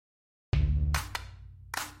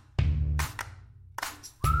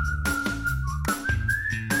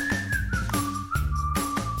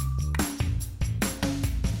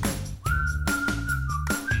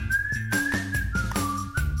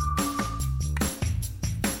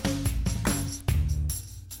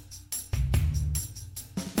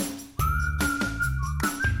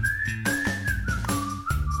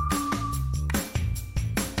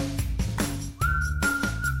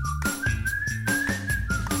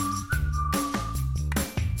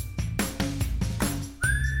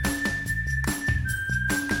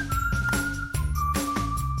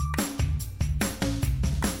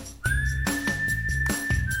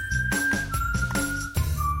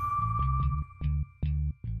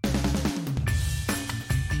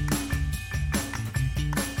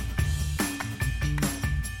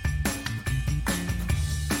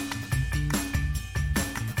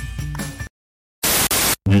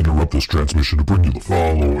We interrupt this transmission to bring you the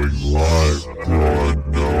following live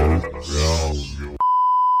broadcast.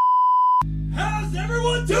 How's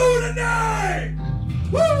everyone doing tonight?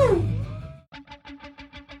 Woo!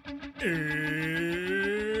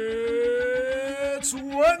 It's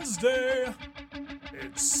Wednesday.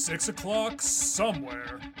 It's 6 o'clock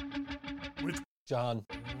somewhere. With John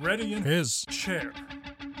ready in his chair.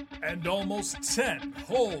 And almost 10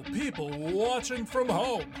 whole people watching from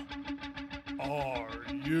home. Are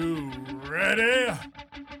you ready?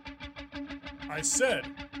 I said,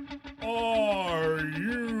 are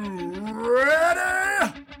you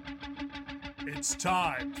ready? It's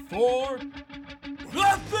time for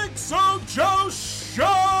the Think So Joe Show!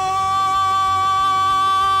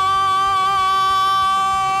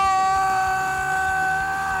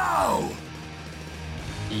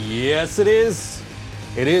 Yes, it is.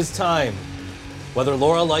 It is time. Whether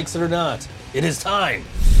Laura likes it or not, it is time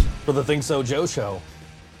for the Think So Joe Show.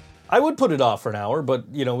 I would put it off for an hour, but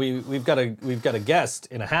you know we've got a guest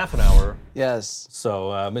in a half an hour. Yes.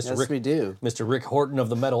 So Mr. Yes, Rick, we do. Mr. Rick Horton of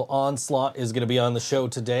the Metal Onslaught is going to be on the show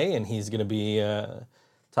today, and he's going to be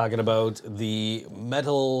talking about the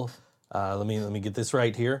metal. Let me get this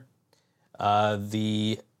right here.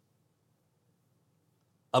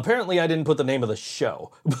 Apparently, I didn't put the name of the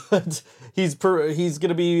show, but he's going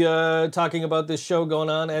to be talking about this show going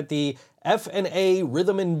on at the F&A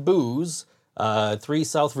Rhythm and Booze, 3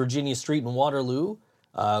 South Virginia Street in Waterloo,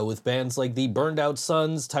 with bands like the Burned Out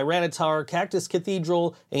Sons, Tyranitar, Cactus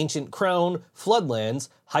Cathedral, Ancient Crown, Floodlands,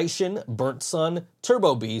 Haitian, Burnt Sun,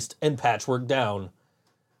 Turbo Beast, and Patchwork Down.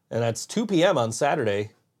 And that's 2 p.m. on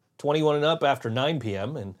Saturday, 21 and up after 9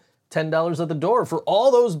 p.m., and $10 at the door for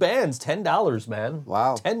all those bands. $10, man.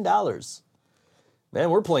 Wow. $10. Man,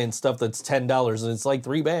 we're playing stuff that's $10 and it's like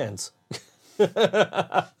 3 bands.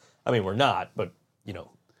 I mean, we're not, but, you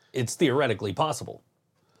know, it's theoretically possible.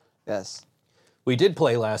 Yes. We did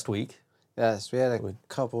play last week. Yes, we had a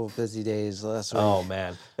couple of busy days last week. Oh,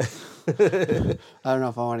 man. I don't know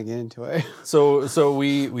if I want to get into it. So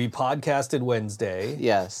we podcasted Wednesday.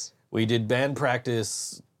 Yes. We did band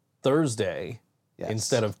practice Thursday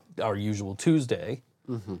instead of our usual Tuesday.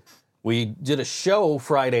 Mm-hmm. We did a show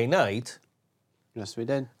Friday night. Yes, we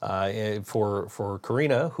did. For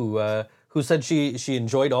Karina, who said she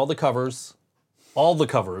enjoyed all the covers. All the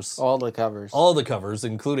covers,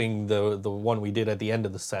 including the one we did at the end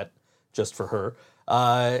of the set, just for her.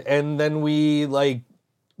 And then we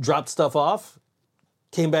dropped stuff off,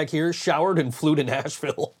 came back here, showered, and flew to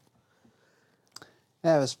Nashville.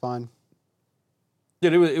 Yeah, it was fun.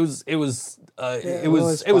 Dude, it was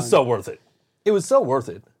so worth it. It was so worth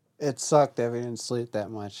it. It sucked that we didn't sleep that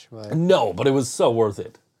much, but No, but it was so worth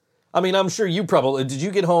it. I mean, I'm sure you probably did. You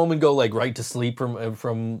get home and go right to sleep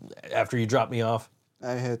from after you dropped me off?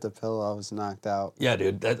 I hit the pillow. I was knocked out. Yeah,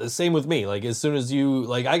 dude. Same with me. As soon as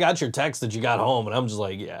you I got your text that you got home, and I'm just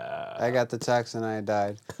like, yeah. I got the text and I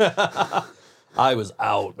died. I was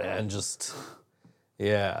out, man. Just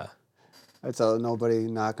yeah. I tell nobody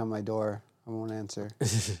knock on my door. I won't answer.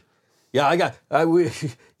 Yeah,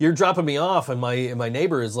 you're dropping me off, and my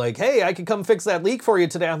neighbor is like, "Hey, I could come fix that leak for you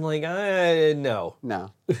today." I'm like, no.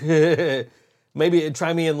 No. Maybe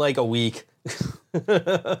try me in a week.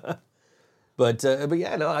 But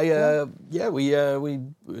yeah, no,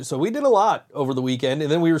 so we did a lot over the weekend,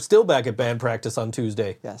 and then we were still back at band practice on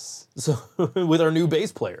Tuesday. Yes. So with our new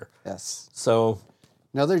bass player. Yes. So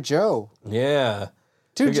another Joe. Yeah.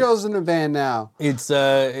 2 Joes in the band now. It's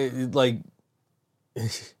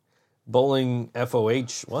bowling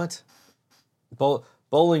FOH, what?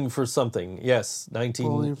 Bowling for something, yes.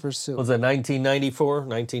 Bowling for soup. Was that 1994?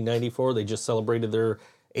 1994, they just celebrated their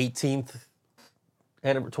 28th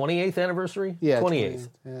anniversary? Yeah. 28th.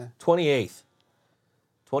 28th.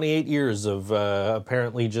 28 years of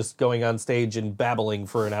apparently just going on stage and babbling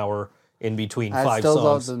for an hour in between 5 songs. I still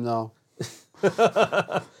love them, though.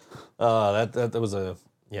 That was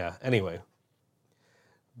anyway.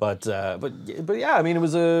 But yeah, I mean, it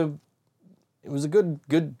was a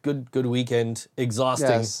good weekend. Exhausting,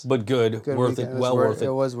 yes. but good worth weekend. it. Worth it.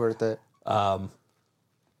 It was worth it.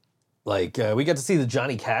 We got to see the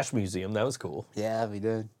Johnny Cash Museum. That was cool. Yeah, we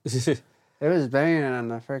did. It was banging on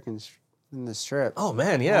the freaking in the strip. Oh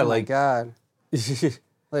man, yeah. Oh my God.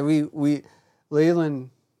 Leland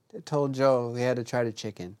told Joe we had to try the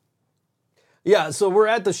chicken. Yeah, so we're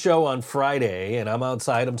at the show on Friday, and I'm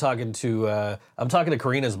outside. I'm talking to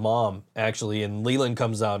Karina's mom actually, and Leland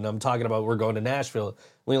comes out, and I'm talking about we're going to Nashville.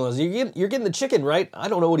 Leland goes, "You're getting the chicken, right?" I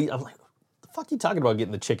don't know what I'm like. What the fuck are you talking about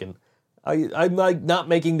getting the chicken? I'm like not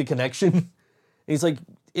making the connection. And he's like,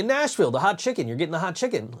 "In Nashville, the hot chicken. You're getting the hot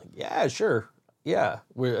chicken." I'm like, yeah, sure. Yeah,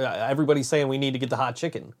 everybody's saying we need to get the hot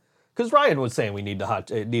chicken because Ryan was saying we needed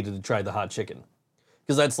to try the hot chicken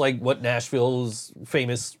because that's like what Nashville's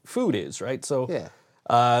famous food is, right? So Yeah.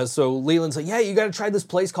 so Leland's like, yeah, you got to try this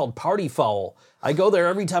place called Party Fowl. I go there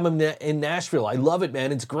every time I'm in Nashville. I love it,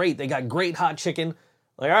 man. It's great. They got great hot chicken.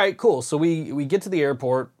 Like, all right, cool. So we get to the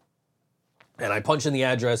airport, and I punch in the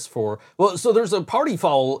address for, well, so there's a Party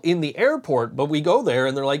Fowl in the airport, but we go there,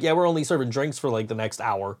 and they're like, yeah, we're only serving drinks for like the next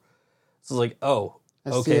hour. So it's like, oh,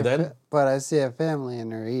 okay then. But I see a family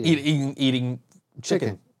and they're eating. Eating chicken.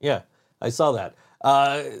 Chicken. Yeah, I saw that.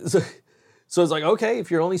 So it's like, okay,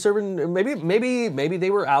 if you're only serving, maybe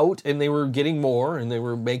they were out and they were getting more and they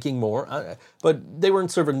were making more, but they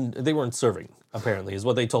weren't serving. Apparently, is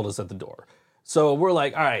what they told us at the door. So we're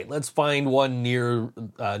like, all right, let's find one near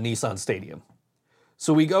Nissan Stadium.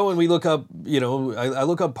 So we go and we look up. I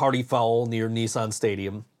look up Party Fowl near Nissan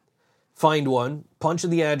Stadium. Find one, punch in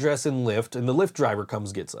the address in Lyft, and the Lyft driver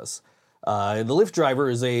comes gets us. And the Lyft driver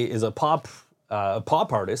is a pop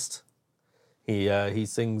artist. He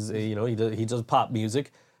sings, he does pop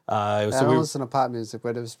music. I don't listen to pop music,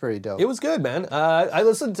 but it was pretty dope. It was good, man. I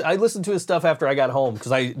listened to his stuff after I got home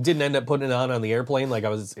because I didn't end up putting it on the airplane like I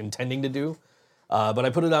was intending to do. But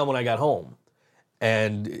I put it on when I got home,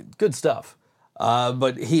 and good stuff.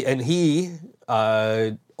 But he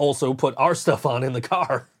also put our stuff on in the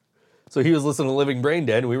car. So he was listening to Living Brain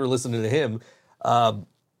Dead, and we were listening to him.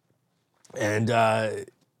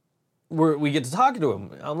 We get to talking to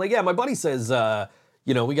him. I'm like, yeah, my buddy says,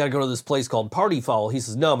 we got to go to this place called Party Fowl. He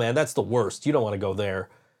says, no, man, that's the worst. You don't want to go there.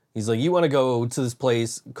 He's like, you want to go to this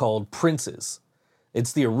place called Prince's.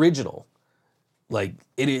 It's the original. It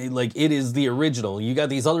is the original. You got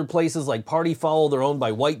these other places like Party Fowl. They're owned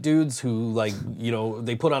by white dudes who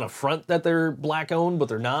they put on a front that they're black owned, but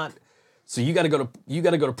they're not. So you got to go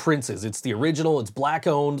to Prince's. It's the original. It's black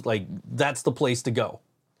owned. That's the place to go.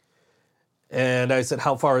 And I said,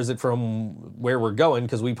 how far is it from where we're going?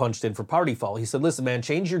 Because we punched in for Party Fowl. He said, listen, man,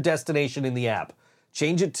 change your destination in the app.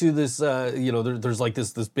 Change it to this, there's like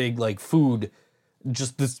this big food,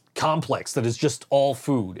 just this complex that is just all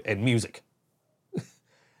food and music.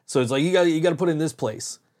 So it's like, you got to put in this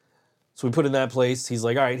place. So we put in that place. He's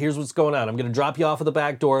like, all right, here's what's going on. I'm going to drop you off at the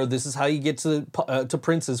back door. This is how you get to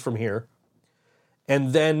Prince's from here.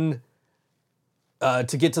 And then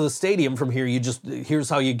to get to the stadium from here, here's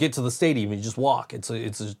how you get to the stadium. You just walk. You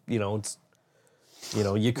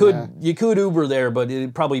could Uber there, but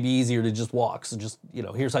it'd probably be easier to just walk. So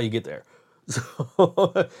here's how you get there.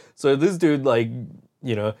 So this dude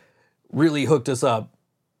really hooked us up.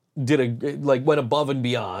 Went above and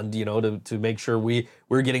beyond, to make sure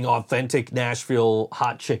we're getting authentic Nashville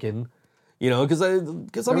hot chicken, because I mean,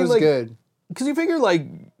 good. Because you figure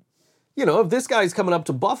if this guy's coming up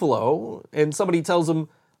to Buffalo and somebody tells him,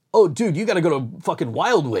 oh, dude, you got to go to fucking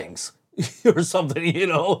Wild Wings or something,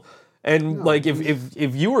 and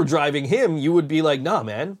if you were driving him, you would be like, nah,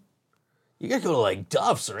 man. You gotta go to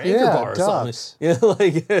Duff's or Anchor Bar or Duff's.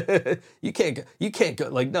 something. Yeah, you can't go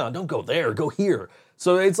no, don't go there, go here.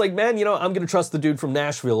 So it's like, man, I'm gonna trust the dude from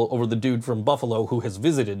Nashville over the dude from Buffalo who has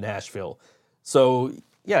visited Nashville. So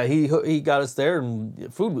yeah, he got us there, and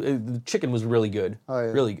the chicken was really good. Oh,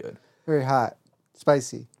 yeah. Really good. Very hot,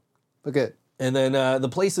 spicy, but good. And then the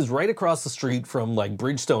place is right across the street from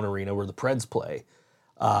Bridgestone Arena where the Preds play.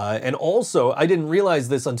 And also, I didn't realize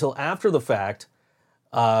this until after the fact.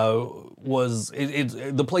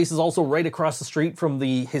 The place is also right across the street from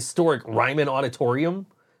the historic Ryman Auditorium,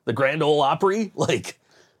 the Grand Ole Opry.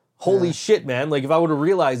 Holy shit, man. If I would have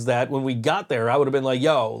realized that when we got there, I would have been like,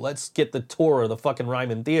 yo, let's get the tour of the fucking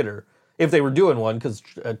Ryman Theater. If they were doing one, because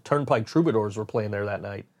Turnpike Troubadours were playing there that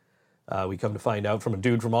night. We come to find out from a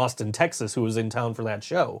dude from Austin, Texas, who was in town for that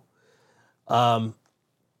show. No,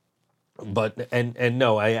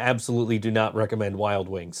 I absolutely do not recommend Wild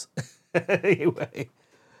Wings.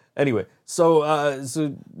 Anyway,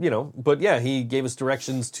 but yeah, he gave us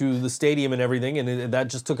directions to the stadium and everything, and that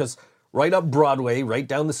just took us right up Broadway, right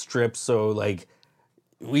down the strip. So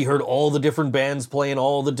we heard all the different bands playing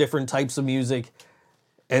all the different types of music,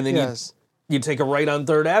 and then you take a right on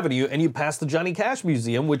 3rd Avenue and you pass the Johnny Cash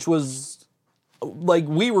Museum, which was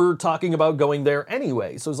we were talking about going there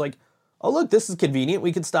anyway. So it's like, oh look, this is convenient.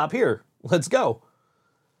 We can stop here. Let's go.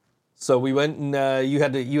 So we went and you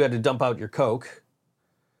had to dump out your Coke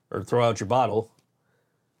or throw out your bottle.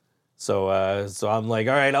 So I'm like,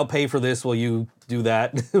 all right, I'll pay for this while you do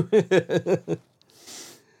that.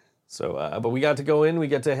 So, but we got to go in, we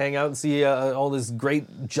get to hang out and see all this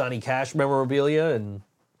great Johnny Cash memorabilia, and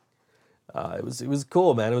it was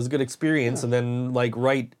cool, man. It was a good experience. Yeah. And then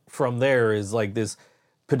right from there is this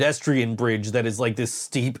pedestrian bridge that is this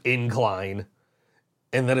steep incline.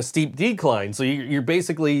 and then a steep decline. So you're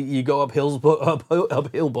basically, you go uphill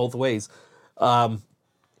both ways.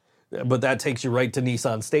 But that takes you right to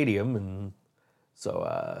Nissan Stadium, and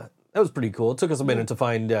so that was pretty cool. It took us a minute to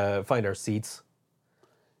find our seats.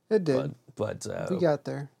 It did. But We got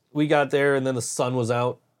there. we got there, and then the sun was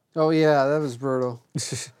out. Oh yeah, that was brutal.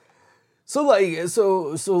 So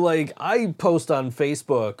like I post on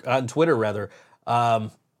Facebook, on Twitter rather, a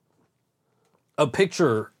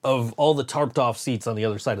picture of all the tarped off seats on the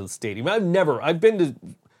other side of the stadium. I've been to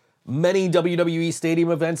many WWE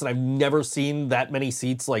stadium events, and I've never seen that many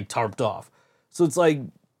seats like tarped off. So it's like,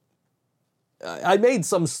 I made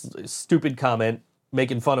some stupid comment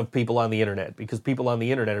making fun of people on the internet, because people on the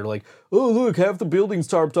internet are like, oh look, half the building's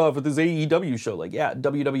tarped off at this AEW show. Like, yeah,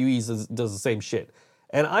 WWE does the same shit.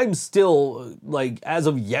 And I'm still, like, as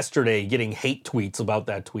of yesterday, getting hate tweets about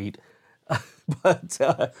that tweet. but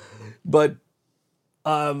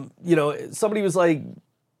you know, somebody was like,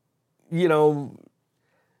 you know,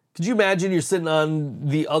 could you imagine you're sitting on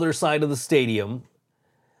the other side of the stadium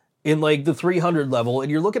in like the 300 level, and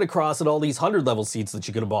you're looking across at all these 100 level seats that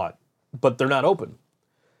you could have bought, but they're not open.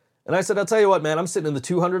 And I said, I'll tell you what, man, I'm sitting in the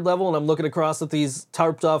 200 level, and I'm looking across at these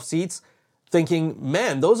tarped off seats thinking,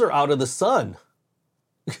 man, those are out of the sun.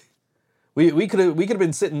 we could have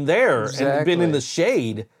been sitting there and been in the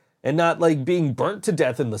shade and not like being burnt to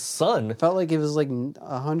death in the sun. Felt like it was like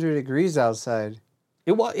 100 degrees outside.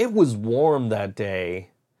 It was warm that day.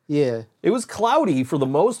 Yeah. It was cloudy for the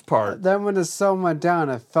most part. Then when the sun went down,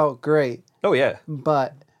 it felt great. Oh yeah.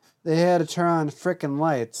 But they had to turn on frickin'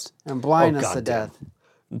 lights and blind us to death.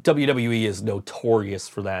 WWE is notorious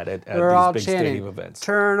for that at They're all these big chanting, stadium events.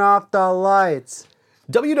 Turn off the lights.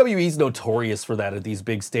 WWE's notorious for that at these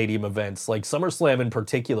big stadium events, like SummerSlam in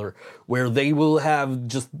particular, where they will have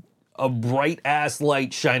just a bright-ass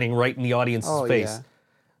light shining right in the audience's face. Yeah.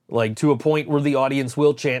 Like, to a point where the audience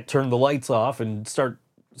will chant, turn the lights off, and start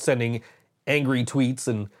sending angry tweets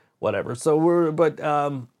and whatever. So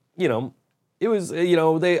you know, it was, you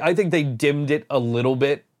know, I think they dimmed it a little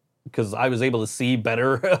bit, because I was able to see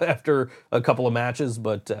better after a couple of matches,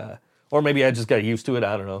 but or maybe I just got used to it.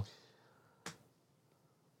 I don't know.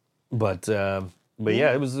 But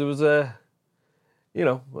yeah, it was a, you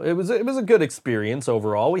know, it was a good experience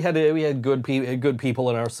overall. We had good people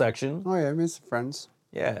in our section. Oh yeah, I made some friends.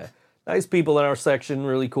 Yeah, nice people in our section.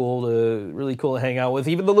 Really cool to hang out with.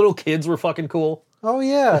 Even the little kids were fucking cool. Oh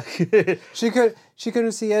yeah, she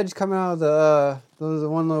couldn't see Edge coming out of the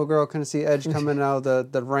one little girl couldn't see Edge coming out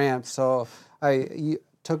of the ramp, so I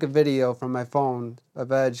took a video from my phone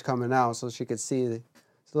of Edge coming out so she could see.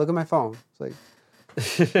 So look at my phone. It's like.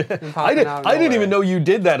 I didn't even know you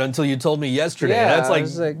did that until you told me yesterday. Yeah,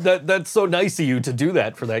 that's that's so nice of you to do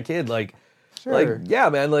that for that kid. Like, sure. like yeah,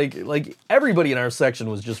 man. Like everybody in our section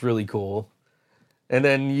was just really cool. And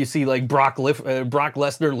then you see like Brock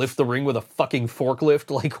Lesnar lift the ring with a fucking forklift.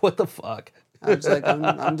 Like, what the fuck? I was like,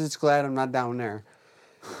 I'm just glad I'm not down there.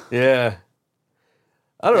 Yeah.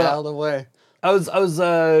 I don't know. Out of the way.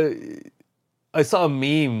 I saw a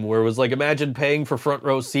meme where it was like, imagine paying for front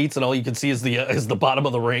row seats and all you can see is the bottom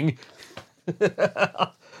of the ring.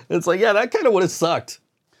 It's like, yeah, that kind of would have sucked.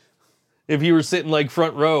 If you were sitting like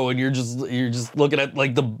front row and you're just looking at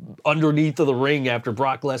like the underneath of the ring after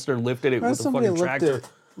Brock Lesnar lifted it with the fucking tractor.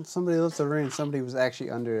 Somebody lifted the ring. Somebody was actually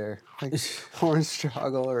under there, like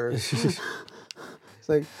Hornswoggle or. It's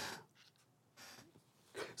like.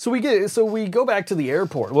 So we go back to the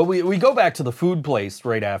airport. Well, we go back to the food place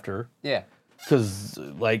right after. Yeah. Because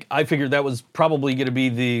like I figured that was probably going to be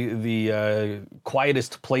the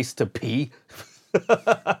quietest place to pee.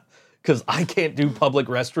 Because I can't do public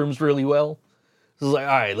restrooms really well. So it's like,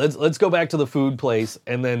 all right, let's go back to the food place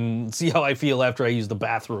and then see how I feel after I use the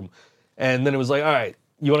bathroom. And then it was like, all right,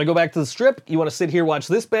 you want to go back to the Strip? You want to sit here, watch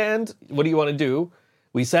this band? What do you want to do?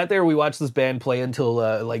 We sat there, we watched this band play until,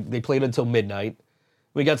 they played until midnight.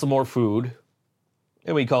 We got some more food.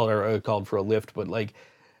 And we called for a lift, but like,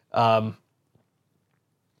 I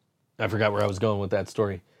forgot where I was going with that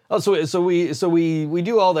story. Oh, so we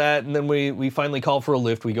do all that, and then we finally call for a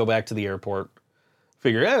lift. We go back to the airport.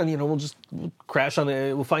 Figure, we'll crash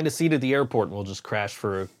we'll find a seat at the airport, and we'll just crash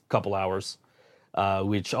for a couple hours.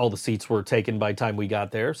 Which all the seats were taken by the time we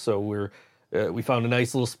got there. So we found a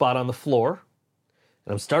nice little spot on the floor,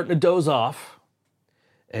 and I'm starting to doze off,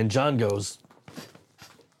 and John goes,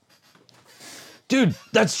 "Dude,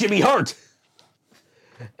 that's Jimmy Hart."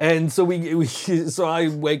 And so so I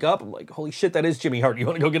wake up. I'm like, "Holy shit, that is Jimmy Hart. You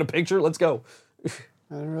want to go get a picture? Let's go." I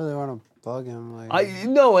don't really want to bug him.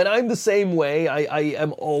 And I'm the same way. I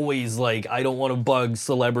am always like, I don't want to bug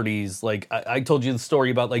celebrities. Like I told you the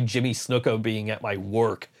story about like Jimmy Snuka being at my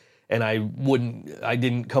work, and I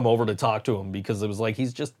didn't come over to talk to him because it was like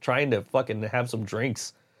he's just trying to fucking have some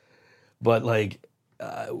drinks. But like,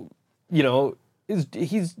 you know,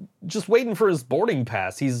 he's just waiting for his boarding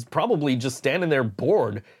pass. He's probably just standing there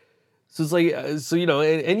bored. So it's like, so you know,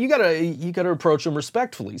 and you gotta approach him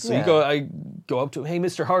respectfully. So I go up to him, hey,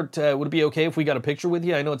 Mr. Hart, would it be okay if we got a picture with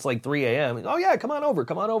you? I know it's like 3 a.m. Oh yeah, come on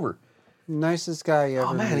over. Nicest guy you ever.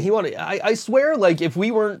 Oh man, he wanted. I swear, like if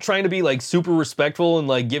we weren't trying to be like super respectful and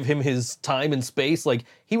like give him his time and space, like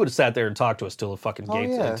he would have sat there and talked to us till the fucking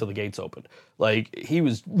gates until the gates opened. Like he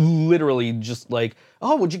was literally just like,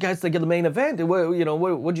 oh, what'd you guys think of the main event?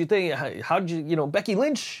 What'd you think? How'd you, Becky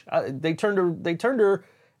Lynch? They turned her.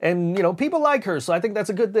 And, you know, people like her, so I think that's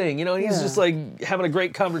a good thing. You know, he's just, like, having a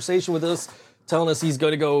great conversation with us, telling us he's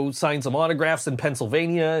going to go sign some autographs in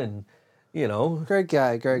Pennsylvania, and, you know. Great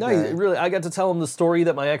guy. Really, I got to tell him the story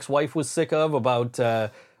that my ex-wife was sick of about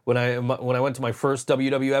when I went to my first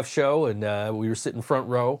WWF show, and we were sitting front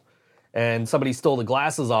row, and somebody stole the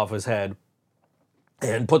glasses off his head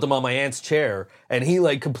and put them on my aunt's chair, and he,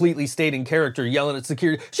 like, completely stayed in character, yelling at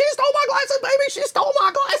security, she stole my glasses, baby! She stole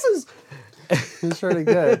my glasses! It's really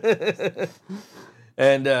good.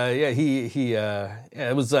 And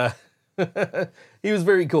it was he was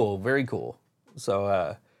very cool.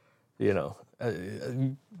 So you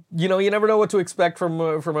never know what to expect from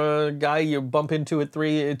a guy you bump into at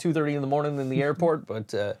 2:30 in the morning in the airport,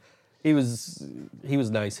 but he was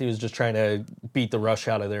nice. He was just trying to beat the rush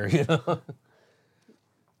out of there, you know.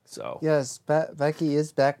 So yes, Becky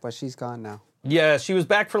is back, but she's gone now. Yeah, she was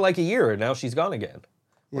back for like a year, and now she's gone again.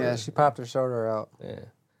 Yeah, she popped her shoulder out. Yeah.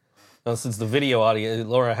 Well, since the video audience,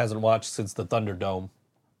 Laura hasn't watched since the Thunderdome.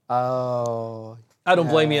 Oh. I don't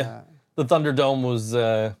blame you. The Thunderdome was...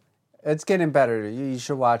 It's getting better. You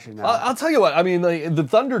should watch it now. I'll tell you what. I mean, the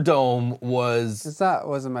Thunderdome was...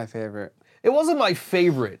 wasn't my favorite. It wasn't my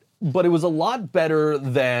favorite, but it was a lot better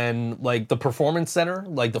than, like, the Performance Center,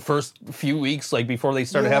 like, the first few weeks, like, before they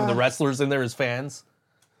started having the wrestlers in there as fans.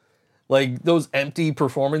 Like, those empty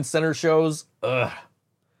Performance Center shows, ugh.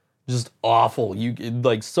 Just awful.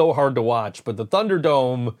 Like so hard to watch, but the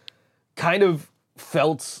Thunderdome kind of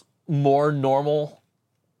felt more normal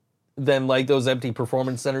than like those empty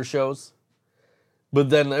Performance Center shows.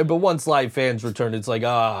 But once live fans returned, it's like,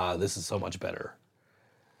 this is so much better.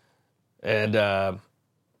 And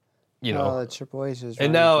Triple H is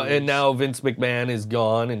now Vince McMahon is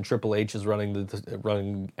gone, and Triple H is running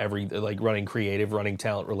running creative, running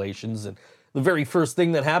talent relations, and the very first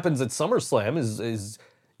thing that happens at SummerSlam is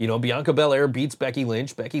Bianca Belair beats Becky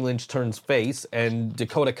Lynch. Becky Lynch turns face, and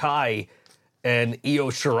Dakota Kai and Io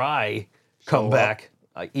Shirai come back.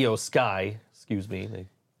 Io Sky, excuse me.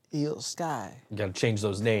 Io Sky. Got to change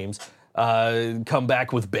those names. Come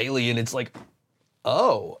back with Bayley, and it's like,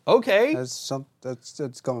 oh, okay. That's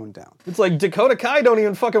going down. It's like Dakota Kai don't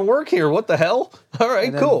even fucking work here. What the hell? All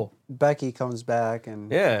right, cool. Becky comes back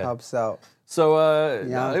and helps out. So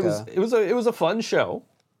it was a fun show.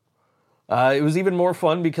 It was even more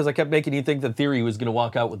fun because I kept making you think that Theory was going to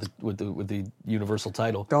walk out with the Universal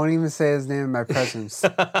title. Don't even say his name in my presence.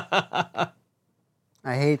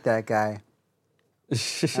 I hate that guy.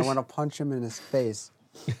 I want to punch him in his face.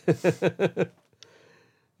 You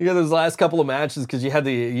got those last couple of matches because you had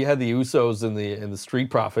the Usos and the Street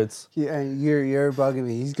Profits. Yeah, and you're bugging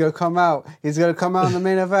me. He's gonna come out. He's gonna come out in the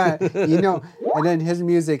main event. And then his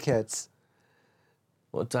music hits.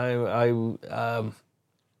 What time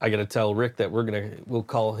I gotta tell Rick that we'll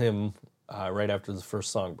call him right after the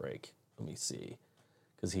first song break. Let me see,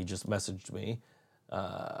 because he just messaged me.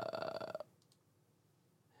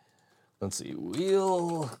 Let's see.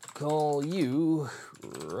 We'll call you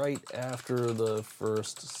right after the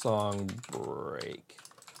first song break.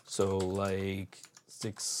 So like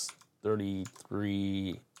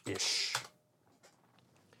 6:33-ish.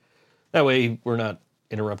 That way we're not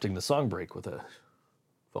interrupting the song break with a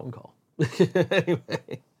phone call.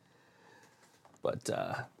 Anyway. But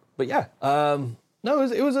yeah. No,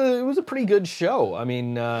 it was a pretty good show. I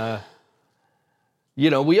mean,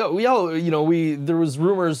 we all there was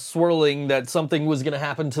rumors swirling that something was going to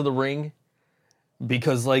happen to the ring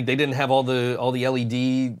because like they didn't have all the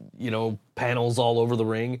LED, panels all over the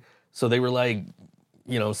ring. So they were like,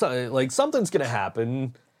 something's going to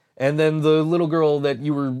happen. And then the little girl that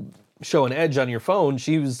you were showing Edge on your phone,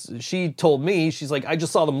 she told me, she's like, I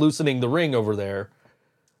just saw them loosening the ring over there.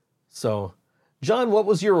 So, John, what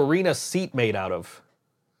was your arena seat made out of?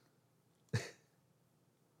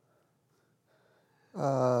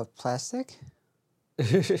 Plastic?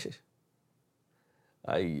 I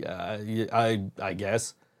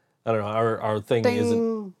guess. I don't know. Our thing Ding.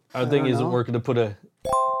 isn't working to put a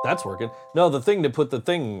That's working. No, the thing to put the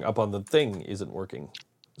thing up on the thing isn't working.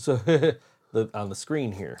 So on the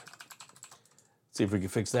screen here. See if we can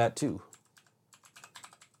fix that too.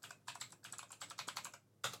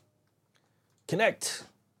 Connect.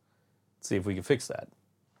 See if we can fix that.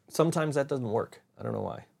 Sometimes that doesn't work. I don't know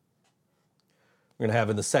why. We're gonna have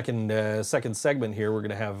in the second segment here. We're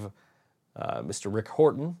gonna have Mr. Rick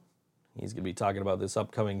Horton. He's gonna be talking about this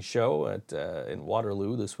upcoming show in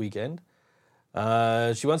Waterloo this weekend.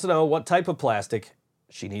 She wants to know what type of plastic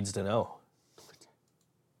she needs to know.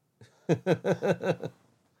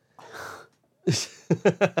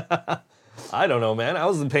 I don't know, man. I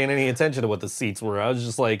wasn't paying any attention to what the seats were. I was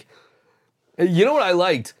just like, you know what I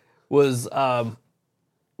liked was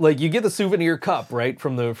like you get the souvenir cup, right,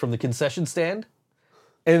 from the concession stand,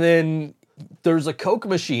 and then there's a Coke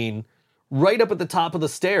machine right up at the top of the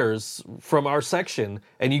stairs from our section,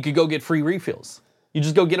 and you could go get free refills. You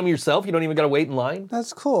just go get them yourself. You don't even got to wait in line.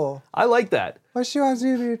 That's cool. I like that. Why she wants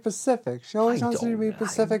me to be Pacific? She always wants me to be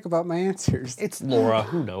Pacific about my answers. It's Laura.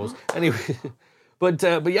 Who knows? Anyway, but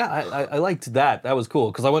yeah, I liked that. That was cool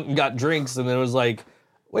because I went and got drinks, and then it was like,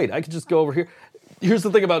 wait, I could just go over here. Here's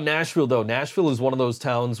the thing about Nashville, though. Nashville is one of those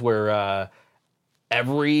towns where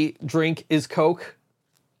every drink is Coke.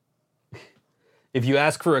 If you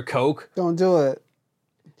ask for a Coke, don't do it.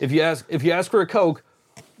 If you ask for a Coke,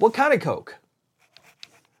 what kind of Coke?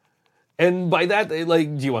 And by that, they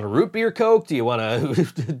like, do you want a root beer Coke? Do you want a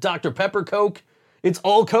Dr. Pepper Coke? It's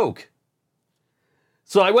all Coke.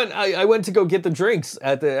 So I went to go get the drinks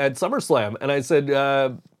at SummerSlam, and I said,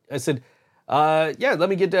 yeah, let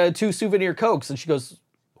me get 2 souvenir Cokes. And she goes,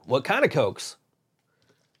 what kind of Cokes?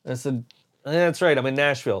 I said, that's right, I'm in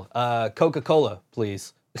Nashville. Coca-Cola,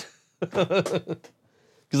 please. Because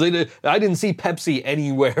I didn't see Pepsi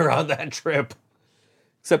anywhere on that trip,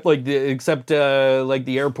 except like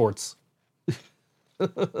the airports.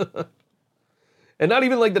 And not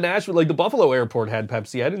even like the Nashville, like the Buffalo airport had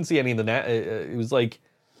Pepsi. I didn't see any in the it was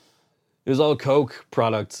all Coke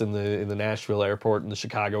products in the Nashville airport and the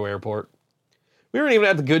Chicago airport. We weren't even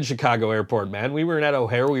at the good Chicago airport, man. We weren't at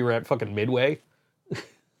O'Hare. We were at fucking Midway.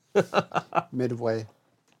 Midway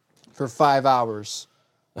for 5 hours.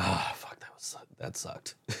 Ah, fuck, that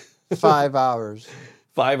sucked. 5 hours.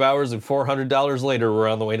 5 hours and $400 later, we're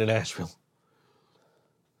on the way to Nashville.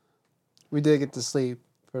 We did get to sleep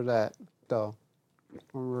for that, though,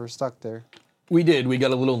 when we were stuck there. We did. We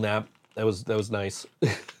got a little nap. That was nice.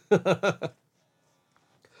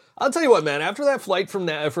 I'll tell you what, man. After that flight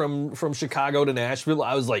from Chicago to Nashville,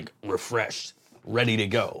 I was like refreshed, ready to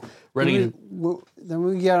go. Then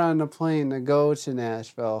we got on the plane to go to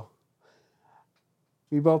Nashville.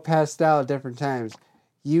 We both passed out at different times.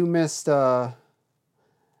 You missed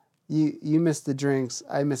You missed the drinks.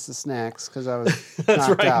 I missed the snacks because I was That's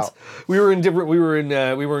knocked right. out. We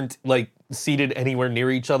weren't like seated anywhere near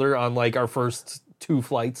each other on like our first 2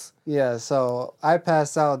 flights. Yeah, so I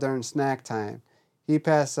passed out during snack time. He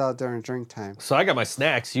passed out during drink time. So I got my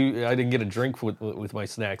snacks. I didn't get a drink with my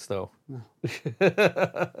snacks though.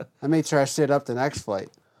 I made sure I stayed up the next flight.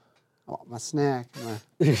 Oh, my snack, my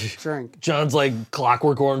drink. John's like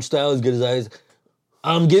Clockwork Orange style. He's got his eyes.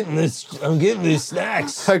 I'm getting these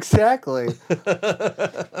snacks. Exactly.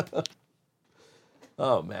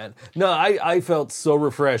 Oh, man. No, I felt so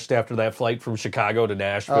refreshed after that flight from Chicago to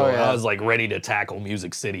Nashville. Oh, yeah. I was like ready to tackle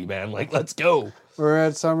Music City, man. Like, let's go. We were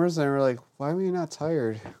at Summers and we're like, why were you not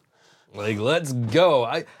tired? Like, let's go.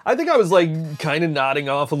 I think I was like kind of nodding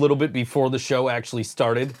off a little bit before the show actually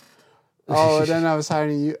started. Oh, and then I was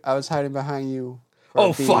hiding behind you.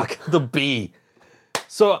 Oh, fuck. The bee.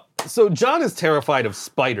 So John is terrified of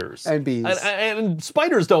spiders. And bees. And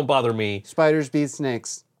spiders don't bother me. Spiders, bees,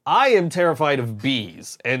 snakes. I am terrified of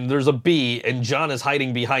bees. And there's a bee, and John is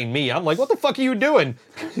hiding behind me. I'm like, what the fuck are you doing?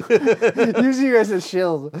 Use you as a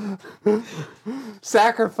shield.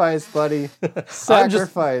 Sacrifice, buddy.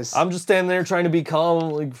 Sacrifice. I'm just standing there trying to be calm.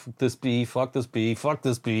 I'm like, fuck this bee, fuck this bee, fuck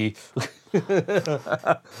this bee.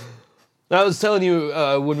 I was telling you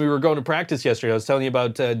when we were going to practice yesterday, I was telling you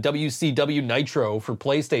about WCW Nitro for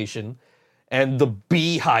PlayStation and the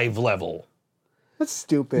Beehive level. That's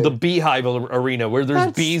stupid. The Beehive arena where there's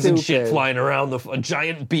That's bees and shit stupid. flying around,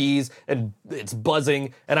 giant bees, and it's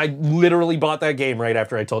buzzing. And I literally bought that game right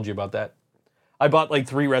after I told you about that. I bought like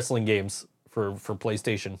 3 wrestling games for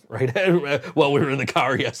PlayStation right while we were in the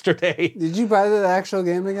car yesterday. Did you buy the actual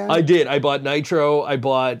game again? I did. I bought Nitro. I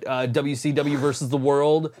bought WCW versus the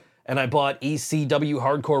World. And I bought ECW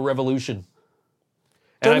Hardcore Revolution.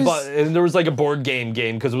 And and there was like a board game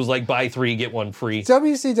because it was like buy 3, get 1 free.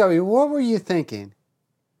 WCW, what were you thinking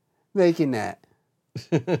making that?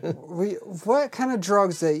 What kind of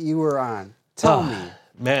drugs that you were on? Tell me.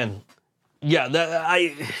 man, yeah,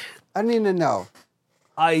 I need to know.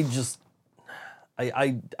 I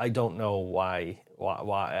don't know why,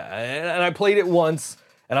 and I played it once,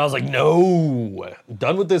 and I was like, no,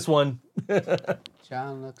 done with this one.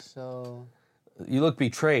 John looks so You look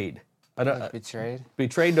betrayed. I don't betrayed.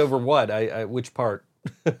 betrayed over what? Which part?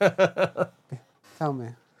 Tell me.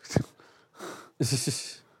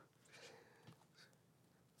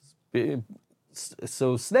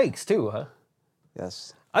 So snakes too, huh?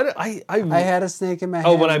 Yes. I had a snake in my hand.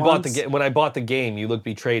 Oh, when I once. bought the game, you look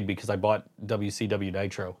betrayed because I bought WCW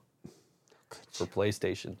Nitro for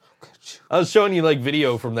PlayStation. I was showing you like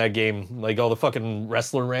video from that game, like all the fucking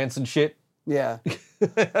wrestler rants and shit. Yeah.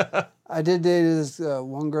 I did date this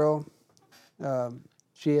one girl.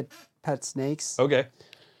 She had pet snakes. Okay.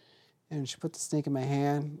 And she put the snake in my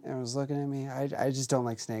hand and was looking at me. I just don't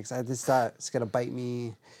like snakes. I just thought it's going to bite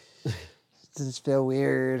me. It just feel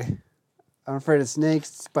weird. I'm afraid of snakes,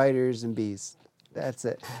 spiders, and bees. That's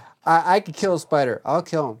it. I could kill a spider. I'll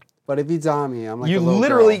kill him. But if he's on me, I'm like You a little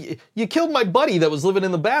literally girl. you killed my buddy that was living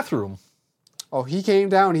in the bathroom. Oh, he came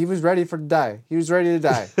down. He was ready to die. He was ready to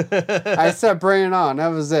die. I said, bring it on. That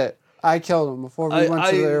was it. I killed him before we went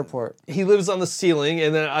to the airport. He lives on the ceiling,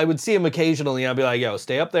 and then I would see him occasionally. I'd be like, yo,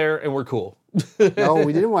 stay up there, and we're cool. No,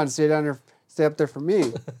 we didn't want to stay up there for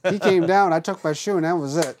me. He came down. I took my shoe, and that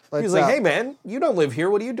was it. He was like, hey, man, you don't live here.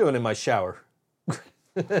 What are you doing in my shower?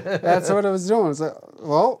 That's what I was doing. I was like,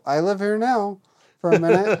 well, I live here now for a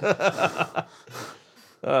minute.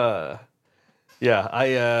 Yeah,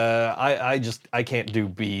 I can't do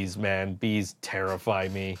bees, man. Bees terrify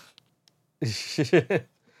me.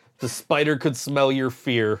 The spider could smell your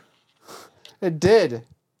fear. It did.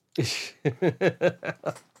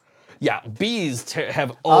 Yeah, bees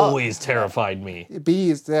have always terrified me.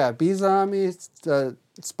 Bees, yeah. Bees are on me.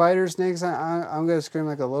 Spider snakes, I'm going to scream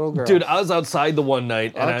like a little girl. Dude, I was outside the one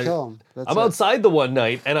night. And I'll kill 'em. I'm outside the one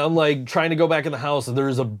night, and I'm like trying to go back in the house, and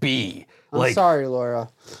there's a bee. I'm sorry, Laura.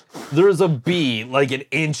 There's a bee like an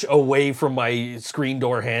inch away from my screen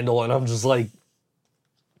door handle, and I'm just like,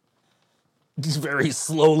 just very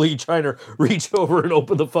slowly trying to reach over and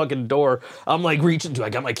open the fucking door. I'm like reaching, do I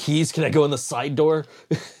got my keys? Can I go in the side door?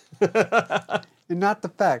 And not the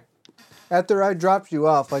fact. After I dropped you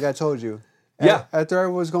off, like I told you. Yeah. After I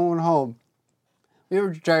was going home, we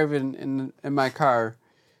were driving in my car.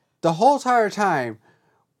 The whole entire time,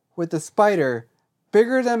 with the spider,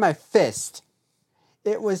 bigger than my fist.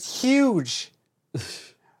 It was huge.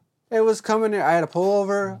 It was coming in. I had to pull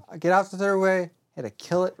over, get out the third way, had to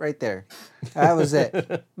kill it right there. That was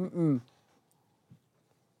it. I'm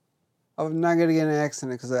not going to get in an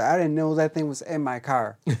accident because I didn't know that thing was in my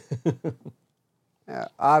car. Yeah,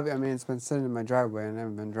 I mean, it's been sitting in my driveway and I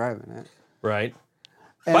haven't been driving it. Right.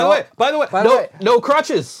 And By the way, no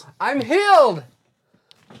crutches. I'm healed.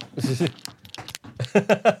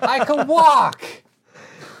 I can walk.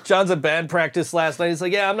 John's at band practice last night. He's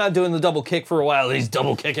like, yeah, I'm not doing the double kick for a while. And he's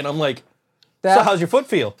double kicking. I'm like, so how's your foot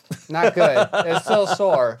feel? Not good. It's still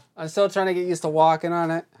sore. I'm still trying to get used to walking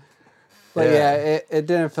on it. But yeah, it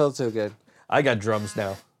didn't feel too good. I got drums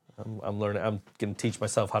now. I'm learning. I'm going to teach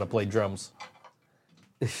myself how to play drums.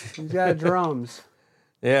 You got drums.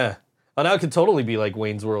 Yeah. Oh, now it could totally be like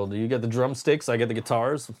Wayne's World. You get the drumsticks, I get the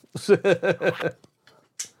guitars.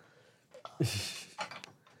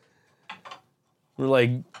 We're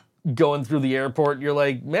like going through the airport, and you're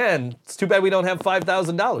like, man, it's too bad we don't have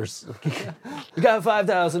 $5,000. We got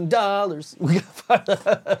 $5,000. We got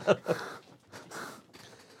 $5,000.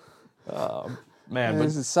 Oh, man. And But,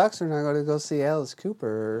 it sucks we're not going to go see Alice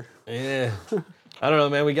Cooper. yeah. I don't know,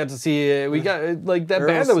 man. We got to see, we got, like, that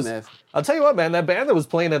band that was, Aerosmith. I'll tell you what, man, that band that was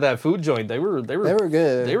playing at that food joint, they were They were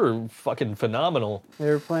good. They were fucking phenomenal.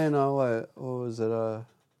 They were playing what was it?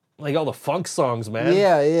 Like all the funk songs, man.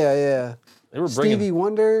 Yeah. They were bringing, Stevie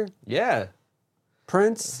Wonder, yeah,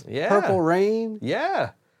 Prince, Yeah. Purple Rain.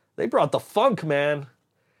 yeah. They brought the funk, man.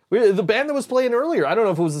 The band that was playing earlier, I don't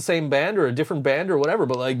know if it was the same band or a different band or whatever,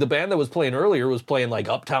 but like the band that was playing earlier was playing like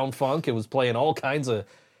Uptown Funk. It was playing all kinds of.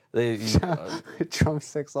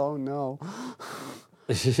 Drumsticks. Oh no.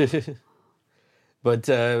 But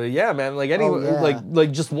yeah, man. Like anyway,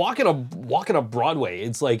 like just walking up Broadway,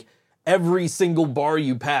 it's like every single bar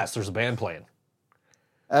you pass, there's a band playing.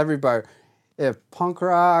 Everybody. If punk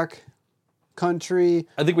rock, country,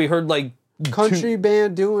 I think we heard like country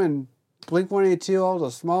band doing Blink-182, all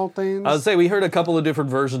the small things. I would say we heard a couple of different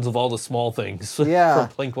versions of all the small things Yeah.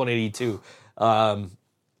 from Blink-182.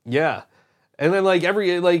 Yeah. And then like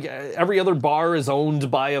every other bar is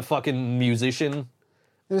owned by a fucking musician.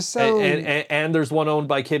 There's selling, And there's one owned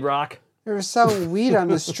by Kid Rock. they were selling weed on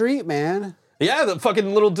the street, man. Yeah, the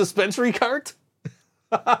fucking little dispensary cart.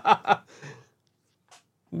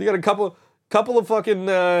 They got a couple of fucking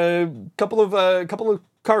couple of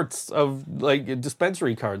carts of like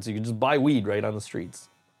dispensary cards. You can just buy weed right on the streets.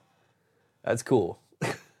 That's cool.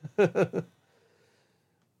 But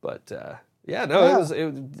yeah, no,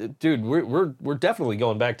 Yeah. Dude, we're definitely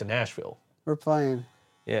going back to Nashville. We're playing.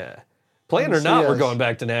 Yeah, playing or See not, we're us. going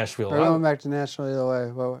back to Nashville. We're going back to Nashville either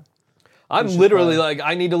way. But I'm should literally play. like,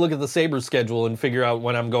 I need to look at the Sabres schedule and figure out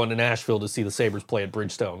when I'm going to Nashville to see the Sabres play at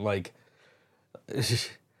Bridgestone. Like,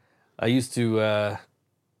 I used to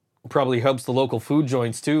probably helps the local food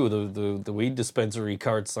joints too. The weed dispensary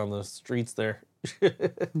carts on the streets there.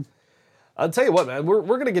 I'll tell you what, man.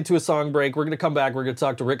 We're gonna get to a song break. We're gonna come back. We're gonna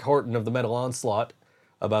talk to Rick Horton of the Metal Onslaught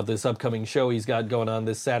about this upcoming show he's got going on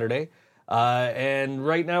this Saturday. And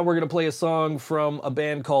right now we're gonna play a song from a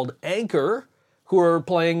band called Anchor, who are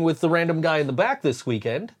playing with the random guy in the back this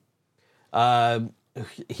weekend.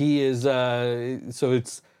 He is so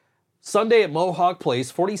it's Sunday at Mohawk Place,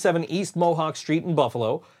 47 East Mohawk Street in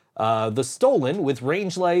Buffalo. The Stolen with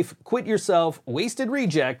Range Life, Quit Yourself, Wasted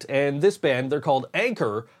Reject, and this band, they're called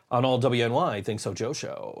Anchor on all WNY Think So Joe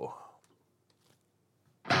Show.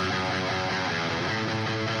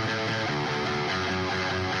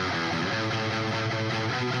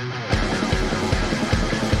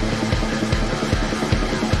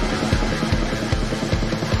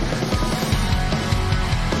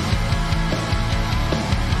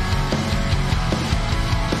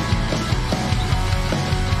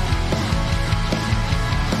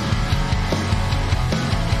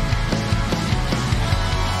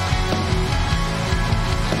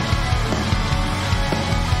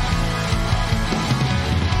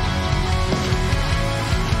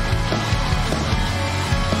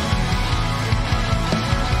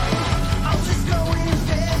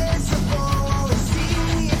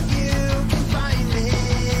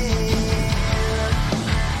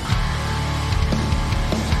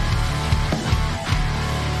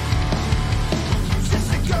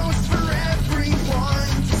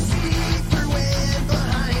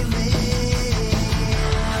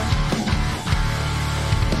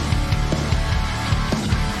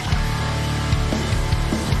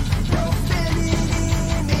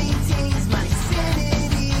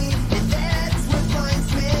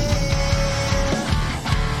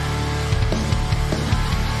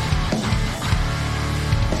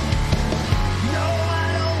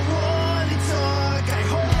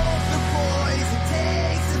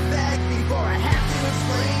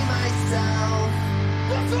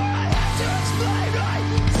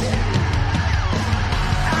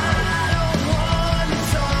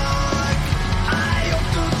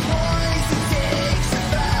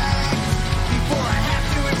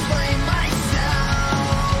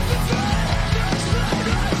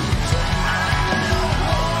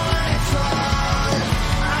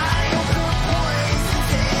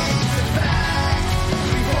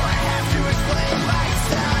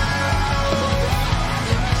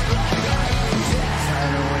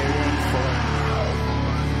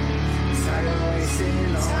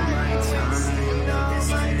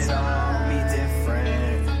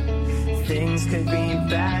 Things could be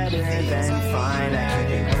better than fine. I could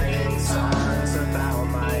be writing songs about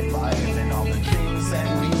my life and all the things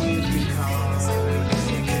that we've become.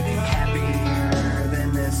 It could be happier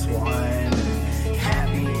than this one.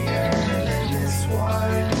 Happier than this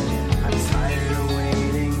one. I'm tired of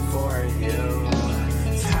waiting for you.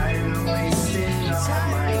 Tired of wasting all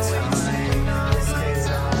my time. This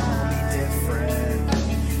could all be different.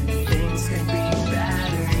 Things could be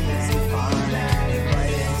better than fine.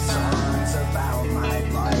 Writing songs about my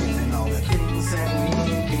life and all the things that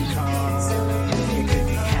we've become. It could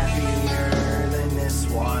be happier than this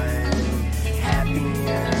one.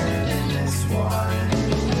 Happier than this one.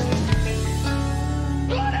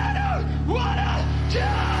 What I don't wanna do. I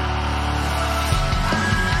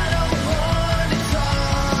don't wanna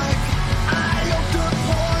talk. I hope the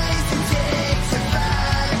poison takes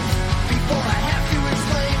effect before I have to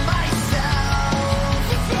explain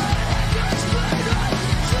myself. Before I have to explain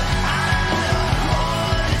myself. I don't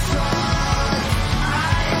wanna talk. I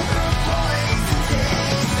hope the poison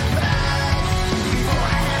takes effect before I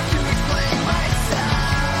have to explain myself.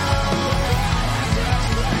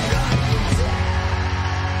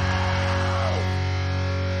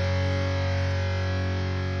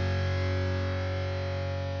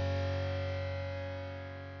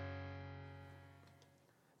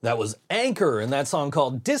 That was Anchor, and that song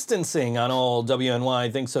called Distancing on all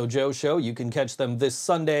WNY Think So Joe Show. You can catch them this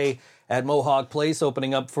Sunday at Mohawk Place,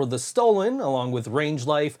 opening up for The Stolen, along with Range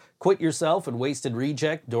Life, Quit Yourself, and Wasted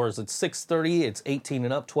Reject. Doors at 6:30. It's 18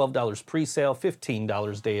 and up, $12 pre-sale,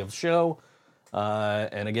 $15 day of show.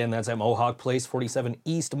 And again, that's at Mohawk Place, 47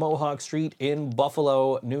 East Mohawk Street in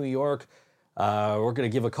Buffalo, New York. We're going to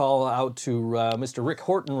give a call out to Mr. Rick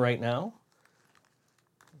Horton right now.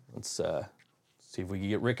 Let's see if we can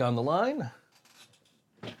get Rick on the line.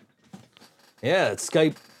 Yeah, it's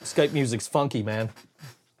Skype music's funky, man.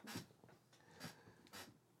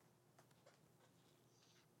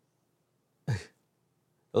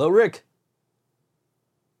 Hello, Rick.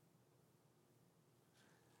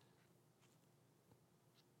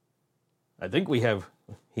 I think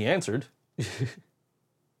he answered. It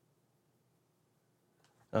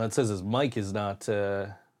says his mic is not,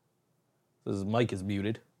 his mic is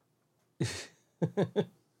muted. It's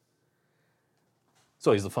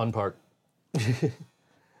always the fun part.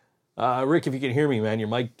 Rick, if you can hear me, man, your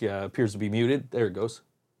mic appears to be muted. There it goes.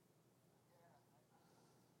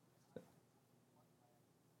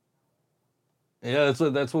 Yeah,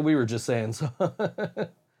 that's what we were just saying. So, all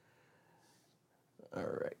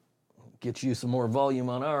right, get you some more volume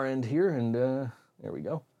on our end here, and there we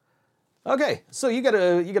go. Okay, so you got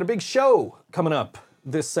a big show coming up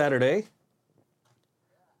this Saturday.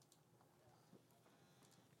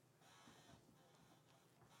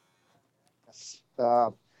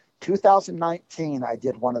 2019, I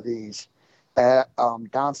did one of these at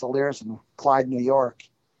Don Solier's in Clyde, New York,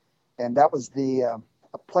 and that was a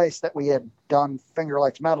place that we had done Finger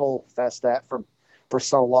Lakes Metal Fest at for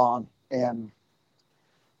so long. And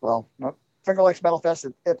well, Finger Lakes Metal Fest,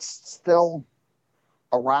 it's still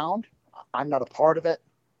around. I'm not a part of it,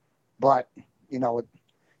 but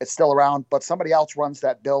it's still around. But somebody else runs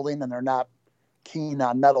that building, and they're not keen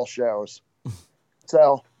on metal shows.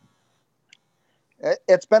 So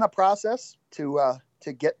it's been a process to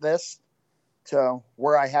get this to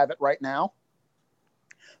where I have it right now.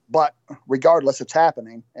 But regardless, it's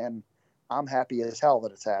happening, and I'm happy as hell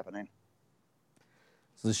that it's happening.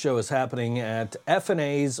 So the show is happening at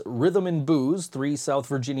F&A's Rhythm and Booze, 3 South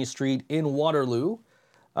Virginia Street in Waterloo.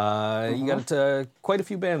 You got quite a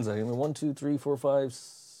few bands. 1, 2, 3, 4, 5,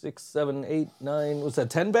 6, 7, 8, 9. What's that,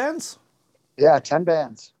 10 bands? Yeah, 10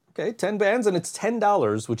 bands. Okay, 10 bands, and it's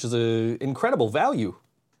 $10, which is an incredible value.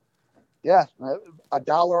 Yeah,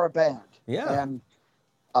 $1 a band. Yeah. And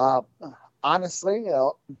honestly,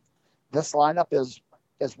 this lineup is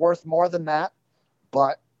worth more than that.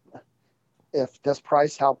 But if this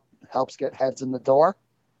price helps get heads in the door,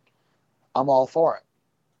 I'm all for it.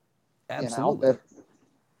 Absolutely.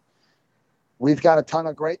 We've got a ton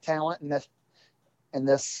of great talent in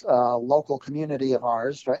this local community of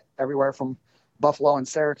ours, right? Everywhere from Buffalo and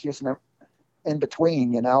Syracuse and in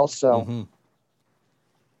between, so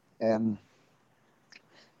and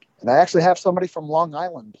I actually have somebody from Long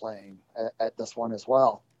Island playing at this one as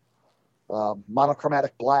well.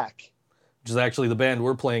 Monochromatic Black, which is actually the band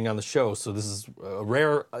we're playing on the show. So this is a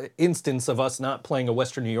rare instance of us not playing a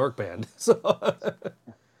Western New York band. So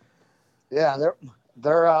yeah,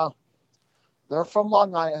 they're from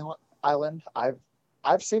Long Island.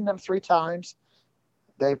 I've seen them 3 times.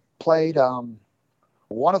 They played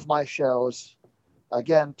one of my shows,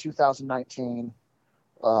 again, 2019.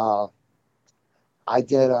 I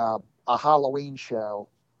did a Halloween show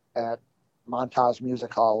at Montage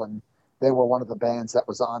Music Hall, and they were one of the bands that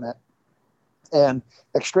was on it. And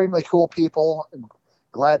extremely cool people.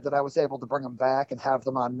 Glad that I was able to bring them back and have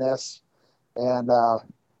them on this. And the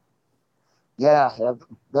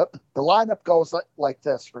lineup goes like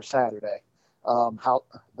this for Saturday. How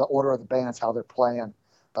the order of the bands, how they're playing.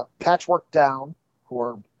 Patchwork Down, who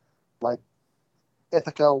are like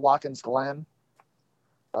Ithaca, Watkins Glen.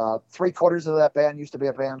 3/4 of that band used to be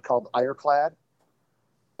a band called Ironclad.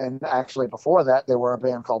 And actually before that, they were a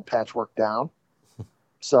band called Patchwork Down.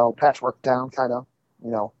 So Patchwork Down kind of,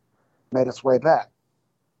 made its way back.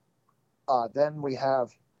 Then we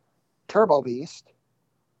have Turbo Beast,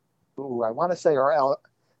 who I want to say are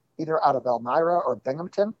either out of Elmira or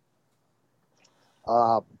Binghamton.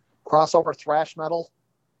 Crossover thrash metal.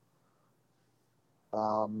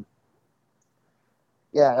 And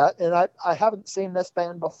I haven't seen this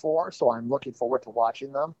band before, so I'm looking forward to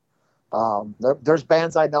watching them. There's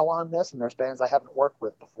bands I know on this, and there's bands I haven't worked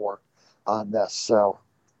with before on this, so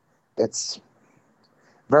it's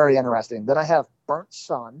very interesting. Then I have Burnt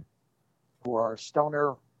Sun, who are a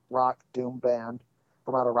stoner rock doom band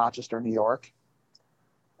from out of Rochester, New York.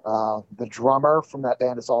 The drummer from that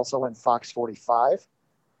band is also in Fox 45,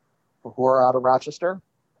 who are out of Rochester.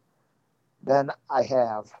 Then I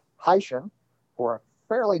have Heischen, who are a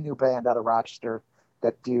fairly new band out of Rochester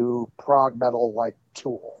that do prog metal like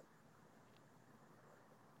Tool.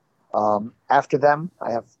 After them,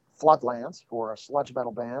 I have Floodlands, who are a sludge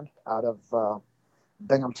metal band out of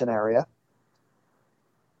Binghamton area.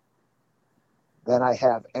 Then I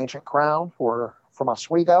have Ancient Crown, who are from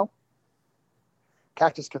Oswego.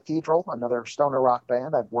 Cactus Cathedral, another stoner rock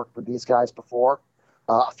band. I've worked with these guys before.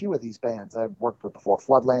 A few of these bands I've worked with before.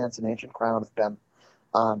 Floodlands and Ancient Crown have been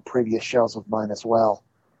on previous shows of mine as well.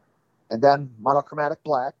 And then Monochromatic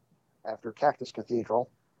Black, after Cactus Cathedral,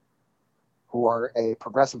 who are a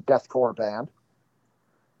progressive deathcore band.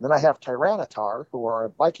 Then I have Tyranitar, who are a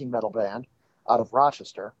Viking metal band out of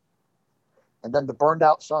Rochester. And then the Burned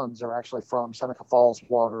Out Sons are actually from Seneca Falls,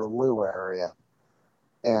 Waterloo area.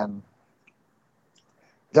 And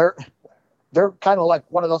they're kind of like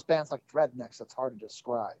one of those bands like Dreadnecks that's hard to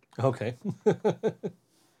describe. Okay.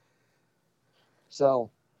 So,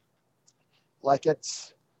 like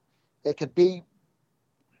it could be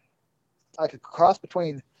like a cross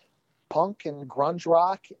between punk and grunge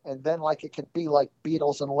rock, and then like it could be like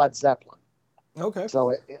Beatles and Led Zeppelin. Okay.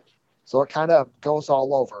 So it kind of goes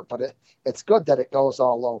all over, but it's good that it goes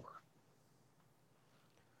all over.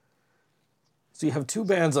 So you have two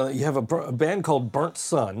bands. You have a band called Burnt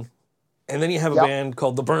Sun, and then you have a Yep. band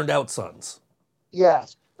called the Burned Out Sons.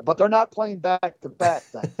 Yes, but they're not playing back to back.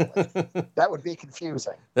 Thankfully, that would be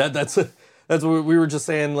confusing. That's what we were just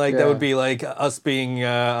saying. Like that Yeah. would be like us being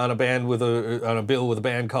on a band with on a bill with a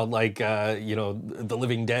band called like the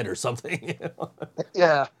Living Dead or something.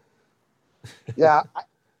 Yeah, yeah.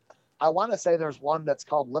 I want to say there's one that's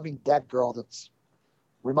called Living Dead Girl that's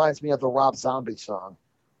reminds me of the Rob Zombie song.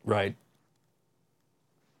 Right.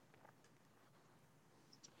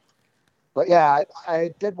 But yeah,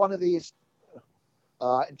 I did one of these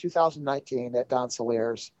in 2019 at Don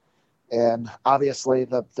Solier's, and obviously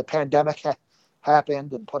the pandemic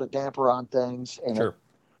happened and put a damper on things. And Sure.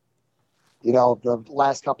 the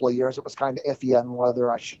last couple of years it was kind of iffy on whether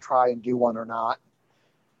I should try and do one or not.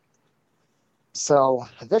 So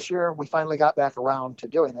this year we finally got back around to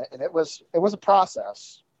doing it, and it was a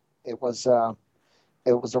process. It was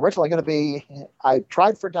originally going to be, I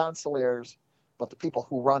tried for Don Solier's, but the people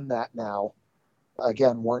who run that now,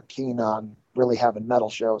 again, weren't keen on really having metal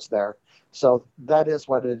shows there. So that is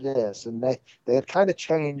what it is. And they had kind of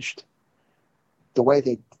changed the way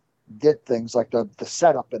they did things, like the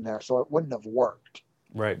setup in there, so it wouldn't have worked.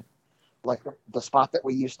 Right. Like the spot that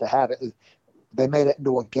we used to have it, they made it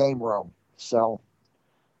into a game room. So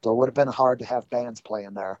it would have been hard to have bands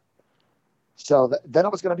playing there. So then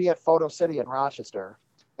it was going to be at Photo City in Rochester,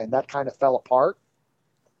 and that kind of fell apart.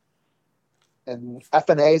 And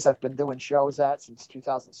FNA's I've been doing shows at since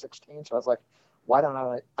 2016. So I was like, why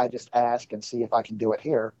don't I just ask and see if I can do it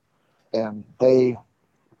here? And they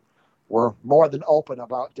were more than open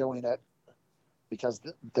about doing it, because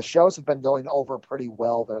the shows have been going over pretty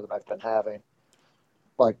well there that I've been having.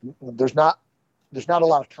 Like there's not a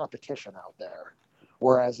lot of competition out there.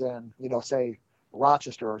 Whereas in, say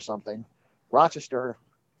Rochester or something, Rochester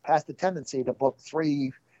has the tendency to book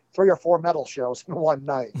three or four metal shows in one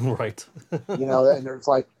night. Right. And there's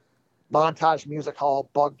like Montage Music Hall,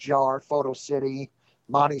 Bug Jar, Photo City,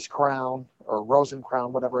 Monty's Crown, or Rosen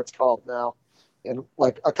Crown, whatever it's called now. And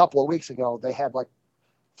like a couple of weeks ago, they had like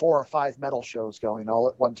 4 or 5 metal shows going all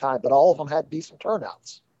at one time, but all of them had decent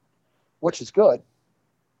turnouts, which is good.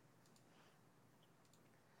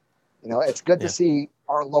 It's good Yeah. to see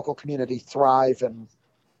our local community thrive and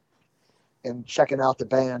checking out the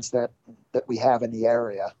bands that we have in the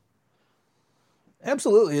area.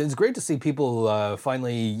 Absolutely. It's great to see people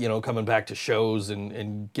finally, coming back to shows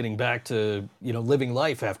and getting back to, living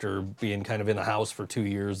life after being kind of in a house for 2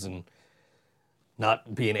 years and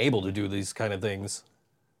not being able to do these kind of things.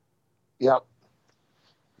 Yep.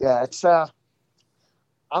 Yeah, it's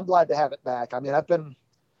I'm glad to have it back. I mean, I've been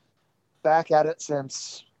back at it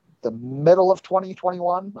since the middle of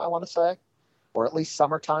 2021, I want to say, or at least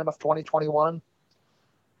summertime of 2021.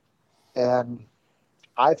 And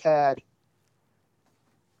I've had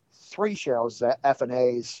 3 shows at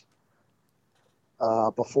F&A's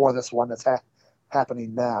before this one that's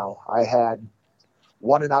happening now. I had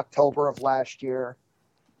one in October of last year,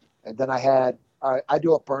 and then I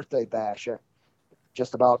do a birthday bash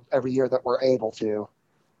just about every year that we're able to,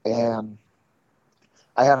 and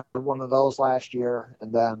I had one of those last year,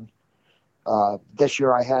 and then this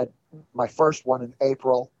year I had my first one in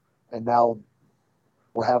April, and now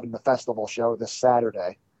we're having the festival show this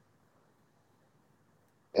Saturday.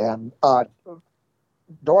 And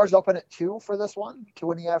doors open at 2 for this one,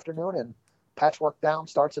 2 in the afternoon, and Patchwork Down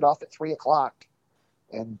starts it off at 3 o'clock.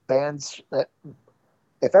 And bands that,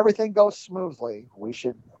 if everything goes smoothly, we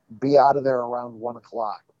should be out of there around 1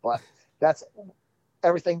 o'clock. But that's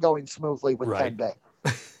everything going smoothly with Right. 10 bands.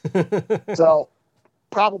 So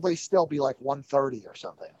probably still be like 1:30 or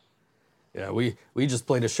something. Yeah, we just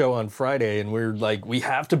played a show on Friday, and we're like, we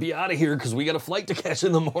have to be out of here because we got a flight to catch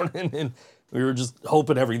in the morning, and we were just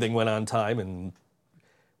hoping everything went on time, and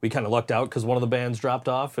we kind of lucked out because one of the bands dropped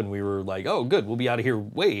off, and we were like, oh, good, we'll be out of here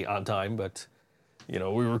way on time, but we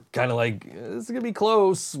were kind of like, this is gonna be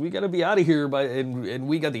close. We gotta be out of here, and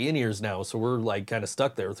we got the in-ears now, so we're like kind of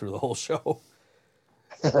stuck there through the whole show.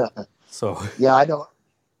 So Yeah, I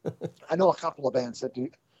know a couple of bands that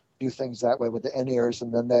do things that way with the in-ears,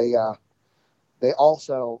 and then they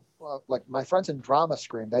also, like my friends in Drama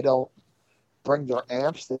Scream, they don't bring their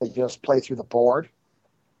amps, they just play through the board.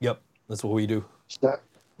 yep, that's what we do.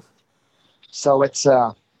 So it's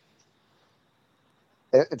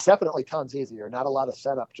definitely tons easier. Not a lot of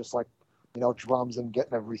setup, just like, drums and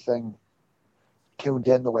getting everything tuned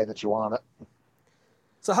in the way that you want it.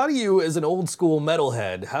 So how do you, as an old school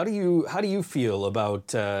metalhead, how do you feel about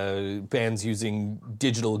bands using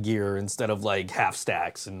digital gear instead of like half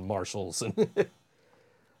stacks and Marshalls and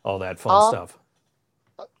all that fun stuff?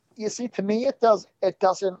 You see, to me, it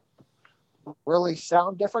doesn't really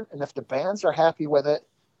sound different. And if the bands are happy with it,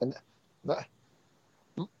 and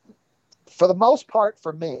for the most part,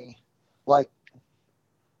 for me, like,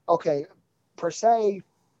 okay, per se,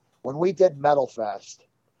 when we did Metal Fest,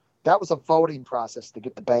 that was a voting process to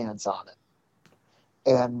get the bands on it.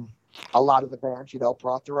 And a lot of the bands,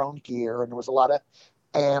 brought their own gear, and there was a lot of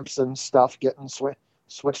amps and stuff getting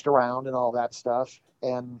switched around and all that stuff.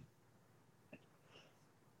 And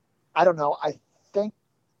I don't know, I think,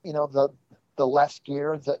 the less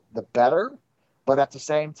gear, the better. But at the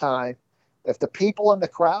same time, if the people in the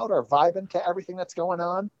crowd are vibing to everything that's going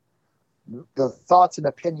on, the thoughts and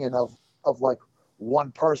opinion of like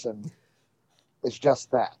one person is just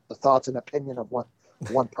that. The thoughts and opinion of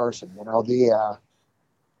one person.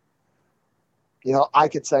 I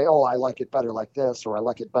could say, oh, I like it better like this, or I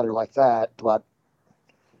like it better like that, but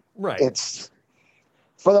Right. it's,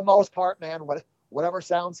 for the most part, man, whatever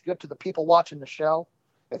sounds good to the people watching the show,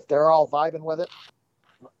 if they're all vibing with it,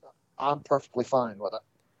 I'm perfectly fine with it.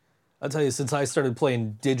 I'll tell you, since I started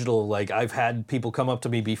playing digital, like I've had people come up to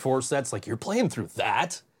me before sets, like, you're playing through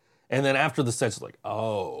that? And then after the sets, like,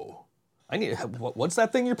 oh, what's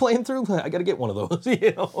that thing you're playing through? I got to get one of those,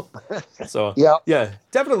 So yeah,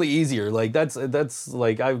 definitely easier. Like that's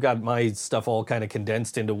like, I've got my stuff all kind of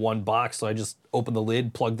condensed into one box. So I just open the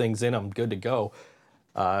lid, plug things in, I'm good to go.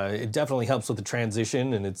 It definitely helps with the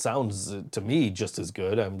transition, and it sounds to me just as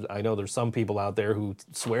good. I know there's some people out there who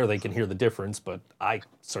swear they can hear the difference, but I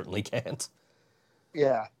certainly can't.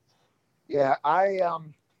 Yeah. I,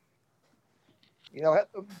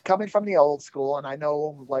 coming from the old school, and I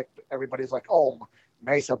know like everybody's like, oh,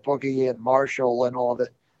 Mesa Boogie and Marshall and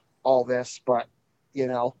all this, but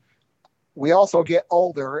we also get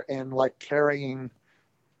older, and like carrying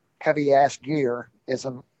heavy ass gear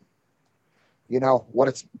isn't, what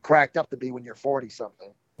it's cracked up to be when you're 40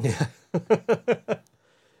 something. Yeah.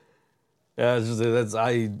 Yeah,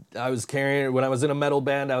 I was carrying, when I was in a metal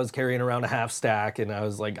band, I was carrying around a half stack, and I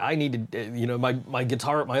was like, I needed, my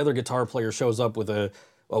other guitar player shows up with a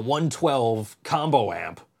 112 combo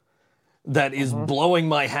amp that is blowing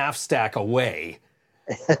my half stack away.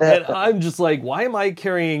 And I'm just like, why am I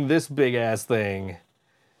carrying this big ass thing?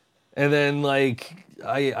 And then like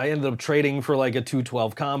I ended up trading for like a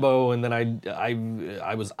 212 combo, and then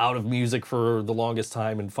I was out of music for the longest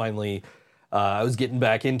time, and finally I was getting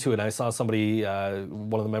back into it. And I saw somebody,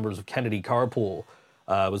 one of the members of Kennedy Carpool,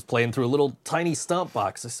 was playing through a little tiny stomp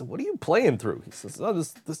box. I said, "What are you playing through?" He says, "Oh,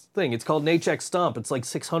 this thing. It's called Nachex Stomp. It's like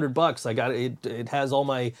 $600. I got it. It has all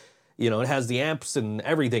my, it has the amps and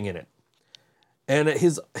everything in it." And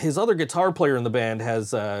his other guitar player in the band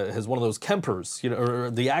has one of those Kempers,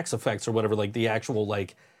 or the Axe Effects or whatever, like the actual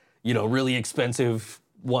like, really expensive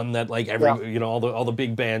one that like all the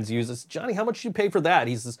big bands use. It's, Johnny, how much do you pay for that?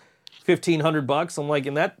 He says, $1,500. I'm like,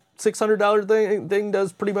 and that $600 thing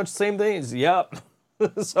does pretty much the same thing. He's, yep.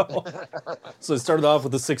 so it started off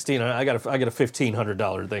with the 16. I got a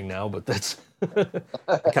 $1,500 thing now, but that's I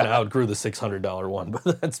kind of outgrew the $600 one,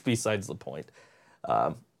 but that's besides the point.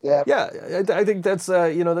 Yeah, I think that's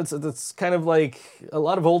that's kind of like a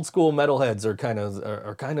lot of old school metalheads are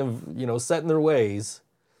kind of set in their ways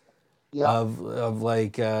of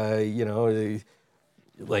like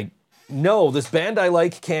like, no, this band I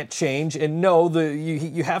like can't change, and no,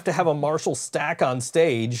 you have to have a Marshall stack on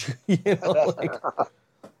stage, like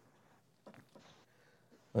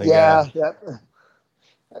yeah.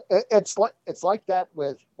 It's like that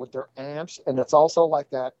with their amps, and it's also like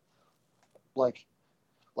that like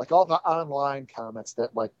all the online comments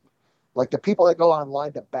that like the people that go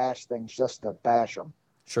online to bash things just to bash them.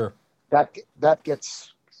 Sure. That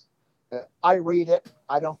gets I read it.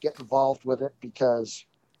 I don't get involved with it because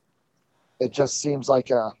it just seems like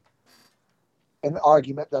an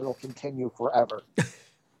argument that'll continue forever.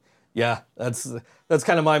 Yeah, that's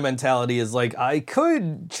kind of my mentality. Is like I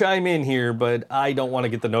could chime in here, but I don't want to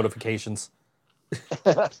get the notifications.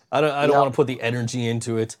 I don't want to put the energy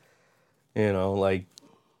into it. Like,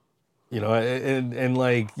 and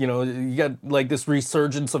like, you got like this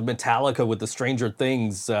resurgence of Metallica with the Stranger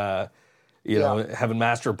Things, having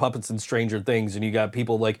Master of Puppets and Stranger Things, and you got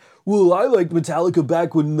people like, well, I liked Metallica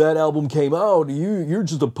back when that album came out. You're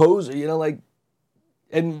just a poser, like,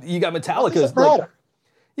 and you got Metallica like.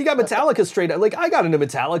 You got Metallica straight up. Like, I got into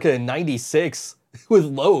Metallica in 96 with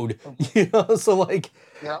Load, So, like,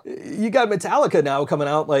 you got Metallica now coming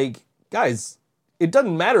out. Like, guys, it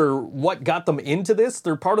doesn't matter what got them into this.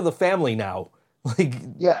 They're part of the family now.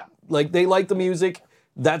 Like, they like the music.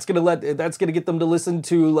 That's gonna get them to listen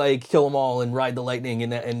to, like, Kill 'Em All and Ride the Lightning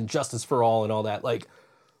and Justice for All and all that. Like,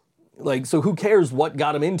 so who cares what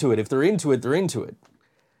got them into it? If they're into it, they're into it.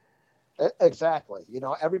 Exactly.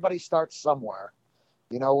 Everybody starts somewhere.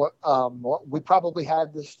 We probably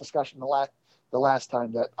had this discussion the last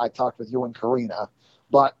time that I talked with you and Karina,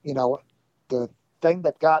 but the thing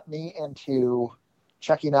that got me into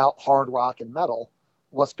checking out hard rock and metal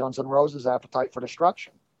was Guns N' Roses' Appetite for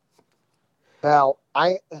Destruction. Now,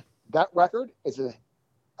 that record is a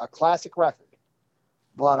classic record,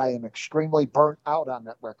 but I am extremely burnt out on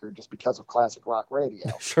that record just because of classic rock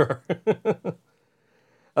radio. Sure.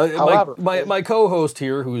 However, my co-host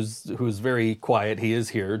here, who's very quiet, he is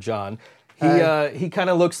here, John. He kind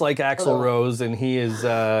of looks like Axl Rose, and he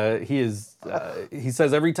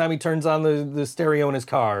says every time he turns on the stereo in his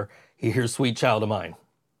car, he hears "Sweet Child of Mine."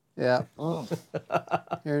 Yeah.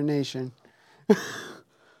 You're a nation.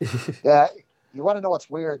 Yeah. You want to know what's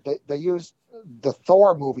weird? They used the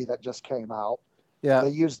Thor movie that just came out. Yeah.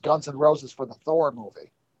 They used Guns N' Roses for the Thor movie.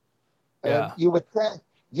 And Yeah. you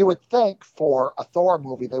would think for a Thor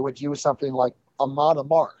movie they would use something like Amon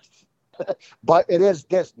Amarth, but it is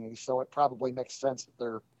Disney, so it probably makes sense that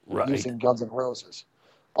they're using Guns N' Roses.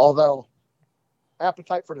 Although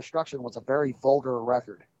Appetite for Destruction was a very vulgar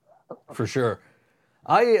record. For sure.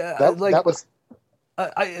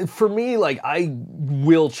 For me, like, I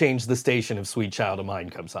will change the station if Sweet Child of Mine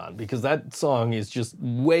comes on, because that song is just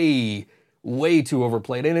way too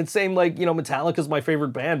overplayed. And it's same like, Metallica's my favorite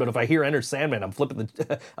band, but if I hear Enter Sandman, I'm flipping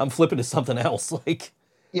to something else. Like,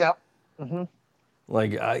 yeah. Mm-hmm.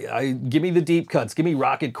 Like I give me the deep cuts, give me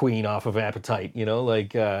Rocket Queen off of Appetite,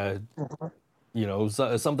 something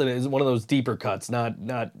is one of those deeper cuts, not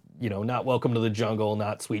Welcome to the Jungle,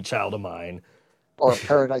 not Sweet Child of Mine. Or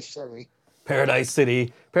Paradise City. Paradise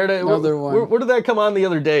City. Another one. Where did that come on the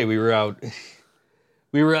other day? We were out.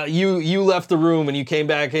 You left the room and you came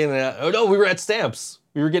back in. We were at Stamps.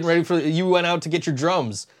 We were getting ready you went out to get your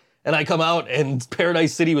drums, and I come out and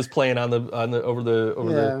Paradise City was playing over the. I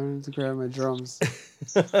went to grab my drums.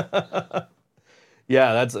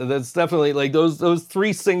 Yeah, that's definitely like those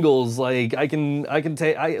three singles. Like I can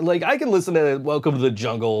listen to Welcome to the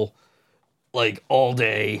Jungle, like all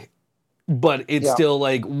day, but it's still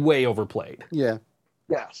like way overplayed. Yeah.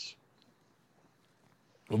 Yes.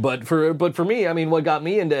 But for me, I mean, what got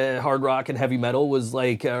me into hard rock and heavy metal was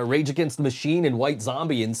like Rage Against the Machine and White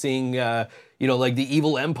Zombie, and seeing like the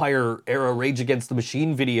Evil Empire era Rage Against the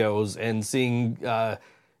Machine videos, and seeing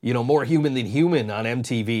More Human Than Human on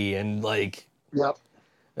MTV, and like. Yep.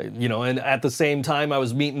 And at the same time, I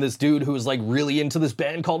was meeting this dude who was like really into this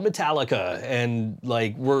band called Metallica, and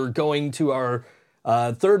like we're going to our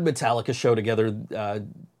third Metallica show together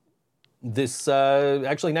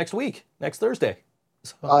actually next week, next Thursday.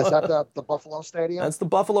 Is that the Buffalo Stadium? That's the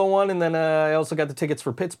Buffalo one, and then I also got the tickets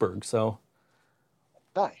for Pittsburgh. So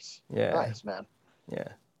nice. Yeah. Nice, man. Yeah.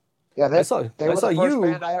 Yeah, they were the the first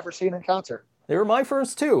band I ever seen in concert. They were my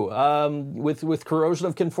first too, with Corrosion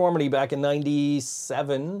of Conformity back in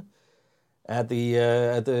 '97 at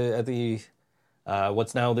the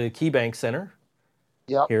what's now the KeyBank Center.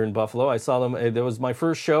 Yep. Here in Buffalo. I saw them. That was my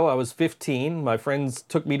first show. I was 15. My friends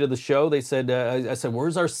took me to the show. They said, I said,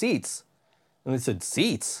 "Where's our seats?" And they said,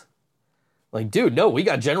 "Seats?" Like, dude, no, we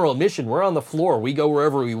got general admission. We're on the floor. We go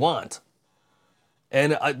wherever we want.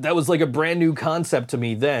 And that was like a brand new concept to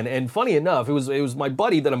me then. And funny enough, it was my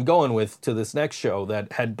buddy that I'm going with to this next show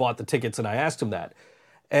that had bought the tickets, and I asked him that.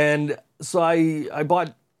 And so I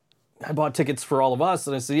bought tickets for all of us,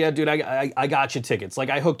 and I said, "Yeah, dude, I got you tickets." Like,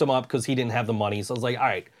 I hooked him up because he didn't have the money. So I was like, "All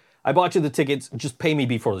right, I bought you the tickets. Just pay me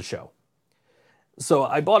before the show." So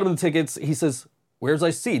I bought him the tickets. He says, "Where's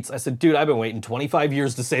our seats?" I said, "Dude, I've been waiting 25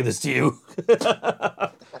 years to say this to you."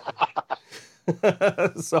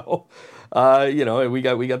 So We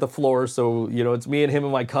got the floor, so it's me and him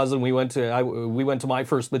and my cousin. We went to my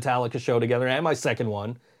first Metallica show together and my second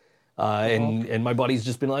one. And my buddy's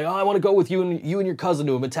just been like, oh, I want to go with you and your cousin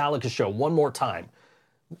to a Metallica show one more time.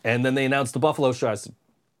 And then they announced the Buffalo show. I said,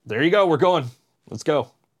 there you go, we're going. Let's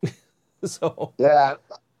go. So Yeah,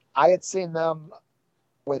 I had seen them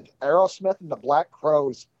with Aerosmith and the Black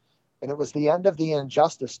Crowes, and it was the end of the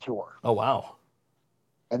Injustice tour. oh wow.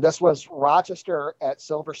 And this was Rochester at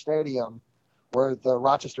Silver Stadium, where the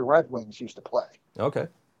Rochester Red Wings used to play. Okay.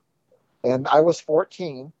 And I was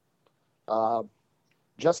 14,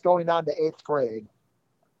 just going on to 8th grade.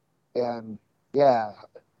 And yeah,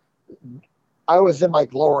 I was in my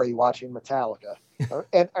glory watching Metallica.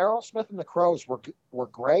 And Aerosmith and the Crowes were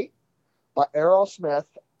great, but Aerosmith,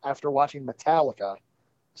 after watching Metallica,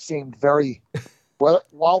 seemed very, well,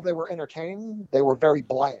 while they were entertaining, they were very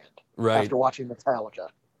bland Right. after watching Metallica.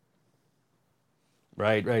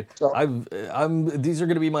 Right. So- These are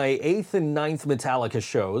going to be my 8th and 9th Metallica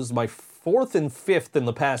shows. My 4th and 5th in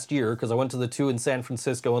the past year, because I went to the 2 in San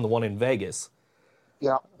Francisco and the 1 in Vegas.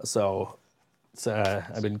 Yeah. So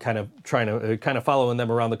I've been kind of trying to following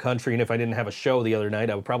them around the country. And if I didn't have a show the other night,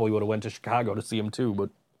 I probably would have went to Chicago to see them too. But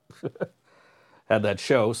had that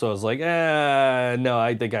show, so I was like, no,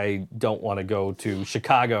 I think I don't want to go to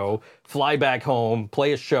Chicago, fly back home,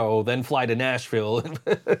 play a show, then fly to Nashville.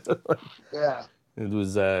 Yeah. It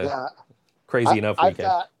was Yeah. crazy enough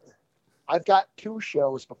weekend. I've got 2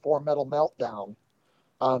 shows before Metal Meltdown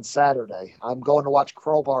on Saturday. I'm going to watch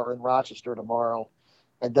Crowbar in Rochester tomorrow,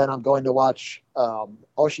 and then I'm going to watch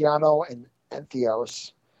Oceano and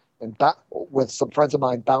Entheos, and with some friends of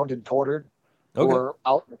mine, Bound and Quartered, who Okay. are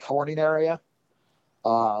out in the Corning area.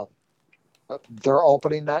 They're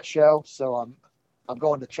opening that show, so I'm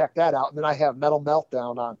going to check that out. And then I have Metal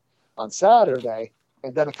Meltdown on Saturday,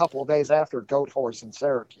 and then a couple of days after, Goat Horse in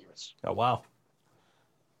Syracuse. Oh, wow.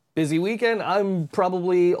 Busy weekend. I'm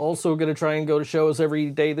probably also going to try and go to shows every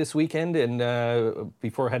day this weekend and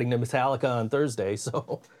before heading to Metallica on Thursday.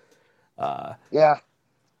 So Yeah.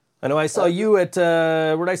 I know I saw you at,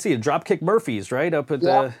 where'd I see you? Dropkick Murphys, right? Up at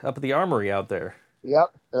the Armory out there.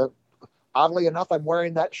 Yep. Oddly enough, I'm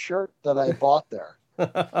wearing that shirt that I bought there.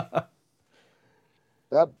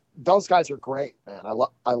 Those guys are great, man.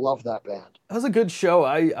 I love that band. That was a good show.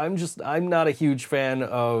 I'm not a huge fan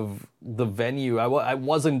of the venue. I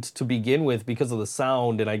wasn't to begin with because of the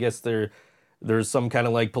sound, and I guess there's some kind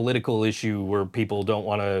of like political issue where people don't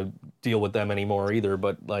want to deal with them anymore either.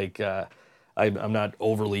 But like, I'm not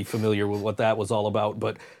overly familiar with what that was all about.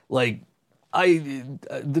 But like,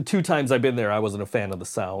 the 2 times I've been there, I wasn't a fan of the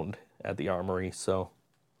sound at the Armory. So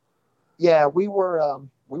Yeah, we were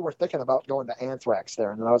thinking about going to Anthrax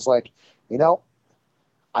there, and I was like,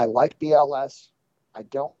 I like BLS. I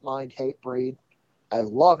don't mind Hatebreed. I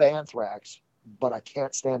love Anthrax, but I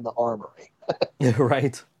can't stand the Armory.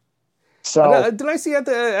 right. So Did I see at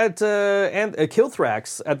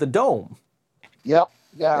Killthrax at the Dome? yep,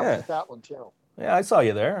 yeah, I Yeah. was at that one too. Yeah, I saw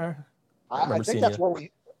you there. I remember think seeing that's you.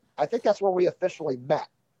 where we officially met.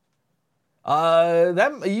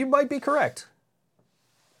 That you might be correct.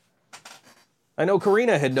 I know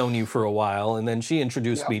Karina had known you for a while, and then she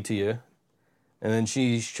introduced Yeah. me to you, and then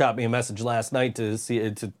she shot me a message last night to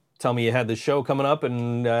tell me you had the show coming up,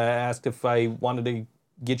 and asked if I wanted to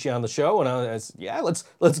get you on the show, and I said, yeah, let's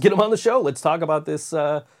get him on the show. Let's talk about this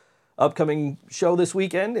upcoming show this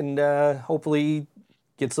weekend, and hopefully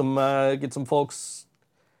get some folks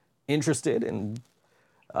interested and.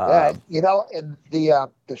 Yeah, and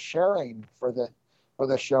the sharing for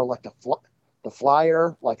the show, like the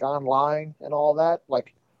flyer, like online and all that,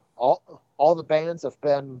 like all the bands have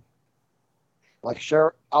been like,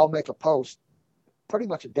 sure, I'll make a post, pretty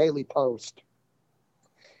much a daily post,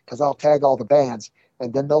 because I'll tag all the bands,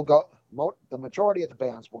 and then they'll go. The majority of the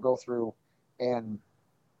bands will go through and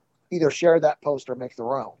either share that post or make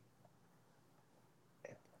their own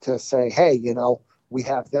to say, hey, we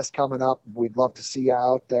have this coming up. We'd love to see you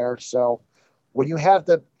out there. So when you have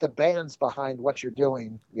the bands behind what you're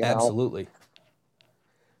doing, Absolutely.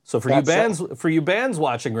 So for That's you bands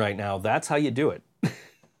watching right now, that's how you do it.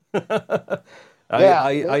 Yeah.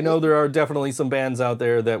 I know there are definitely some bands out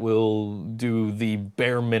there that will do the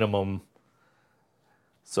bare minimum.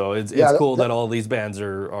 So it's Yeah, cool that all these bands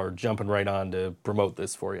are jumping right on to promote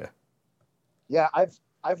this for you. yeah,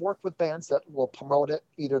 I've worked with bands that will promote it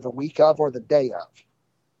either the week of or the day of.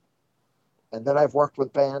 And then I've worked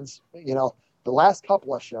with bands, the last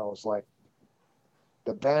couple of shows, like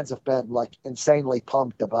the bands have been like insanely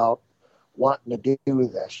pumped about wanting to do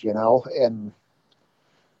this, and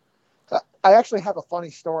I actually have a funny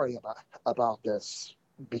story about this,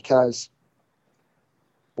 because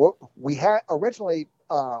we had originally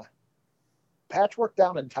Patchwork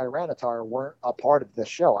Down and Tyranitar weren't a part of this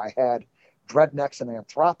show. I had Dreadnecks and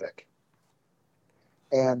Anthropic,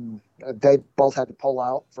 and they both had to pull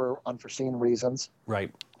out for unforeseen reasons.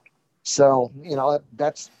 Right. So,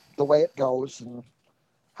 that's the way it goes and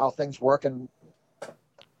how things work. And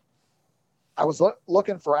I was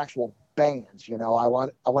looking for actual bands, I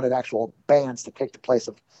wanted actual bands to take the place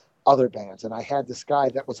of other bands. And I had this guy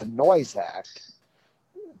that was a noise act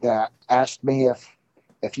that asked me if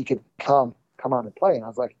he could come on and play. And I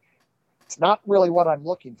was like, it's not really what I'm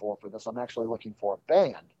looking for this. I'm actually looking for a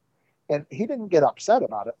band. And he didn't get upset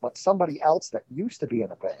about it, but somebody else that used to be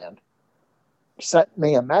in a band sent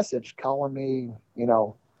me a message calling me,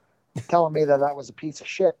 telling me that I was a piece of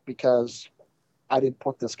shit because I didn't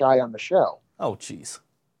put this guy on the show. Oh, jeez.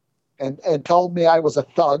 And told me I was a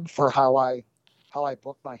thug for how I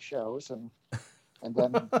booked my shows and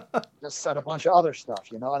then just said a bunch of other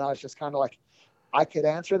stuff, and I was just kind of like, I could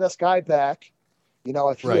answer this guy back.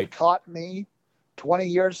 If he had caught me 20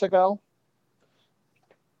 years ago,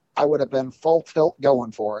 I would have been full tilt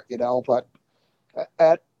going for it, but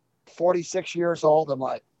at 46 years old, I'm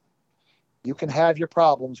like, you can have your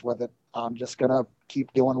problems with it. I'm just going to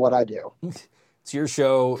keep doing what I do. It's your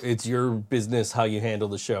show. It's your business how you handle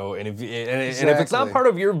the show. And if it's not part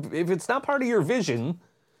of your vision,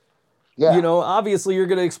 obviously you're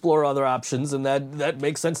going to explore other options, and that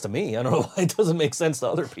makes sense to me. I don't know why it doesn't make sense to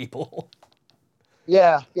other people.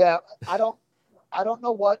 Yeah. I don't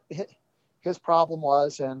know what his problem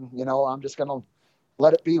was, and I'm just going to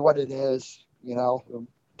let it be what it is.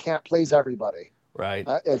 Can't please everybody. Right.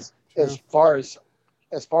 As far as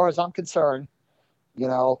I'm concerned,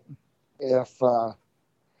 if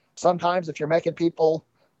sometimes if you're making people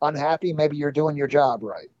unhappy, maybe you're doing your job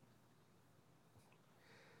right.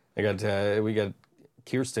 We got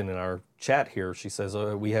Kirsten in our chat here. She says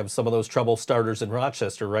we have some of those trouble starters in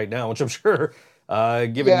Rochester right now, which I'm sure,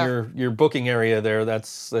 given your booking area there,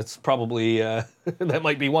 that's probably that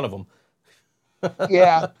might be one of them.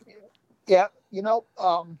 Yeah.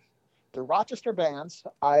 The Rochester bands,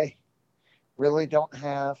 I really don't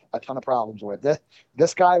have a ton of problems with.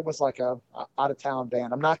 This guy was like a out-of-town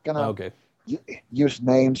band. I'm not going to use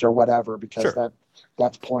names or whatever because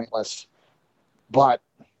that's pointless. But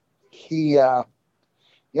he, I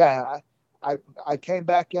came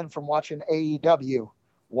back in from watching AEW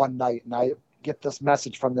one night, and I get this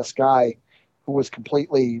message from this guy who was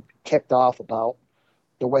completely kicked off about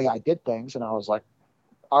the way I did things, and I was like,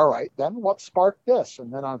 all right, then what sparked this?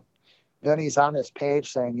 And then he's on his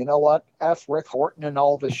page saying, you know what, F Rick Horton and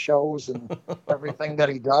all of his shows and everything that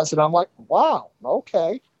he does. And I'm like, wow,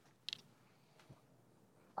 okay.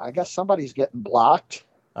 I guess somebody's getting blocked.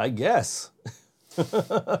 I guess.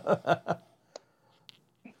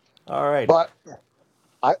 All right. But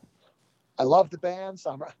I love the bands.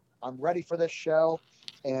 I'm ready for this show,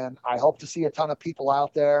 and I hope to see a ton of people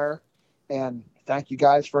out there. And thank you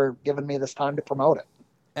guys for giving me this time to promote it.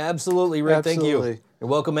 Absolutely, Rick. Thank you. You're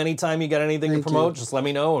welcome anytime you got anything to promote. Just let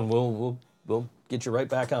me know, and we'll get you right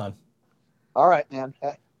back on. All right, man.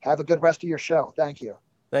 Have a good rest of your show. Thank you.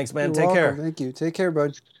 Thanks, man. You're Take welcome. care. Thank you. Take care,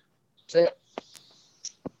 bud. See ya.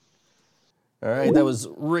 All right, that was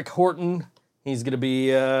Rick Horton. He's going to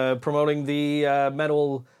be promoting the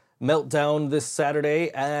Metal Meltdown this Saturday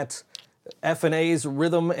at F&A's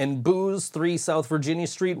Rhythm and Booze, 3 South Virginia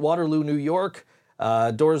Street, Waterloo, New York.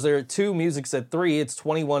 Doors there at 2, music's at 3. It's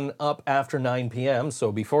 21 up after 9 p.m.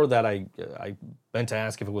 So before that, I meant to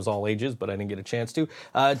ask if it was all ages, but I didn't get a chance to.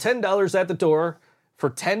 $10 at the door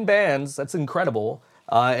for 10 bands. That's incredible.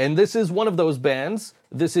 And this is one of those bands.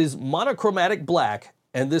 This is Monochromatic Black,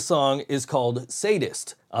 and this song is called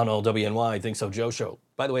Sadist on LWNY Think So Joe Show.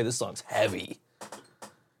 By the way, this song's heavy.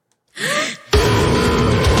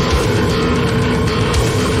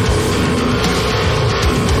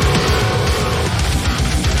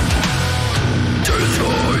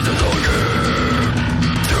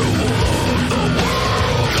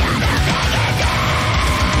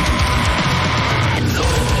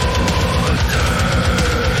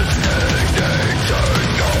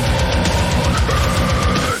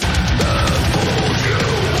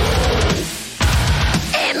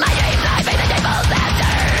 In my dreams, I face the devil's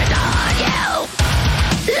bastard on you.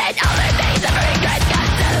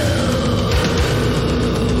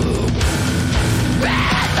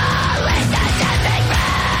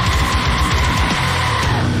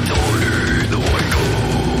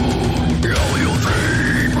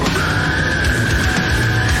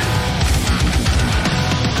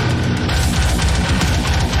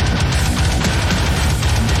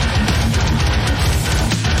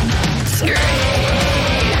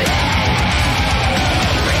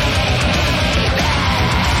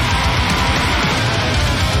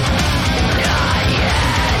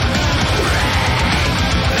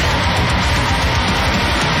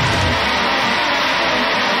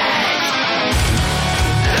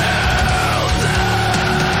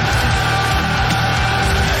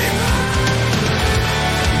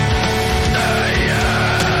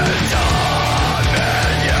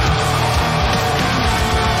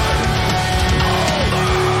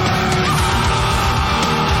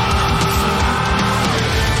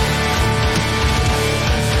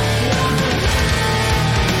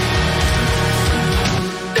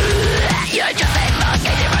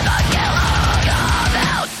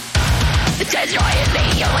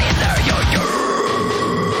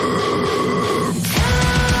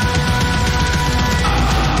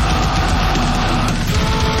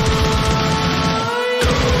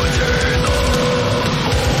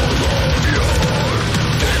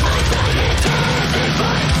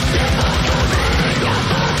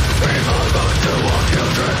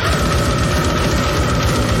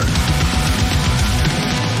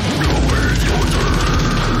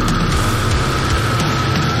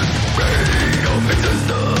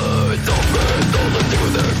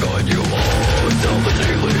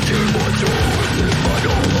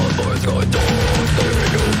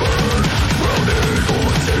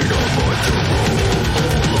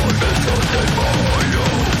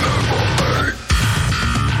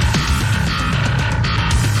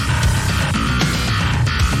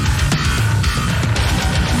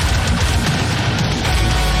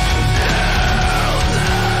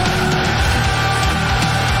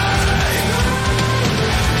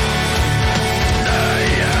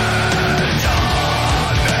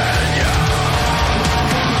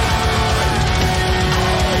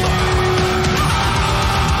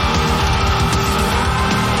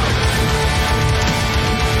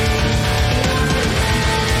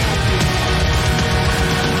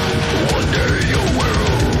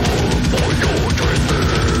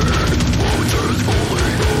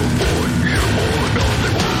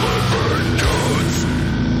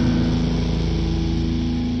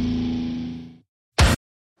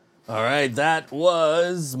 right, that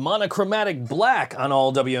was Monochromatic Black on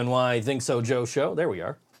All WNY Think So Joe Show. There we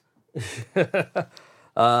are. They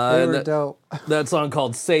were dope. That song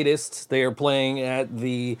called Sadist. They are playing at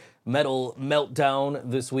the Metal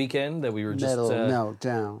Meltdown this weekend that we were just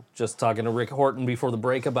Meltdown. just talking to Rick Horton before the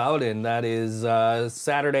break about, and that is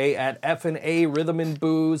Saturday at F&A Rhythm and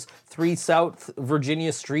Booze, 3 South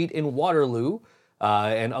Virginia Street in Waterloo.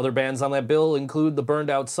 And other bands on that bill include the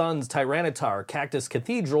Burned Out Sons, Tyranitar, Cactus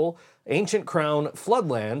Cathedral, Ancient Crown,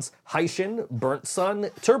 Floodlands, Haitian, Burnt Sun,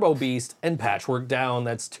 Turbo Beast, and Patchwork Down.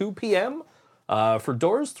 That's 2 p.m. For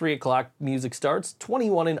doors, 3 o'clock music starts,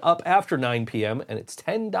 21 and up after 9 p.m., and it's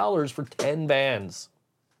 $10 for 10 bands.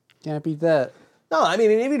 Can't beat that. No, I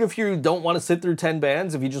mean, even if you don't want to sit through 10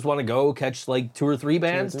 bands, if you just want to go catch like 2 or 3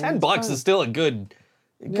 bands, $10 is still a good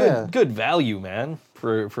value, man,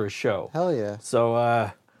 for a show. Hell yeah.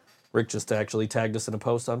 So Rick just actually tagged us in a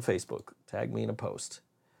post on Facebook. Tagged me in a post.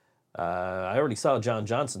 I already saw John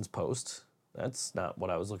Johnson's post. That's not what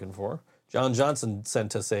I was looking for. John Johnson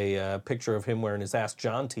sent us a picture of him wearing his Ask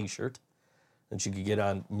John t-shirt that you could get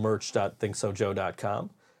on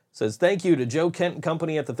merch.thinksojoe.com. Says, thank you to Joe Kent and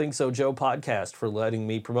Company at the Think So Joe podcast for letting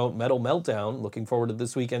me promote Metal Meltdown. Looking forward to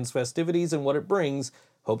this weekend's festivities and what it brings.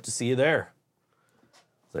 Hope to see you there.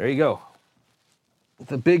 There you go.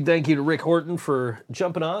 A big thank you to Rick Horton for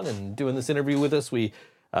jumping on and doing this interview with us. We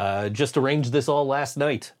just arranged this all last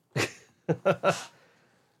night.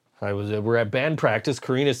 We're at band practice.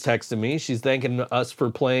 Karina's texting me. She's thanking us for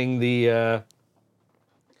playing the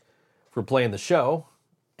show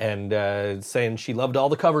and saying she loved all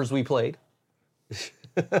the covers we played.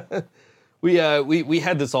 We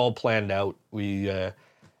had this all planned out.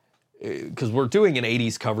 Because we're doing an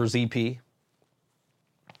 80s covers EP.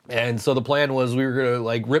 And so the plan was we were going to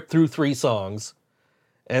like rip through 3 songs.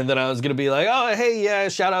 And then I was going to be like, oh, hey, yeah,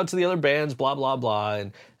 shout out to the other bands, blah, blah, blah.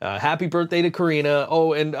 And happy birthday to Karina.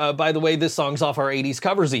 Oh, and by the way, this song's off our 80s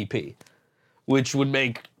covers EP, which would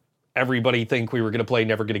make everybody think we were going to play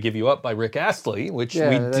Never Gonna Give You Up by Rick Astley, which we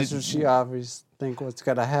did. That's what she always think what's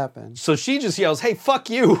going to happen. So she just yells, hey, fuck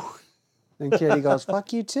you. And Kitty goes,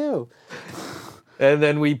 fuck you too. And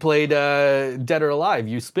then we played Dead or Alive,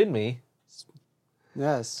 You Spin Me.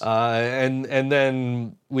 Yes. And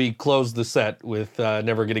then we closed the set with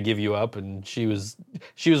Never Gonna Give You Up, and she was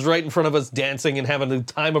right in front of us dancing and having the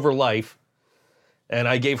time of her life. And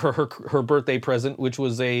I gave her her birthday present, which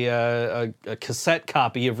was a cassette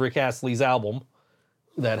copy of Rick Astley's album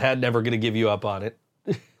that had Never Gonna Give You Up on it.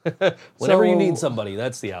 Whenever you need somebody,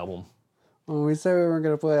 that's the album. When we said we weren't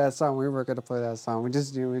going to play that song, we weren't going to play that song. We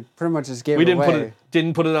pretty much just gave it away.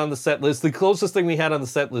 Didn't put it on the set list. The closest thing we had on the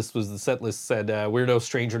set list was the set list said, we're no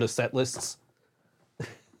stranger to set lists.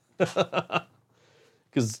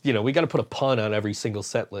 Because, we got to put a pun on every single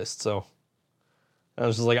set list. So I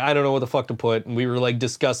was just like, I don't know what the fuck to put. And we were like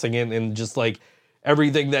discussing it, and just like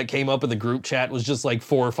everything that came up in the group chat was just like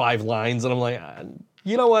 4 or 5 lines. And I'm like,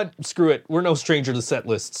 you know what? Screw it. We're no stranger to set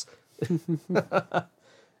lists.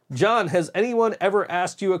 John, has anyone ever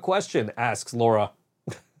asked you a question? Asks Laura.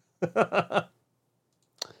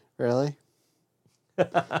 Really?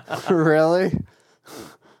 Really?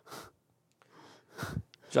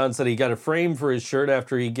 John said he got a frame for his shirt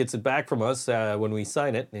after he gets it back from us when we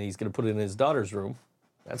sign it, and he's going to put it in his daughter's room.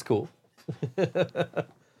 That's cool. I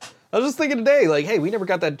was just thinking today, like, hey, we never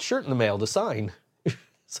got that shirt in the mail to sign.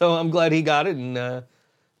 So I'm glad he got it, and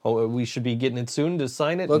we should be getting it soon to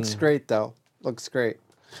sign it. Looks great, though. Looks great.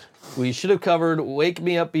 We should have covered Wake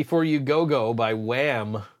Me Up Before You Go Go by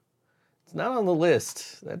Wham. It's not on the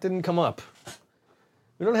list. That didn't come up.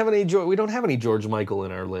 We don't have any George Michael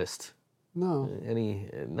in our list. No.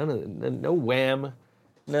 No Wham.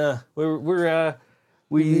 Nah,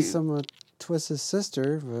 we need some Twisted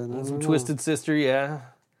Sister, but I don't know. Twisted Sister, yeah.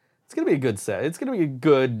 It's gonna be a good set. It's gonna be a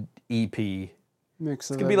good EP.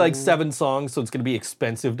 It's gonna be like 7 songs, so it's gonna be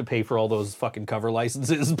expensive to pay for all those fucking cover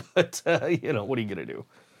licenses. But what are you gonna do?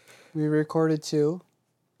 We recorded 2.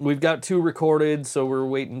 We've got 2 recorded, so we're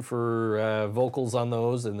waiting for vocals on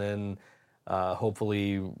those, and then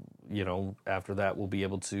hopefully, after that, we'll be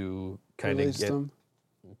able to kind of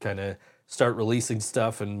start releasing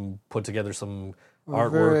stuff and put together some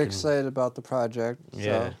artwork. We're very excited about the project.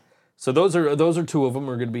 Yeah. So those are 2 of them.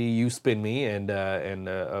 Are going to be You Spin Me and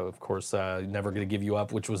of course Never Gonna Give You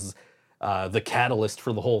Up, which was the catalyst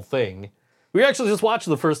for the whole thing. We actually just watched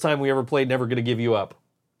the first time we ever played Never Gonna Give You Up.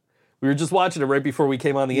 We were just watching it right before we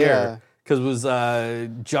came on the air because it was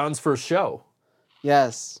John's first show.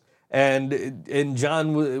 Yes. And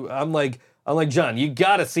John, I'm like John, you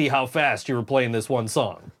got to see how fast you were playing this one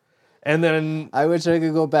song. And then I wish I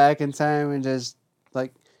could go back in time and just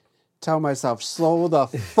like tell myself, slow the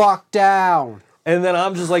fuck down. And then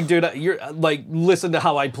I'm just like, dude, you're like, listen to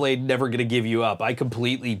how I played Never Gonna Give You Up. I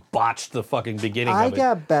completely botched the fucking beginning I of it.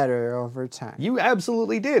 got better over time. You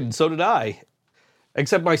absolutely did. So did I.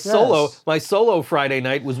 Except my solo Friday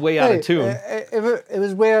night was way out of tune. It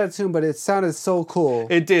was way out of tune, but it sounded so cool.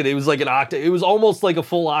 It did. It was like an octave. It was almost like a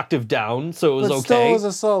full octave down, so it was But okay. still was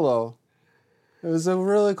a solo. It was a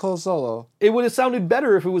really cool solo. It would have sounded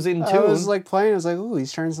better if it was in tune. I was like playing. I was like, "Ooh,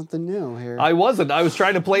 he's trying something new here." I wasn't. I was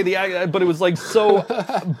trying to play the, but it was like so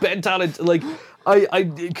bent out of like,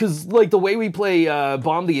 because like the way we play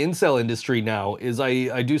Bomb the Incel Industry now is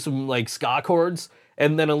I do some like ska chords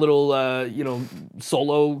and then a little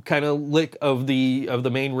solo kind of lick of the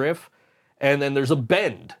main riff, and then there's a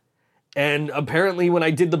bend, and apparently when I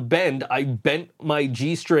did the bend, I bent my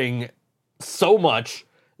G string so much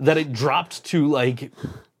that it dropped to like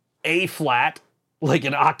A flat, like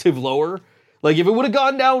an octave lower. Like if it would have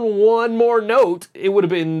gone down one more note, it would have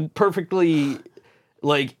been perfectly,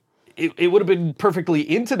 like it would have been perfectly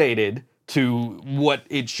intonated to what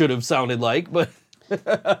it should have sounded like. But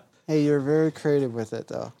hey, you're very creative with it,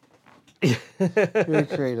 though. Very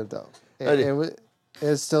creative, though.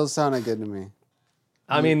 It still sounded good to me.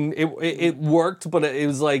 I mean, it worked, but it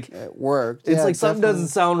was like It worked. it's Yeah, like something definitely. doesn't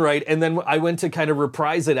sound right, and then I went to kind of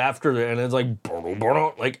reprise it after, and it's like,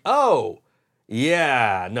 like, oh,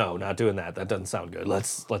 yeah, no, not doing that. That doesn't sound good.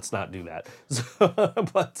 Let's not do that. So,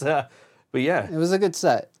 but yeah, It was a good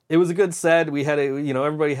set. it was a good set. We had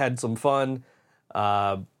everybody had some fun,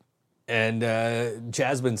 and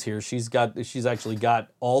Jasmine's here. She's actually got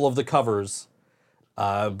all of the covers.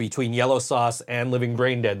 Between Yellow Sauce and Living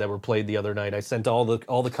Brain Dead that were played the other night, I sent all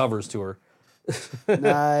the covers to her.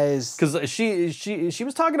 Nice. Because she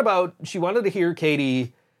was talking about she wanted to hear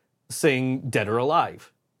Katie sing Dead or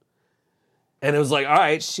Alive. And it was like, all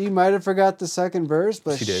right. She might have forgot the second verse,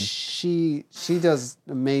 but She did. She does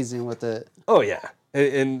amazing with it. Oh yeah.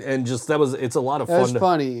 And just it's a lot of That was fun.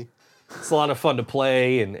 funny. It's a lot of fun to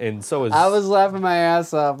play and so is I was laughing my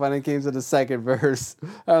ass off when it came to the second verse.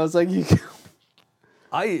 I was like,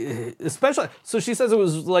 so she says it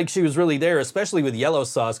was like she was really there, especially with Yellow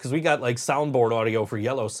Sauce, because we got like soundboard audio for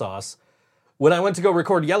Yellow Sauce. When I went to go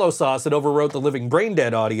record Yellow Sauce, it overwrote the Living Brain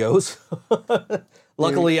Dead audios.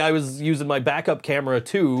 Luckily, I was using my backup camera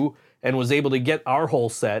too and was able to get our whole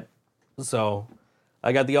set. So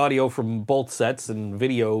I got the audio from both sets and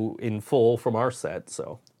video in full from our set.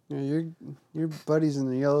 So your buddies in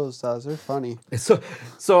the Yellow Sauce, they're funny.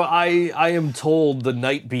 so I am told the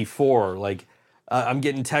night before, like, I'm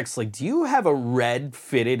getting texts like, do you have a red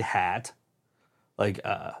fitted hat? Like,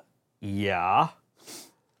 yeah.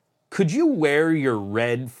 Could you wear your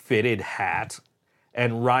red fitted hat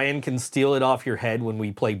and Ryan can steal it off your head when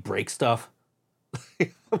we play break stuff?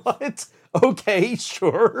 What? Okay,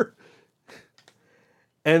 sure.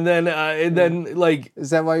 And then like, Is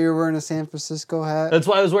that why you're wearing a San Francisco hat? that's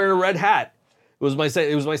why I was wearing a red hat. It was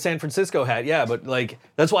my San Francisco hat, yeah. But like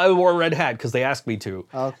that's why I wore a red hat because they asked me to.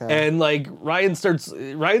 Okay. And like Ryan starts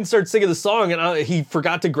singing the song, and he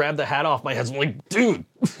forgot to grab the hat off my head. So I'm like, dude.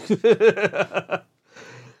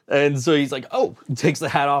 And so he's like, oh, takes the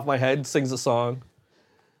hat off my head, sings the song.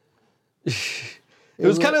 It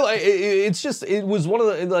was kind of like it was one of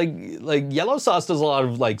the like Yellow Sauce does a lot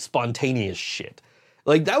of like spontaneous shit.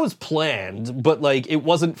 Like that was planned, but like it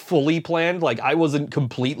wasn't fully planned. Like I wasn't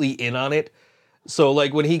completely in on it. So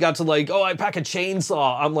like when he got to like, oh, I pack a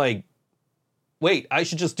chainsaw, I'm like, wait, I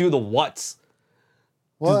should just do the what's.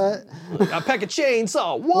 What? I pack a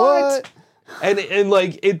chainsaw. What? And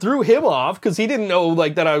like it threw him off because he didn't know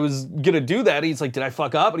like that I was gonna do that. He's like, did I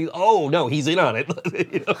fuck up? And he's, oh no, he's in on it.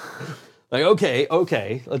 You know? Like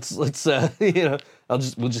okay, let's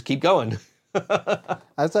we'll just keep going.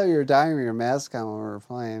 I thought you were dying with your mask on when we were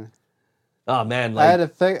playing. Oh man, I like had to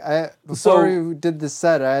fix. Before we did the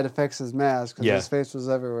set, I had to fix his mask because Yeah. his face was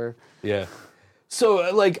everywhere. yeah.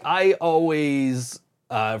 So like I always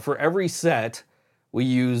for every set we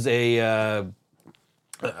use a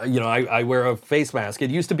I wear a face mask.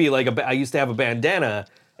 It used to be like I used to have a bandana,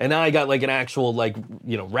 and now I got like an actual like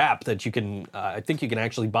wrap that you can. I think you can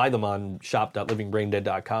actually buy them on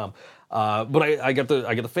shop.livingbraindead.com. But I got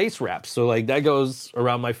the face wrap, so like that goes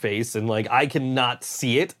around my face, and like I cannot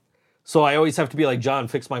see it, so I always have to be like, John,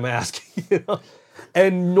 fix my mask.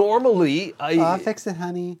 And normally I'll fix it,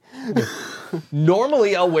 honey.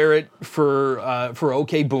 Normally I'll wear it for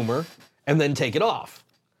OK Boomer and then take it off.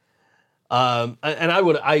 And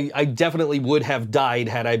I definitely would have died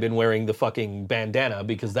had I been wearing the fucking bandana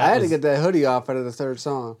because that I had to get that hoodie off out of the third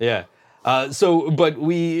song. yeah. But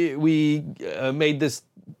we made this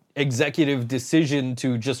executive decision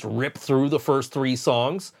to just rip through the first 3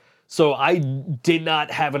 songs. So I did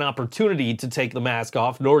not have an opportunity to take the mask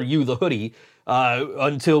off, nor you the hoodie,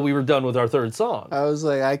 until we were done with our third song. I was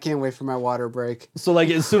like, I can't wait for my water break. So like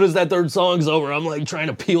as soon as that third song's over, I'm like trying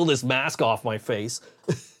to peel this mask off my face.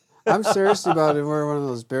 I'm serious about it. Wear one of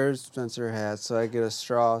those bear dispenser hats so I get a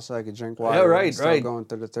straw so I can drink water. Yeah, right, instead of right. Going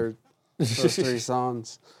through those 3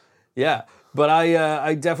 songs. Yeah, but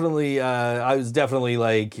I was definitely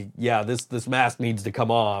like, yeah, this mask needs to come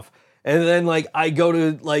off. And then like I go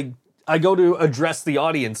to address the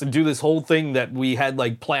audience and do this whole thing that we had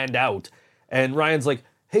like planned out. And Ryan's like,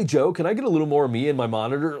 "Hey Joe, can I get a little more of me in my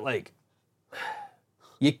monitor?" Like,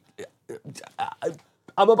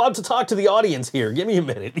 I'm about to talk to the audience here. Give me a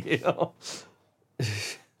minute, you know.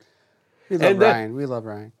 We love Ryan. We love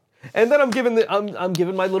Ryan. And then I'm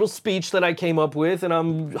giving my little speech that I came up with, and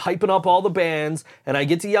I'm hyping up all the bands, and I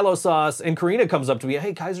get to Yellow Sauce, and Karina comes up to me,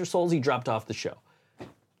 "Hey, Kaiser Solzy dropped off the show."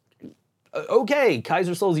 Okay,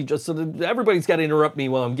 Kaiser Solzy, just so that everybody's got to interrupt me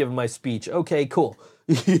while I'm giving my speech. Okay, cool.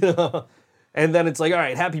 You know? And then it's like, all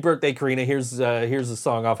right, happy birthday, Karina. Here's a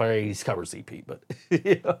song off our 80s covers EP. But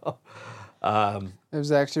you know, It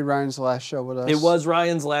was actually Ryan's last show with us. it was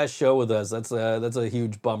Ryan's last show with us. That's a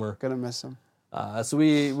huge bummer. Gonna miss him. So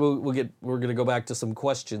we're gonna go back to some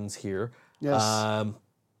questions here. Yes.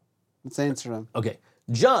 Let's answer them. Okay,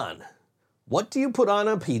 John, what do you put on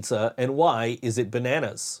a pizza and why is it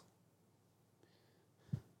bananas?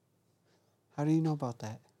 How do you know about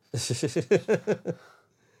that?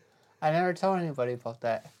 I never told anybody about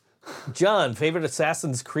that. John, favorite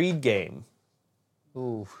Assassin's Creed game?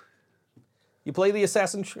 Ooh. You play the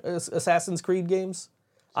Assassin's Creed games?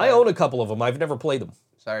 I own a couple of them. I've never played them.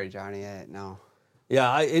 Sorry, Johnny. No.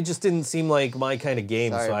 Yeah, it just didn't seem like my kind of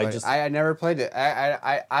game. Sorry, so I never played it.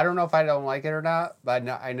 I don't know if I don't like it or not, but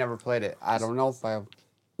I never played it. I don't know if I.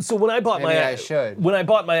 So when I bought Maybe I should. When I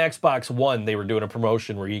bought my Xbox One, they were doing a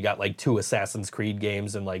promotion where you got like 2 Assassin's Creed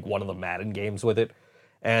games and like one of the Madden games with it.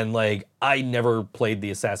 And like I never played the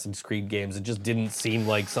Assassin's Creed games. It just didn't seem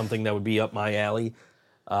like something that would be up my alley.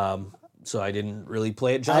 So I didn't really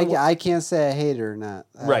play it. John, I can't say I hate it or not.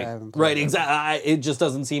 Right, exactly. It just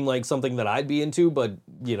doesn't seem like something that I'd be into. But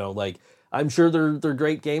you know, like I'm sure they're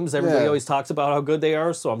great games. Everybody always talks about how good they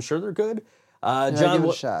are, so I'm sure they're good. John, give it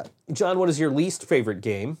a shot. John, what is your least favorite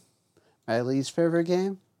game? My least favorite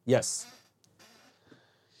game? Yes.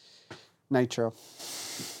 Nitro.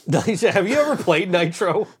 Have you ever played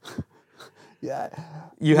Nitro? Yeah.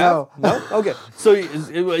 You have? No? Okay. So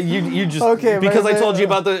you just because I told you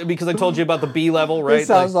about the B level, right? This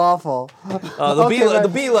sounds awful.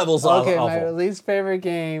 The B level's awful. Okay, my least favorite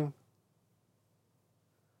game.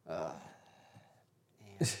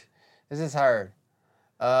 This is hard.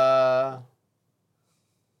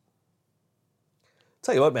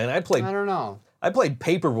 Tell you what, man, I don't know. I played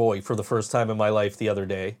Paperboy for the first time in my life the other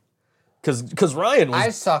day. Cause Ryan was I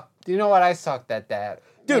sucked. You know what? I sucked at that.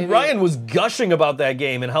 Dude, Ryan was gushing about that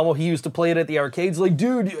game and how he used to play it at the arcades. Like,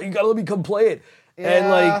 dude, you gotta let me come play it.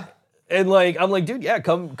 Yeah. And I'm like, dude, yeah,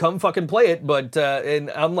 come fucking play it. But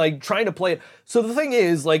and I'm like trying to play it. So the thing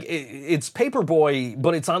is, like, it's Paperboy,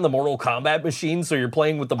 but it's on the Mortal Kombat machine. So you're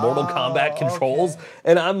playing with the Mortal Kombat controls. Okay.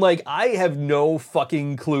 And I'm like, I have no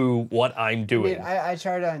fucking clue what I'm doing. I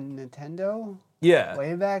tried on Nintendo. Yeah.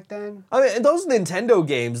 Way back then. I mean, those Nintendo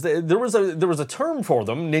games, there was a term for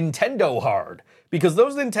them, Nintendo hard, because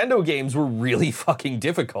those Nintendo games were really fucking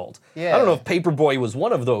difficult. Yeah. I don't know if Paperboy was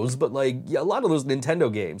one of those, but like a lot of those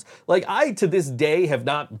Nintendo games. Like I to this day have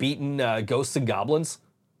not beaten Ghosts and Goblins.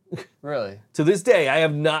 Really? To this day, I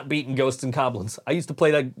have not beaten Ghosts and Goblins. I used to play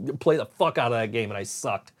the fuck out of that game, and I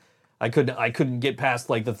sucked. I couldn't get past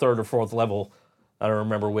like the 3rd or 4th level. I don't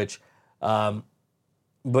remember which.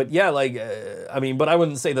 But yeah, like I mean, but I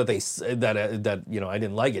wouldn't say that that you know I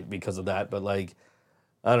didn't like it because of that. But like,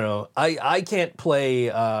 I don't know. I can't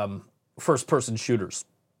play first person shooters.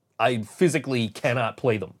 I physically cannot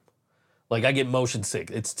play them. Like I get motion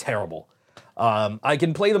sick. It's terrible. I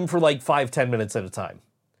can play them for like 5-10 minutes at a time.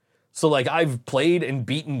 So like I've played and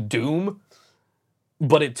beaten Doom,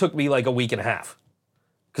 but it took me like a week and a half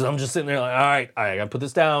because I'm just sitting there like, all right, I gotta put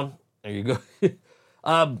this down. There you go.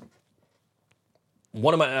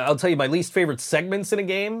 I'll tell you, my least favorite segments in a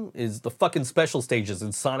game is the fucking special stages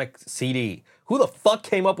in Sonic CD. Who the fuck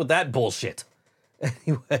came up with that bullshit?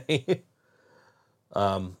 Anyway.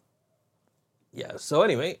 Yeah, so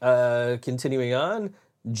anyway, continuing on.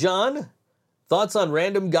 John, thoughts on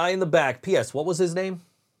random guy in the back. P.S. What was his name?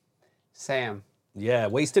 Sam. Yeah,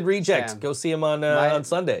 Wasted Rejects. Sam. Go see him on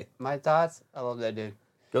Sunday. My thoughts? I love that dude.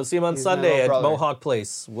 Go see him on He's my Sunday little at brother. Mohawk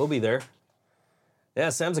Place. We'll be there. Yeah,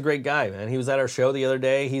 Sam's a great guy, man. He was at our show the other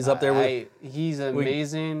day. He's up there with he's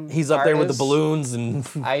amazing. he's up there with the artist. balloons and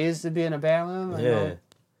I used to be in a band with him. I yeah. know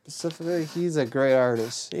specifically, he's a great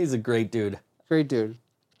artist. He's a great dude. Great dude.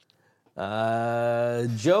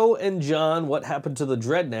 Joe and John, what happened to the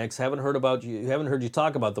Dreadnecks? Haven't heard you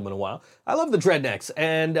talk about them in a while. I love the Dreadnecks,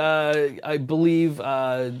 and I believe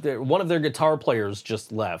one of their guitar players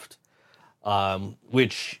just left,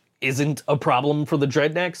 which isn't a problem for the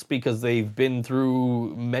Dreadnecks because they've been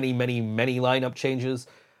through many lineup changes.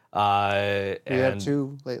 We have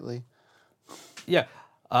two lately. Yeah.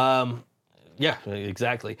 Yeah,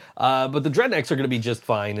 exactly. But the Dreadnecks are going to be just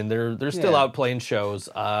fine, and they're still out playing shows.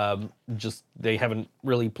 Just they haven't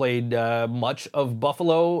really played much of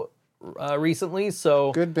Buffalo recently,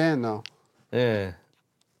 so Good band though. yeah.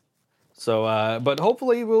 So, but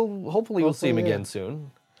hopefully we'll see them yeah. again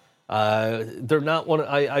soon. They're not one.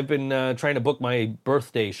 I've been trying to book my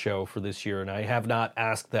birthday show for this year, and I have not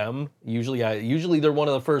asked them. Usually they're one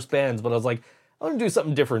of the first bands, but I was like, I want to do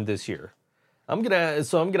something different this year. I'm gonna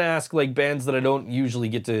ask like bands that I don't usually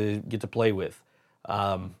get to play with.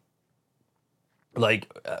 I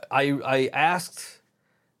asked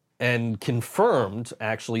and confirmed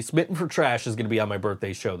actually Smitten for Trash is gonna be on my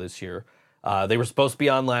birthday show this year. They were supposed to be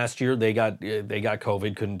on last year. They got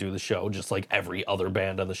COVID, couldn't do the show, just like every other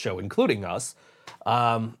band on the show, including us.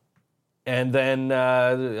 And then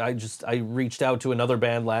I reached out to another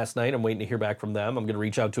band last night. I'm waiting to hear back from them. I'm gonna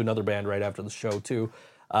reach out to another band right after the show too.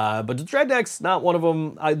 But the Dreadnecks, not one of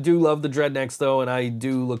them. I do love the Dreadnecks, though, and I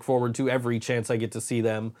do look forward to every chance I get to see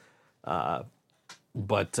them.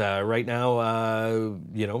 But right now,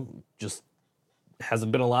 just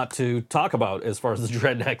hasn't been a lot to talk about as far as the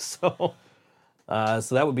Dreadnecks.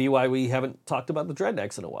 So that would be why we haven't talked about the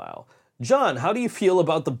Dreadnecks in a while. John, how do you feel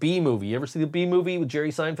about the Bee Movie? You ever see the Bee Movie with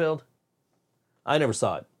Jerry Seinfeld? I never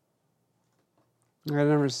saw it. I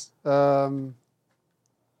never.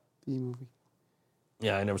 B movie.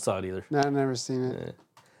 Yeah, I never saw it either. No, I've never seen it.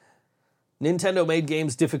 Nintendo made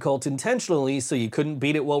games difficult intentionally so you couldn't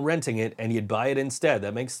beat it while renting it and you'd buy it instead.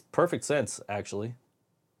 That makes perfect sense, actually.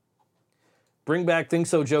 Bring back Think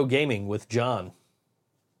So Joe Gaming with John.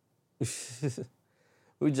 I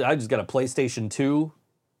just got a PlayStation 2.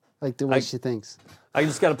 Like the way she thinks. I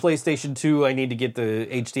just got a PlayStation 2. I need to get the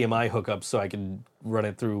HDMI hookup so I can run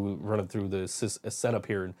it through the setup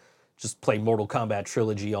here and just play Mortal Kombat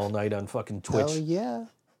Trilogy all night on fucking Twitch. Oh yeah.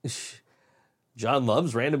 John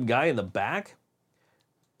loves random guy in the back.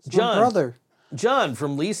 It's my brother. John,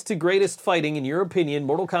 from least to greatest fighting, in your opinion,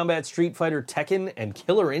 Mortal Kombat, Street Fighter, Tekken, and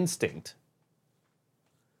Killer Instinct.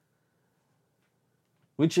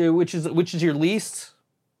 Which is your least,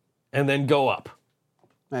 and then go up.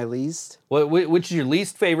 My least. Which is your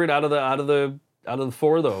least favorite out of the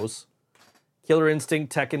four of those? Killer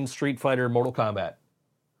Instinct, Tekken, Street Fighter, Mortal Kombat.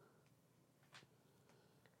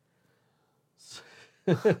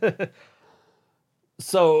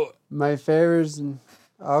 So my favorites.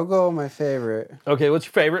 I'll go with my favorite. Okay, what's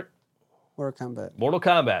your favorite? Mortal Kombat. Mortal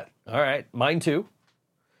Kombat. All right, mine too.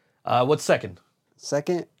 What's second?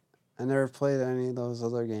 Second, I never played any of those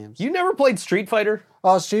other games. You never played Street Fighter?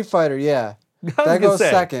 Oh, Street Fighter, yeah. That goes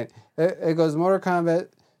second. It goes Mortal Kombat,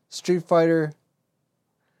 Street Fighter.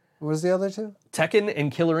 What was the other two? Tekken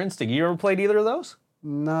and Killer Instinct. You ever played either of those?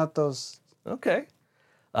 Not those. Okay.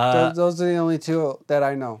 Those are the only two that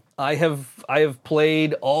I know. I have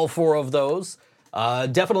played all four of those.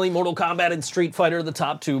 Definitely Mortal Kombat and Street Fighter are the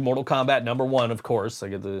top two. Mortal Kombat number one, of course. I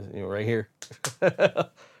get the right here,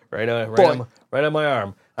 right on my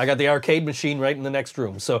arm. I got the arcade machine right in the next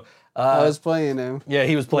room. So I was playing him. Yeah,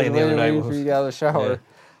 he was playing the other night. Before you got out of the shower.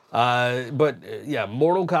 Yeah.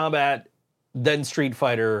 Mortal Kombat, then Street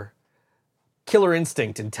Fighter, Killer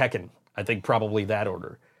Instinct, and Tekken. I think probably that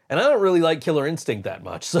order. And I don't really like Killer Instinct that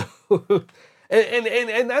much, so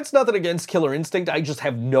and that's nothing against Killer Instinct. I just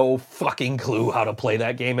have no fucking clue how to play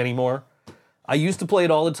that game anymore. I used to play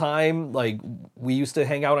it all the time. Like, we used to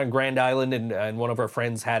hang out on Grand Island, and one of our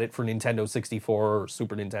friends had it for Nintendo 64 or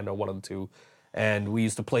Super Nintendo, one of the two. And we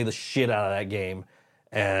used to play the shit out of that game.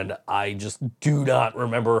 And I just do not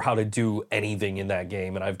remember how to do anything in that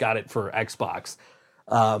game. And I've got it for Xbox.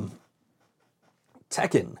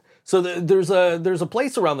 Tekken. So there's a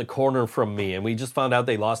place around the corner from me, and we just found out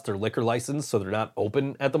they lost their liquor license, so they're not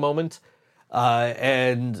open at the moment.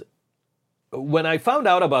 And when I found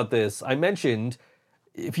out about this, I mentioned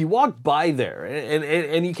if you walk by there,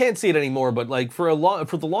 and you can't see it anymore, but like for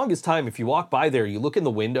the longest time, if you walk by there, you look in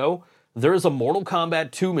the window, there is a Mortal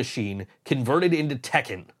Kombat 2 machine converted into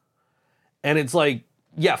Tekken, and it's like,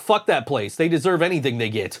 yeah, fuck that place. They deserve anything they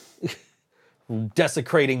get,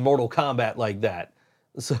 desecrating Mortal Kombat like that.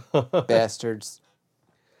 So Bastards.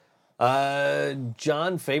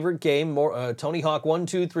 John, favorite game? More Tony Hawk 1,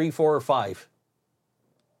 2, 3, 4, or 5?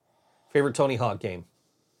 Favorite Tony Hawk game?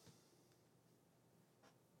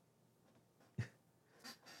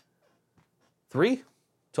 Three?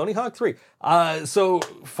 Tony Hawk 3. So,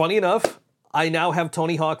 funny enough, I now have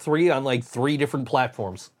Tony Hawk 3 on like 3 different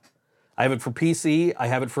platforms. I have it for PC, I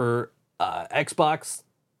have it for Xbox,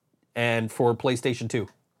 and for PlayStation 2.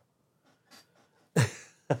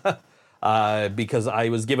 Because I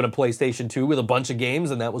was given a PlayStation 2 with a bunch of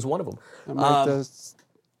games, and that was one of them. I might just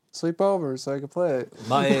sleep over so I can play it.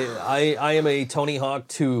 I am a Tony Hawk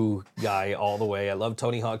 2 guy all the way. I love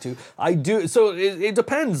Tony Hawk 2. I do. So it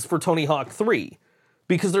depends for Tony Hawk 3,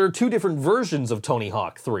 because there are 2 different versions of Tony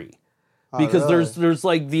Hawk 3. Because really? there's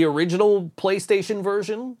like the original PlayStation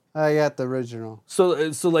version. I got the original. So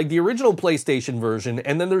like the original PlayStation version,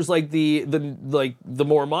 and then there's like the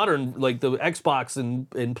more modern, like the Xbox and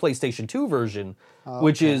PlayStation 2 version,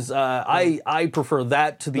 which is I prefer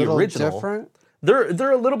that to the original. Different?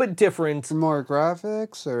 They're a little bit different. More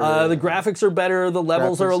graphics, or the graphics are better. The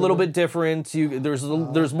levels are a little better? bit different.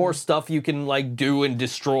 There's more stuff you can like do and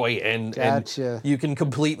destroy, and Gotcha. you can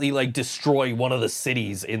completely like destroy one of the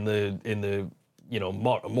cities in the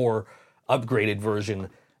more upgraded version,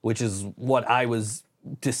 which is what I was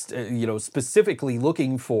specifically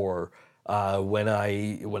looking for when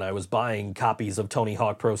I was buying copies of Tony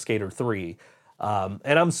Hawk Pro Skater 3.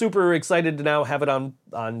 And I'm super excited to now have it on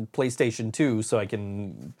PlayStation 2 so I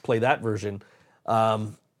can play that version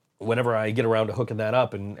whenever I get around to hooking that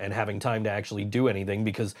up and having time to actually do anything.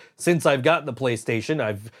 Because since I've gotten the PlayStation,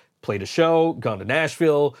 I've played a show, gone to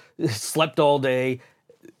Nashville, slept all day,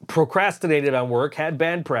 procrastinated on work, had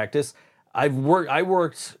band practice. I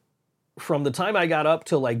worked from the time I got up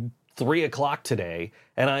till like 3 o'clock today.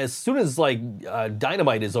 And as soon as like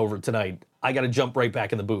Dynamite is over tonight, I got to jump right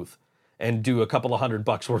back in the booth and do a couple of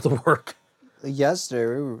 $100 worth of work.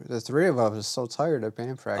 Yesterday, the 3 of us were so tired of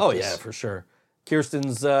band practice. Oh yeah, for sure.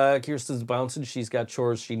 Kirsten's bouncing. She's got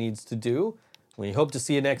chores she needs to do. We hope to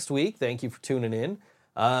see you next week. Thank you for tuning in.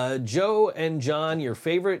 Joe and John, your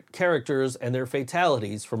favorite characters and their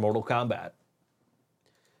fatalities for Mortal Kombat.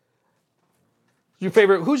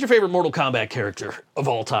 Who's your favorite Mortal Kombat character of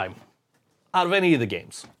all time? Out of any of the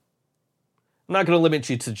games. I'm not going to limit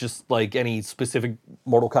you to just like any specific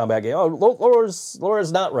Mortal Kombat game. Oh,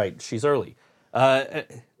 Laura's not right. She's early. But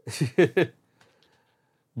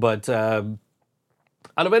out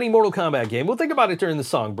of any Mortal Kombat game, we'll think about it during the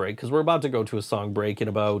song break, because we're about to go to a song break in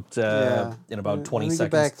about 20 seconds.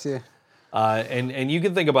 Get back to you. And you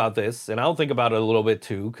can think about this, and I'll think about it a little bit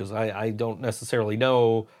too, because I don't necessarily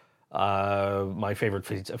know my favorite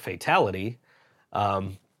fatality.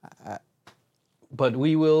 But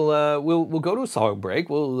we will we'll go to a song break.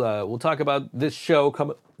 We'll talk about this show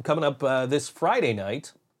coming up this Friday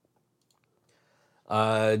night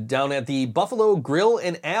down at the Buffalo Grill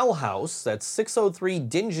and Ale House. That's 603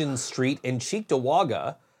 Dingeon Street in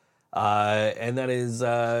Cheektowaga. And that is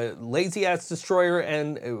Lazy Ass Destroyer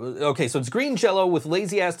and so it's Green Jello with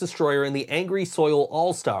Lazy Ass Destroyer and the Angry Soil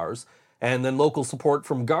All Stars, and then local support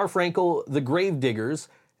from Garfrankel, the Gravediggers.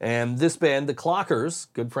 And this band, the Clockers,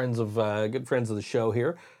 good friends of the show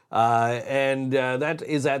here, and that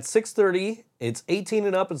is at 6:30. It's 18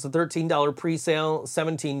 and up. It's a $13 pre-sale,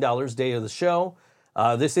 $17 day of the show.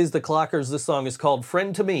 This is the Clockers. This song is called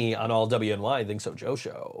 "Friend to Me" on All WNY Think So Joe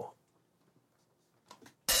Show.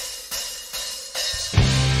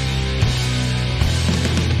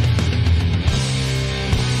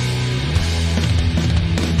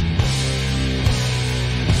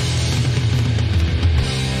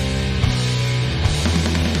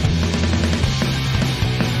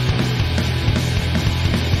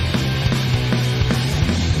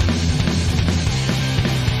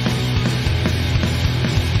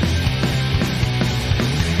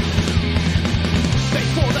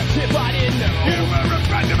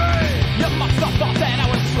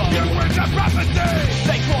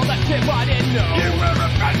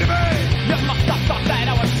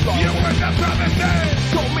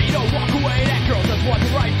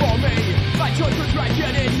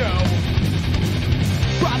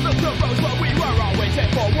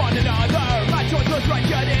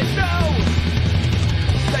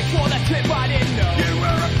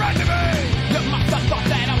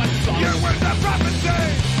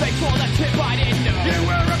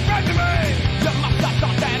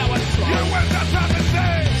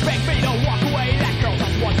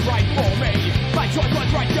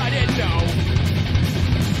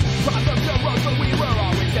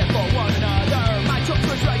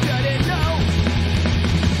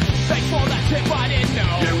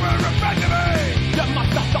 You were a friend to me. You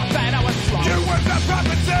must have thought that I was wrong. You were the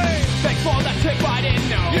prophecy.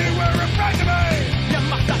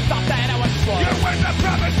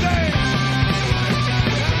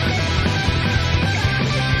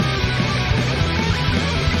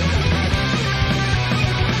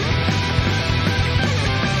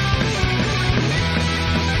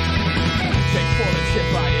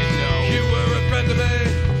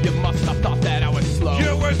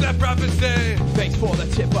 prophecy. Thanks for the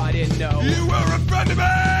tip, I didn't know. You were a friend to me.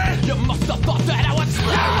 You must have thought that I was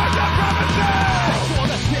slow. Thanks for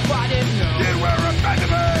the tip, I didn't know. You were a friend to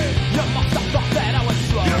me. You must have thought that I was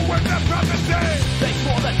slow. You were the prophecy. Thanks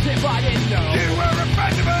for the tip, I didn't know. You were a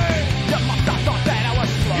friend to me. You must have thought that I was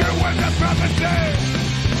slow. You were the prophecy.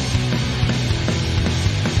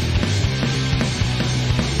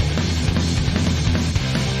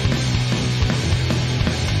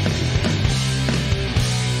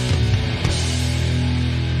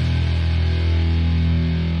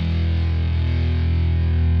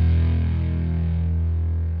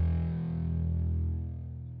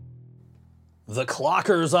 The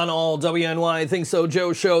Clockers on all WNY Think So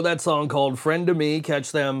Joe show. That song called Friend to Me.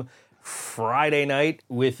 Catch them Friday night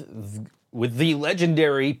with the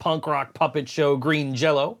legendary punk rock puppet show Green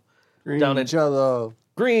Jello. Down at Jello.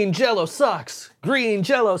 Green Jello sucks. Green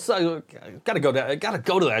Jello sucks. Gotta go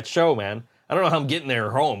to that show, man. I don't know how I'm getting there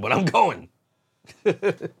or home, but I'm going.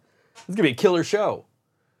 It's gonna be a killer show.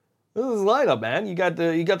 This is the lineup, man. You got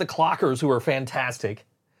the Clockers, who are fantastic.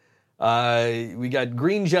 We got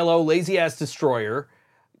Green Jello, Lazy Ass Destroyer,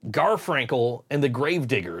 Garfrankel, and the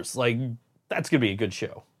Gravediggers. Like, that's gonna be a good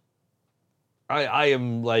show. I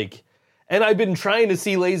am like, and I've been trying to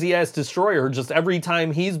see Lazy Ass Destroyer. Just every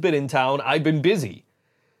time he's been in town, I've been busy.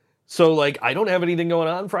 So like, I don't have anything going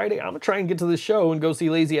on Friday. I'm gonna try and get to the show and go see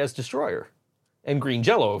Lazy Ass Destroyer, and Green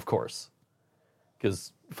Jello, of course,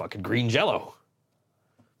 because fucking Green Jello.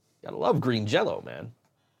 Gotta love Green Jello, man.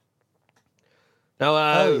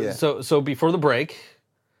 Now, so before the break,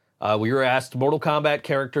 we were asked Mortal Kombat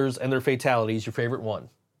characters and their fatalities. Your favorite one?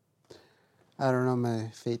 I don't know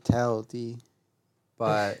my fatality,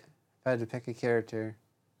 but if I had to pick a character,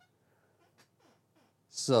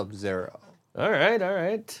 Sub-Zero. All right.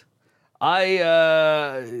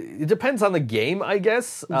 It depends on the game, I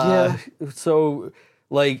guess. Yeah. So,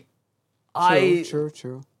 like,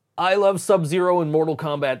 True. I love Sub-Zero in Mortal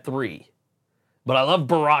Kombat 3. But I love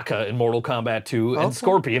Baraka in Mortal Kombat 2 and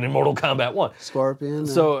Scorpion in Mortal Kombat 1. Scorpion.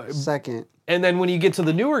 So second. And then when you get to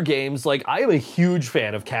the newer games, like, I am a huge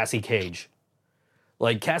fan of Cassie Cage.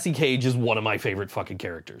 Like, Cassie Cage is one of my favorite fucking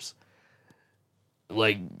characters.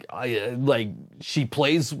 Like, she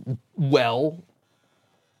plays well.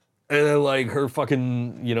 And then, like, her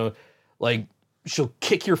fucking, like, she'll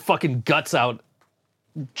kick your fucking guts out,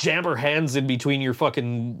 jam her hands in between your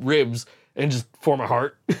fucking ribs, and just form a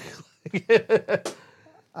heart.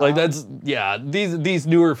 Like, these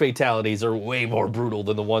newer fatalities are way more brutal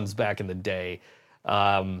than the ones back in the day.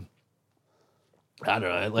 I don't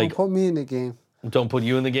know. Like, Don't put me in the game. Don't put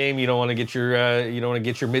you in the game. You don't want to get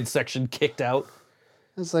your midsection kicked out.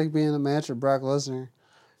 It's like being in a match with Brock Lesnar.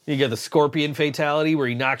 You get the Scorpion fatality where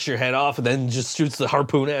he knocks your head off and then just shoots the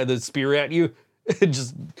harpoon at the spear at you.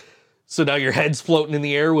 So now your head's floating in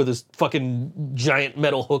the air with this fucking giant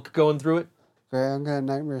metal hook going through it. Great, I'm gonna have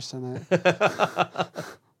nightmares tonight.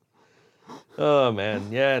 Oh man,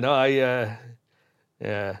 yeah, no, I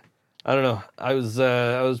don't know. I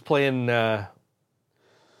was playing.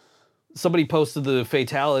 Somebody posted the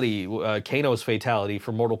fatality, Kano's fatality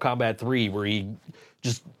from Mortal Kombat 3, where he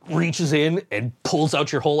just reaches in and pulls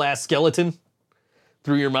out your whole ass skeleton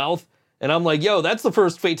through your mouth. And I'm like, yo, that's the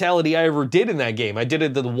first fatality I ever did in that game. I did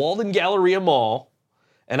it at the Walden Galleria Mall.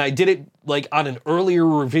 And I did it, like, on an earlier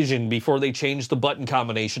revision before they changed the button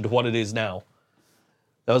combination to what it is now.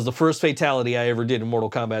 That was the first fatality I ever did in Mortal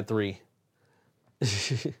Kombat 3.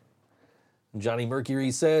 Johnny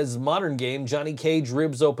Mercury says, modern game, Johnny Cage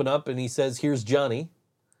ribs open up and he says, here's Johnny.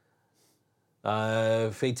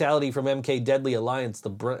 Fatality from MK Deadly Alliance,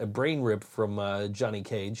 the brain rip from Johnny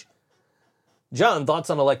Cage. John, thoughts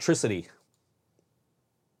on electricity?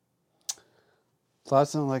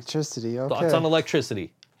 Thoughts on electricity, okay. Thoughts on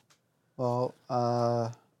electricity? Well,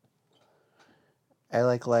 I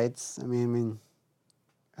like lights. I mean,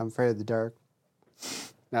 I'm afraid of the dark.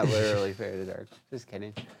 Not literally afraid of the dark. Just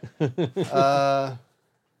kidding.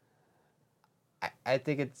 I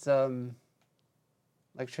think it's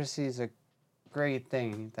electricity is a great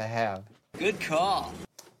thing to have. Good call.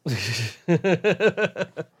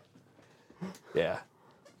 Yeah.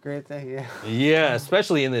 Great thing, yeah. Yeah,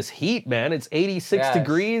 especially in this heat, man. It's 86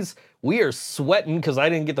 degrees. We are sweating because I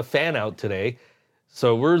didn't get the fan out today.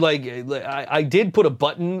 So we're like, I did put a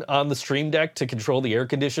button on the Stream Deck to control the air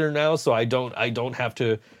conditioner now, so I don't have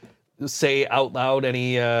to say out loud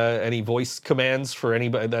any voice commands for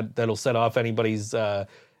anybody that'll set off anybody's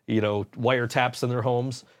wiretaps in their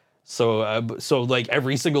homes. So like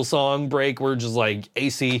every single song break, we're just like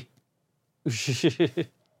AC.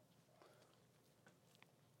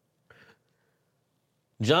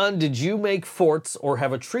 John, did you make forts or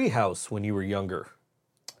have a tree house when you were younger?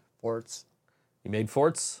 Forts. You made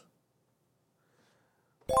forts?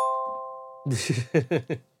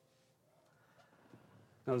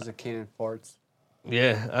 Those are cannon forts.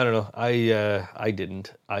 Yeah, I don't know. I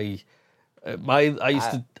didn't. I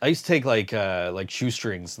used to take like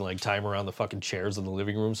shoestrings and like tie them around the fucking chairs in the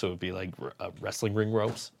living room, so it would be like wrestling ring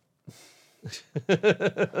ropes.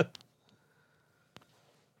 I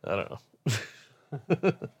don't know.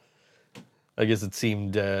 I guess it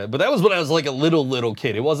seemed, but that was when I was like a little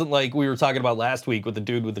kid. It wasn't like we were talking about last week with the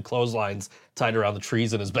dude with the clotheslines tied around the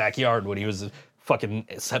trees in his backyard when he was fucking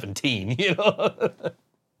 17, you know?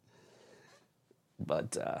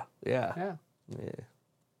 But, yeah.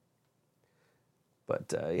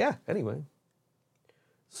 But, yeah, anyway.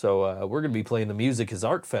 So, we're going to be playing the Music is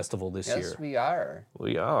Art Festival this year. Yes, we are.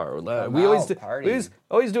 We are. Come We always out, do, party. we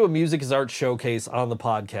always do a Music is Art showcase on the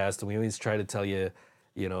podcast, and we always try to tell you,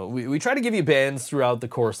 you know, we try to give you bands throughout the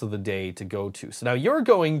course of the day to go to. So now you're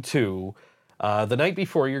going to, the night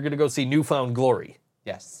before, you're going to go see Newfound Glory.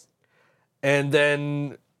 Yes. And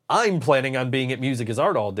then I'm planning on being at Music is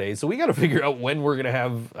Art all day, so we got to figure out when we're going to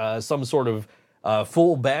have some sort of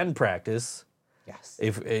full band practice. Yes.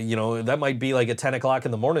 If, you know, that might be like a 10 o'clock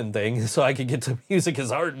in the morning thing, so I could get to Music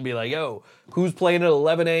is Art and be like, yo, who's playing at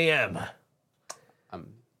 11 a.m.?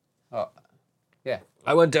 Yeah.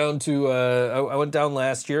 I went down to I went down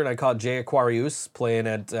last year and I caught Jay Aquarius playing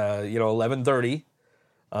at 11:30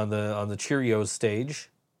 on the Cheerios stage,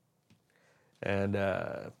 and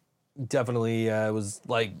definitely was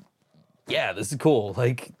like, yeah, this is cool.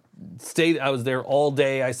 Like, I was there all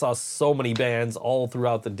day. I saw so many bands all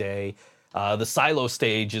throughout the day. The Silo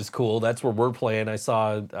stage is cool. That's where we're playing. I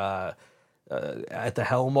saw at the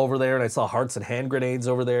Helm over there, and I saw Hearts and Hand Grenades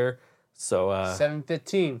over there. So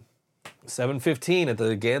 7:15. 7:15 at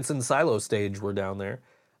the Ganson Silo stage. We're down there.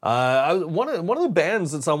 One of the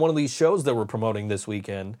bands that's on one of these shows that we're promoting this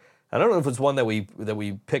weekend. I don't know if it's one that we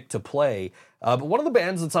picked to play, but one of the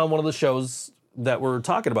bands that's on one of the shows that we're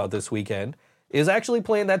talking about this weekend is actually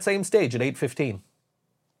playing that same stage at 8:15,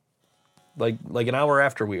 like an hour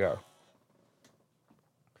after we are.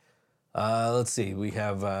 Let's see. We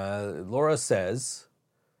have Laura says,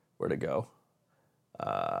 where'd it go?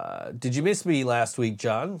 Did you miss me last week,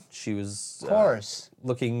 John? She was Of course.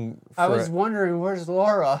 looking for I was wondering, where's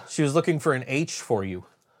Laura? she was looking for an H for you.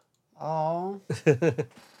 Oh.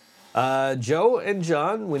 Joe and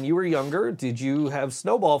John, when you were younger, did you have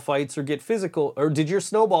snowball fights or get physical, or did your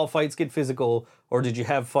snowball fights get physical, or did you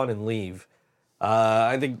have fun and leave?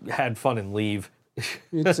 I think had fun and leave.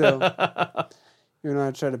 Me too. You know,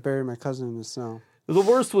 I tried to bury my cousin in the snow. The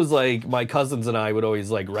worst was like my cousins and I would always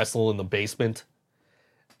like wrestle in the basement.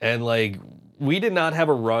 And like we did not have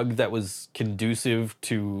a rug that was conducive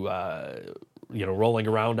to rolling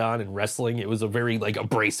around on and wrestling. It was a very like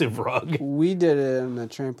abrasive rug. We did it on the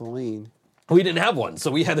trampoline. We didn't have one,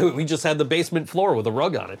 so we just had the basement floor with a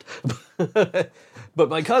rug on it. But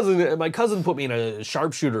my cousin put me in a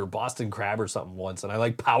sharpshooter Boston Crab or something once, and I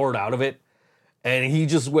like powered out of it. And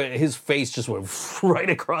his face just went right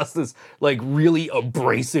across this like really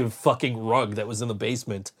abrasive fucking rug that was in the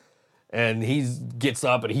basement. And he gets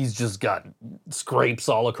up and he's just got scrapes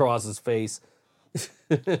all across his face.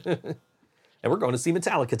 And we're going to see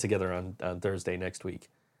Metallica together on Thursday next week.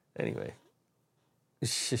 Anyway.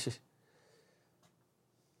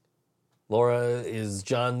 Laura is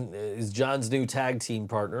John's new tag team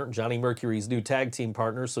partner, Johnny Mercury's new tag team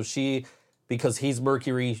partner. So because he's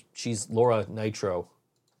Mercury, she's Laura Nitro.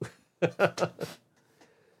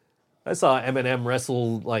 I saw Eminem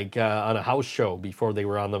wrestle like on a house show before they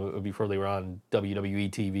were on WWE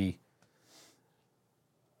TV. It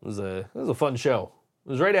was a fun show. It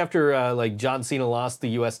was right after like John Cena lost the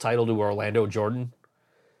U.S. title to Orlando Jordan.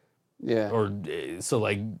 Yeah. And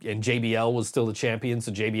JBL was still the champion,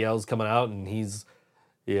 so JBL's coming out and he's,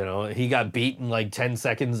 he got beat in like 10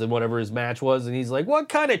 seconds in whatever his match was, and he's like, what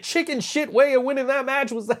kind of chicken shit way of winning that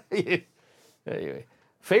match was that? Anyway.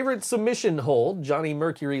 Favorite submission hold? Johnny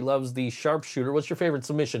Mercury loves the sharpshooter. What's your favorite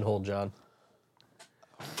submission hold, John?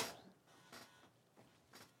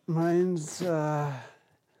 Mine's, that's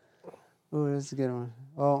a good one.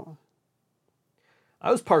 Oh.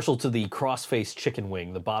 I was partial to the cross-face chicken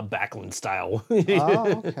wing, the Bob Backlund style.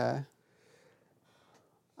 Oh, okay.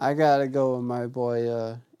 I gotta go with my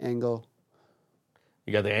boy, Angle.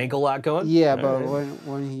 You got the ankle lock going? Yeah, All but right.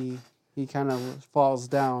 when he kind of falls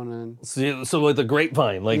down and... So with the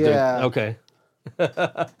grapevine, like yeah. Okay.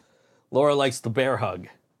 Laura likes the bear hug.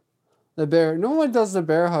 The bear... No one does the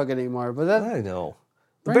bear hug anymore, but that... I know.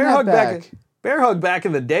 The Bring bear that hug back. Bear hug back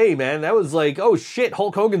in the day, man. That was like, oh shit,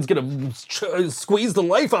 Hulk Hogan's gonna squeeze the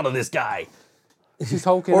life out of this guy. She's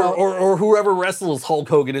hulking or, out. or whoever wrestles Hulk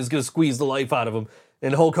Hogan is going to squeeze the life out of him.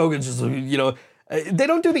 And Hulk Hogan's just, they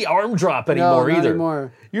don't do the arm drop anymore not either.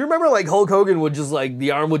 anymore. You remember like Hulk Hogan would just like,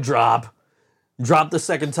 the arm would drop the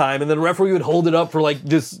second time, and then the referee would hold it up for like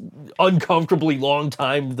this uncomfortably long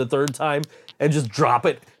time the third time, and just drop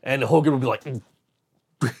it, and Hogan would be like,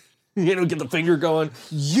 get the finger going.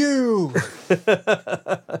 You! They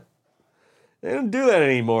don't do that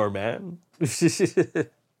anymore, man.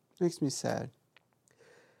 Makes me sad.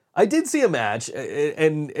 I did see a match,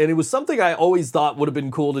 and it was something I always thought would have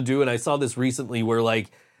been cool to do, and I saw this recently where,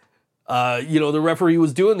 like, the referee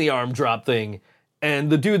was doing the arm drop thing,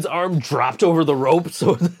 and the dude's arm dropped over the rope,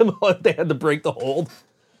 so they had to break the hold.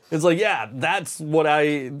 It's like, yeah, that's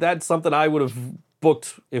something I would have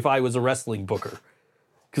booked if I was a wrestling booker,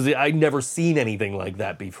 because I'd never seen anything like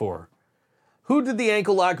that before. Who did the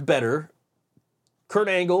ankle lock better, Kurt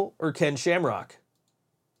Angle or Ken Shamrock?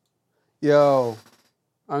 Yo,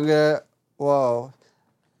 whoa.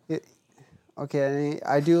 Okay,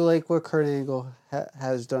 I do like what Kurt Angle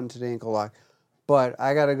has done to the ankle lock, but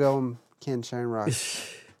I gotta go Ken Shamrock.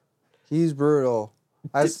 He's brutal.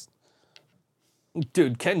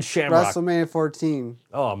 Dude, Ken Shamrock. WrestleMania 14.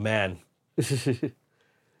 Oh, man.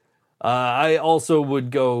 I also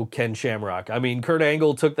would go Ken Shamrock. I mean, Kurt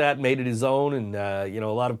Angle took that, made it his own, and, a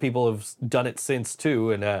lot of people have done it since,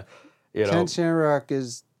 too, and, Ken Shamrock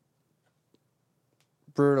is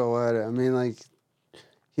brutal at it. I mean, like,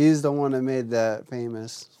 he's the one that made that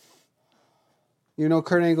famous.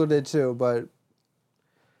 Kurt Angle did, too, but...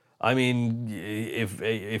 I mean,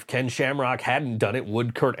 if Ken Shamrock hadn't done it,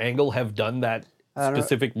 would Kurt Angle have done that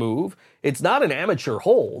specific move? It's not an amateur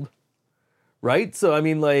hold, right? So, I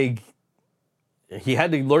mean, like, he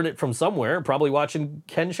had to learn it from somewhere, probably watching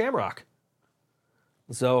Ken Shamrock.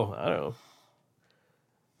 So, I don't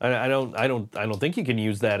know. I don't think you can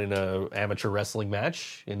use that in a amateur wrestling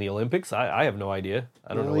match in the Olympics. I have no idea.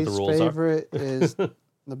 I don't know what the rules least are. favorite is the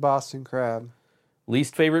Boston Crab.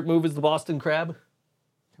 Least favorite move is the Boston Crab?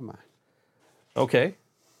 Come on. Okay.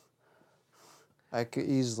 I could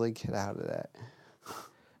easily get out of that.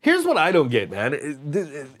 Here's what I don't get, man.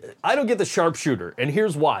 I don't get the sharpshooter, and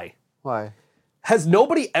here's why. Why? Has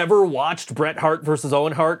nobody ever watched Bret Hart versus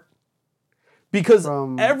Owen Hart? Because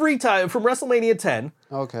every time, from WrestleMania 10,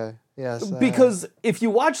 Okay. Yes. because if you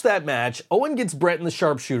watch that match, Owen gets Bret in the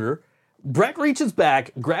sharpshooter, Bret reaches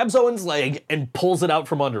back, grabs Owen's leg, and pulls it out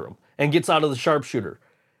from under him, and gets out of the sharpshooter.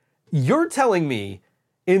 You're telling me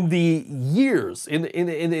in the years, in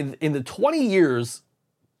the 20 years,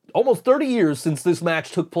 almost 30 years since this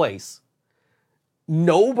match took place,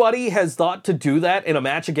 nobody has thought to do that in a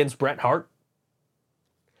match against Bret Hart?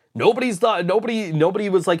 Nobody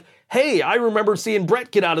was like, hey, I remember seeing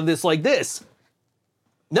Bret get out of this like this.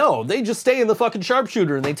 No, they just stay in the fucking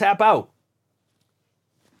sharpshooter and they tap out.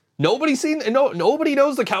 Nobody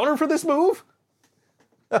knows the counter for this move?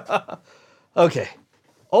 Okay.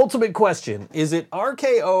 Ultimate question. Is it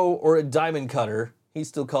RKO or a diamond cutter? He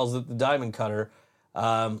still calls it the diamond cutter.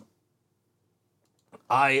 I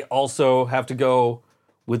also have to go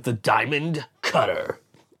with the diamond cutter.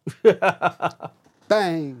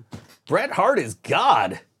 Bang. Bret Hart is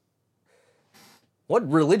God. What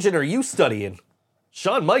religion are you studying?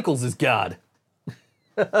 Shawn Michaels is God.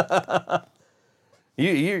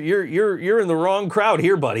 You're in the wrong crowd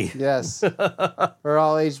here, buddy. Yes. We're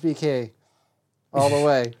all HBK. All the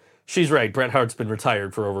way. She's right. Bret Hart's been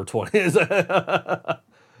retired for over 20 years.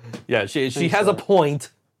 Yeah, she has a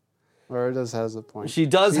point. Or it does has a point. She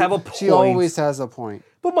does have a point. She always has a point.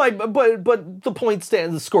 But the point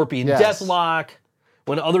stands. The Scorpion Yes. Deathlock.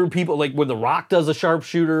 When other people, like when The Rock does a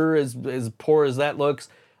sharpshooter, as poor as that looks,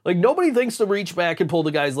 like nobody thinks to reach back and pull the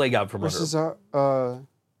guy's leg out from under This him. is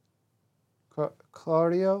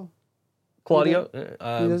Claudio. Claudio? He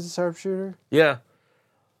does a sharpshooter. Yeah.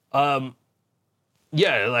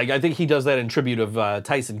 Yeah, like I think he does that in tribute of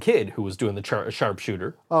Tyson Kidd, who was doing the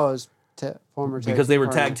sharpshooter. Oh, his former tag Because they team were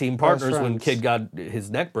partner. tag team Best partners when friends. Kidd got his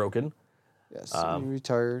neck broken. Yes, he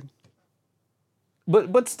retired.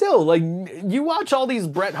 But still, like, you watch all these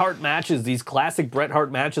Bret Hart matches, these classic Bret Hart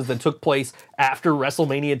matches that took place after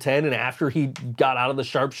WrestleMania 10 and after he got out of the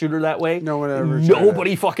sharpshooter that way. No one ever tried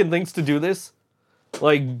Nobody fucking thinks to do this.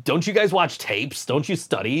 Like, don't you guys watch tapes? Don't you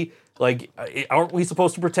study? Like, aren't we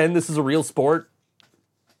supposed to pretend this is a real sport?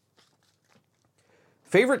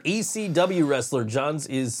 Favorite ECW wrestler, John's,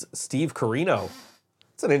 is Steve Corino.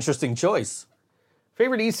 It's an interesting choice.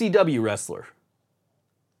 Favorite ECW wrestler?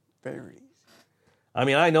 Very. I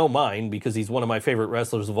mean, I know mine because he's one of my favorite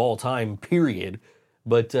wrestlers of all time, period.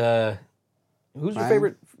 But who's your Mine?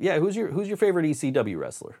 favorite? Yeah, who's your favorite ECW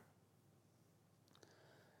wrestler?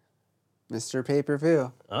 Mr.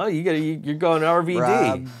 Pay-Per-View. Oh, you're going RVD.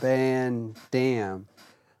 Rob Van Dam.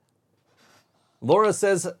 Laura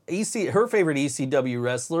says her favorite ECW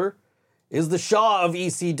wrestler is the Shaw of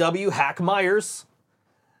ECW, Hack Myers.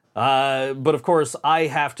 But of course, I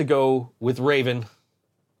have to go with Raven.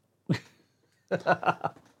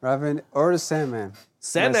 Raven or the Sandman.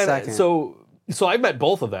 Sandman. Second. So I met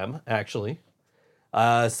both of them actually.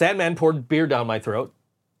 Sandman poured beer down my throat.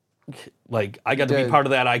 Like I got to be Dude. part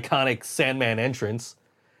of that iconic Sandman entrance.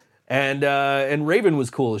 And Raven was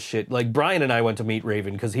cool as shit. Like Brian and I went to meet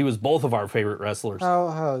Raven because he was both of our favorite wrestlers.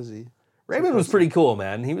 How is he? Raven was pretty cool,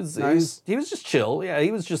 man. He was just chill. Yeah,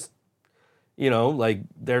 he was just like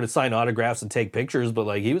there to sign autographs and take pictures, but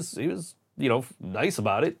like he was nice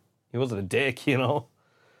about it. He wasn't a dick,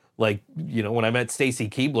 Like, when I met Stacy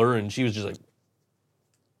Keebler and she was just like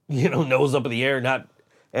nose up in the air, not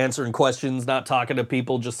answering questions, not talking to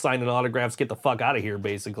people, just signing autographs, get the fuck out of here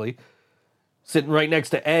basically. Sitting right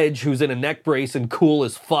next to Edge, who's in a neck brace and cool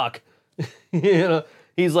as fuck.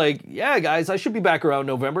 He's like, yeah, guys, I should be back around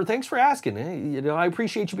November. Thanks for asking. Hey, I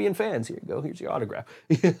appreciate you being fans. Here you go. Here's your autograph.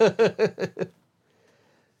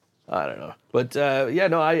 I don't know. But,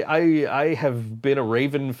 I have been a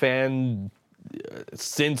Raven fan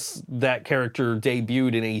since that character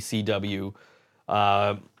debuted in ACW.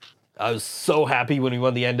 I was so happy when he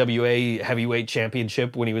won the NWA Heavyweight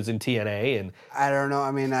Championship when he was in TNA. And I don't know. I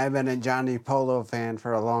mean, I've been a Johnny Polo fan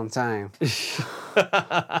for a long time.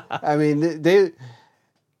 I mean,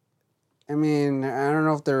 I don't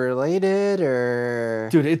know if they're related or...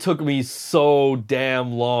 Dude, it took me so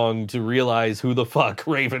damn long to realize who the fuck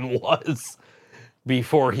Raven was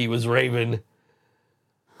before he was Raven.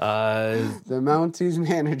 The Mounties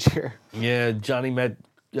manager. Yeah, Johnny met...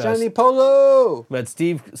 Johnny Polo! Met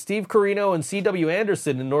Steve Corino and C.W.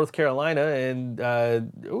 Anderson in North Carolina, and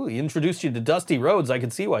he introduced you to Dusty Rhodes. I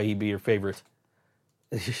can see why he'd be your favorite.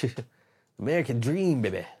 American Dream,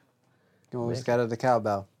 baby. You always got the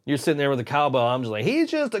cowbell. You're sitting there with a cowbell. I'm just like, he's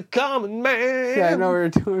just a common man. Yeah, I know we were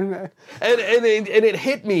doing that. And it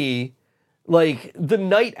hit me like the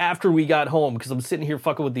night after we got home because I'm sitting here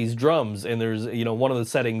fucking with these drums, and there's one of the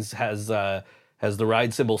settings has the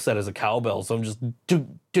ride cymbal set as a cowbell, so I'm just do,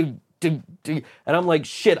 and I'm like,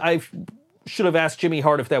 shit, I should have asked Jimmy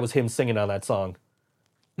Hart if that was him singing on that song.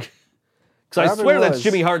 Because I swear that's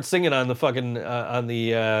Jimmy Hart singing on the fucking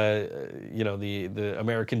the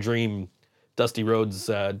American Dream, Dusty Rhodes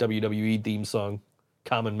WWE theme song,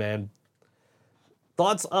 Common Man.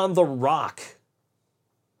 Thoughts on The Rock?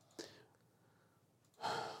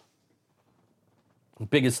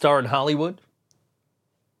 Biggest star in Hollywood?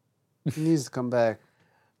 He needs to come back.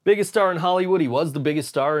 Biggest star in Hollywood. He was the biggest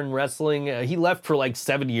star in wrestling. He left for like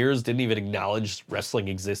 7 years, didn't even acknowledge wrestling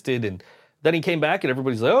existed. And then he came back and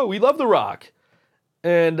everybody's like, oh, we love The Rock.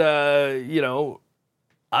 And, I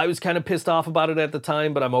was kind of pissed off about it at the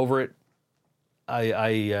time, but I'm over it.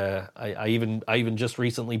 I even just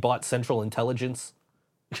recently bought Central Intelligence.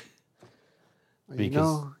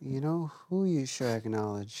 Because... You know who you should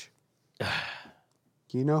acknowledge.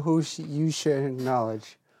 You know who you should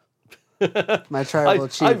acknowledge. My tribal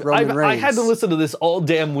chief, Roman Reigns. I had to listen to this all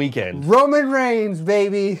damn weekend. Roman Reigns,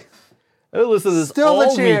 baby. I had to listen to this Still all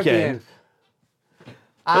the champion. weekend.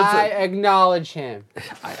 I acknowledge him.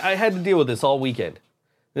 I had to deal with this all weekend.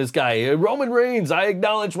 This guy, Roman Reigns, I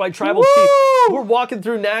acknowledge my tribal chief. We're walking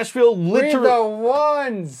through Nashville, We're the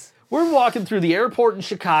ones. We're walking through the airport in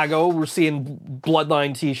Chicago. We're seeing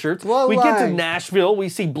Bloodline t-shirts. We get to Nashville. We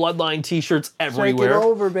see Bloodline t-shirts everywhere. Take it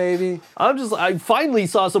over, baby. I finally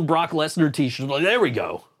saw some Brock Lesnar t-shirts. Like, there we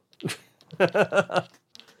go.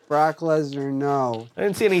 Brock Lesnar, no. I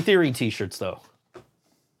didn't see any Theory t-shirts, though.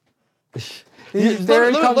 There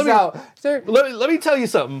he comes out. Let me tell you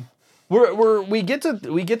something. We get to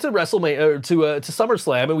WrestleMania, to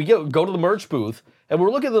SummerSlam, and we go to the merch booth, and we're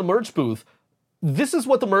looking at the merch booth. This is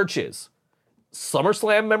what the merch is.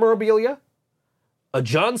 SummerSlam memorabilia, a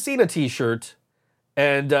John Cena t-shirt,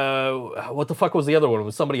 and what the fuck was the other one? It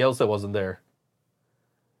was somebody else that wasn't there.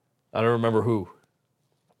 I don't remember who.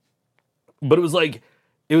 But it was like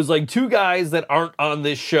two guys that aren't on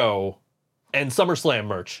this show and SummerSlam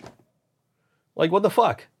merch. Like, what the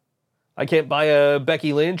fuck? I can't buy a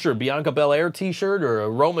Becky Lynch or Bianca Belair t-shirt or a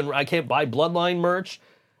Roman. I can't buy Bloodline merch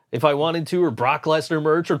if I wanted to, or Brock Lesnar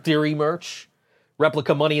merch or Theory merch.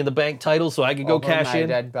 Replica Money in the Bank title so I could go cash in.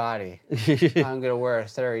 Dead body. I'm going to wear a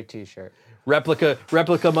Theory t-shirt.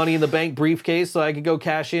 Replica Money in the Bank briefcase so I could go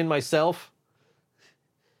cash in myself.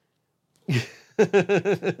 Just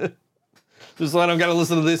so I don't got to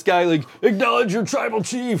listen to this guy like, acknowledge your tribal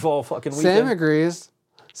chief all fucking weekend.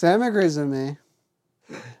 Sam agrees with me.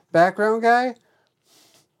 Background guy,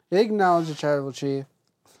 He acknowledged the tribal chief.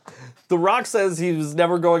 The Rock says he's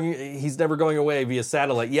never going away via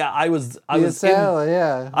satellite. Yeah, I was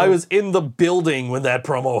in the building when that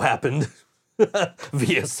promo happened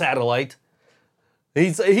via satellite.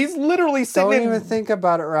 He's literally sitting Don't even think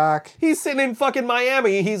about it, Rock. He's sitting in fucking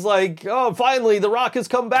Miami. He's like, "Oh, finally The Rock has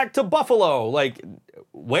come back to Buffalo." Like,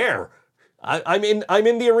 where? I'm in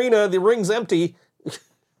the arena. The ring's empty.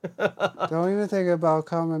 Don't even think about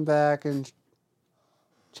coming back and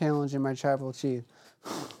challenging my tribal chief.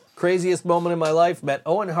 Craziest moment in my life, met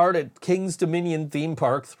Owen Hart at King's Dominion theme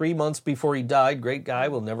park 3 months before he died. Great guy,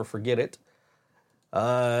 will never forget it.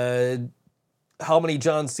 How many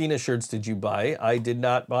John Cena shirts did you buy? I did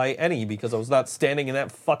not buy any because I was not standing in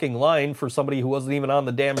that fucking line for somebody who wasn't even on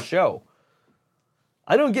the damn show.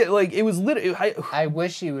 I don't get, like, it was literally... I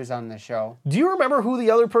wish he was on the show. Do you remember who the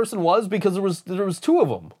other person was? Because there was two of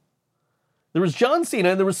them. There was John Cena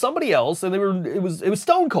and there was somebody else, and it was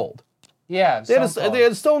Stone Cold. Yeah, they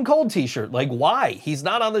had a Stone Cold t-shirt. Like, why? He's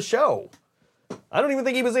not on the show. I don't even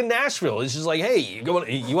think he was in Nashville. It's just like, hey, you want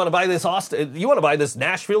to buy this You want to buy this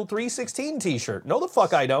Nashville 316 t-shirt? No, the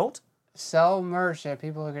fuck I don't. Sell merch that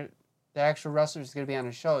the actual wrestlers are going to be on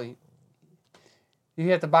the show. You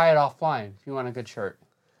have to buy it offline if you want a good shirt.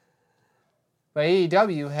 But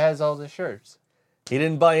AEW has all the shirts. He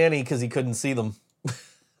didn't buy any because he couldn't see them.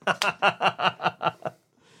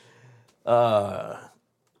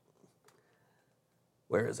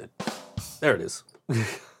 Where is it? There it is.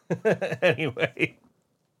 Anyway.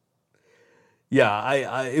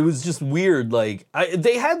 Yeah, it was just weird. Like,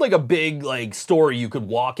 they had like a big like store you could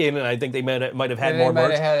walk in, and I think they might have had more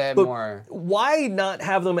merch. But why not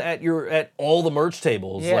have them at all the merch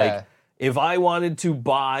tables? Yeah. Like, if I wanted to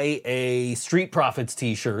buy a Street Profits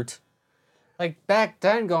t-shirt, like back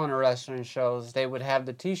then, going to wrestling shows, they would have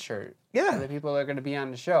the t-shirt. Yeah, for the people that are going to be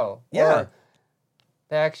on the show. Yeah, or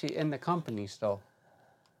they're actually in the company still.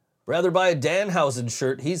 Rather buy a Danhausen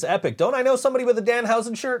shirt. He's epic. Don't I know somebody with a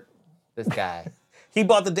Danhausen shirt? This guy. He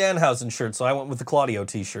bought the Danhausen shirt, so I went with the Claudio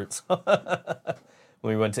t-shirts. When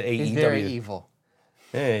we went to AEW. He's very evil.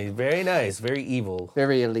 Hey, very nice. Very evil.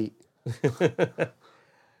 Very elite.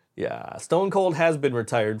 Yeah. Stone Cold has been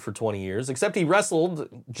retired for 20 years, except he wrestled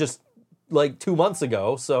just like 2 months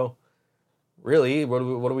ago, so really, what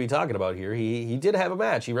are we talking about here? He did have a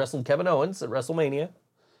match. He wrestled Kevin Owens at WrestleMania.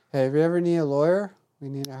 Hey, if you ever need a lawyer, we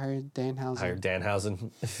need to hire Danhausen. Hire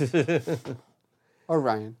Danhausen. Or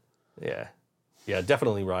Ryan. Yeah. Yeah,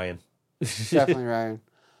 definitely Ryan. Definitely Ryan.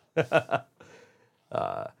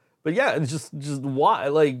 But yeah, it's just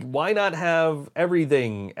why not have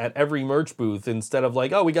everything at every merch booth instead of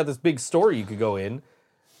like, oh, we got this big store you could go in,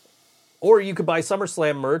 or you could buy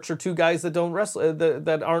SummerSlam merch, or two guys that don't wrestle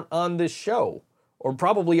that aren't on this show, or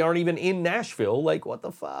probably aren't even in Nashville. Like, what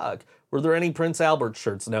the fuck? Were there any Prince Albert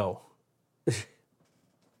shirts? No.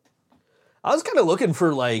 I was kind of looking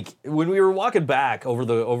for, like, when we were walking back over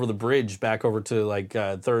the bridge back over to like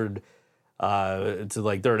Third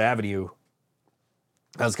Avenue.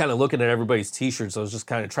 I was kind of looking at everybody's t-shirts. I was just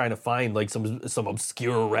kind of trying to find like some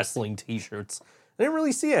obscure wrestling t-shirts. I didn't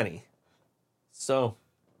really see any. So,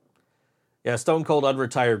 yeah, Stone Cold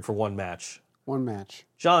unretired for one match. One match.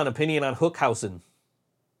 John, opinion on Hookhausen.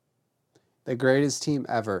 The greatest team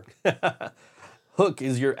ever. Hook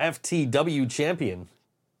is your FTW champion.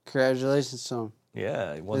 Congratulations to him.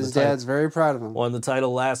 Yeah, he won his dad's very proud of him. Won the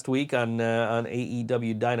title last week on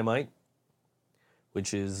AEW Dynamite,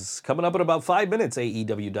 which is coming up in about 5 minutes.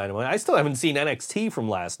 AEW Dynamite. I still haven't seen NXT from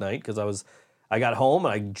last night because I got home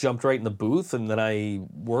and I jumped right in the booth, and then I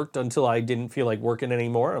worked until I didn't feel like working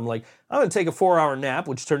anymore. I'm like, I'm gonna take a 4-hour nap,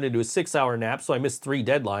 which turned into a 6-hour nap, so I missed 3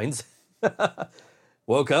 deadlines.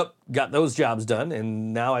 Woke up, got those jobs done,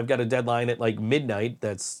 and now I've got a deadline at like midnight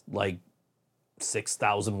that's like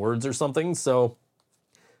 6,000 words or something, so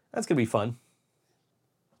that's gonna be fun.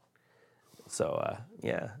 So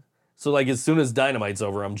yeah, so like as soon as Dynamite's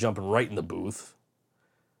over, I'm jumping right in the booth.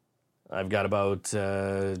 I've got about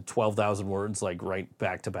 12,000 words, like right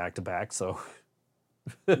back to back to back. So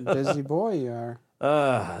busy boy you are.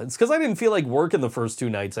 It's because I didn't feel like working the first 2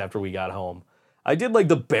 nights after we got home. I did like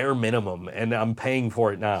the bare minimum, and I'm paying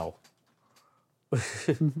for it now.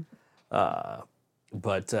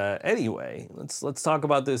 But anyway, let's talk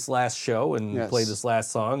about this last show and play this last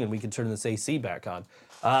song, and we can turn this AC back on.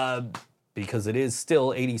 Because it is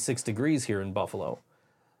still 86 degrees here in Buffalo.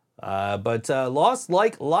 But Lost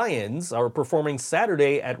Like Lions are performing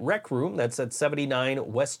Saturday at Rec Room. That's at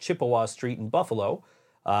 79 West Chippewa Street in Buffalo.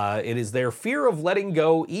 It is their Fear of Letting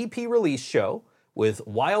Go EP release show with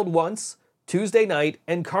Wild Once, Tuesday Night,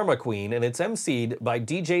 and Karma Queen, and it's emceed by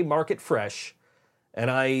DJ Market Fresh.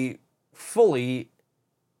 And I fully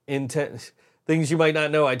things you might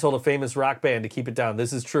not know. I told a famous rock band to keep it down.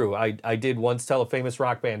 This is true. I did once tell a famous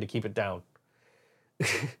rock band to keep it down.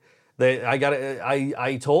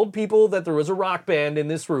 I told people that there was a rock band in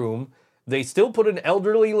this room. They still put an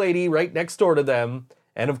elderly lady right next door to them.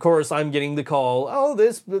 And of course, I'm getting the call,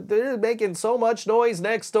 they're making so much noise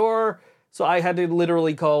next door. So I had to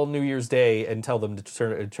literally call New Year's Day and tell them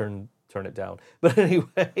to turn it down. But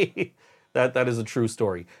anyway, that is a true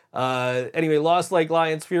story. Anyway, Lost Like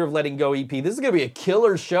Lions, Fear of Letting Go EP. This is gonna be a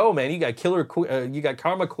killer show, man. You got you got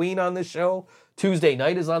Karma Queen on this show. Tuesday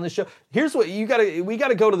night is on the show. Here's what we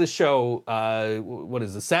gotta go to the show. What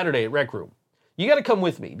is it? Saturday at Rec Room. You got to come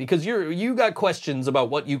with me because you got questions about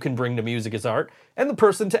what you can bring to Music is Art, and the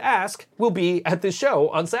person to ask will be at this show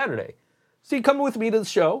on Saturday. So you come with me to the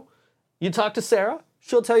show. You talk to Sarah.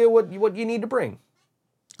 She'll tell you what you need to bring.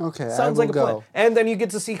 Okay, Sounds I like will a plan. go. And then you get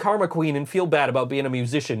to see Karma Queen and feel bad about being a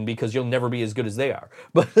musician because you'll never be as good as they are.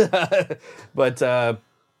 But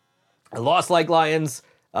Lost Like Lions,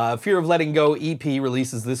 Fear of Letting Go EP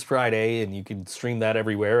releases this Friday, and you can stream that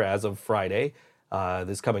everywhere as of Friday.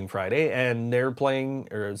 This coming Friday, and they're playing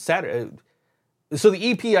Saturday. So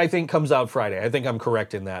the EP, I think, comes out Friday. I think I'm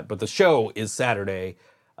correct in that. But the show is Saturday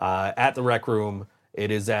at the Rec Room.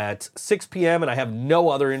 It is at 6 p.m., and I have no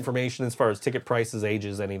other information as far as ticket prices,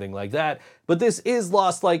 ages, anything like that. But this is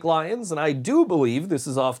Lost Like Lions, and I do believe this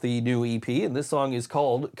is off the new EP, and this song is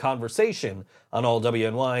called Conversation on All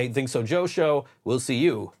WNY. Think So Joe Show. We'll see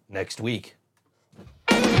you next week.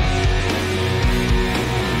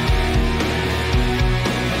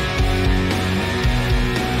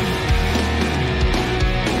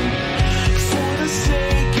 For the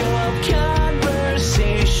sake of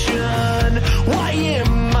conversation, why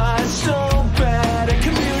am I so bad at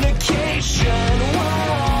communication? Whoa,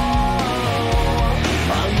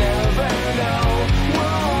 I'll never know.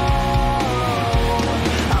 Whoa,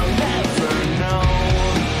 I'll never know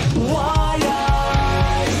why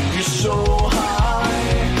you're so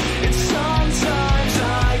high. And sometimes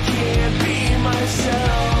I can't be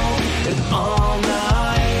myself. And all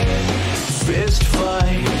night, fist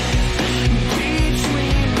fight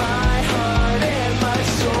between my heart and my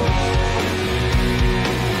soul.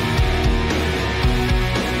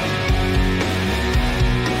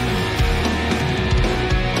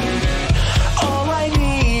 All I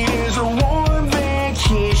need is a warm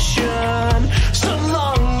vacation, some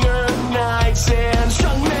longer nights and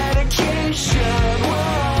strong medication. Whoa,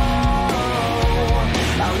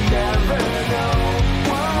 I'll never know.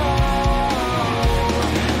 Whoa,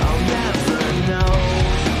 I'll never know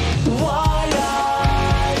why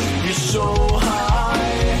you're so high.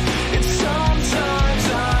 And sometimes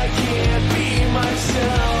I can't be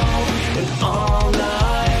myself. And all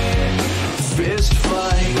night, fist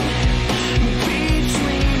fight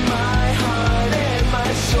between my heart and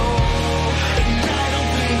my soul. And I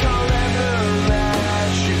don't think I'll ever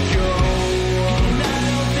let you go. And I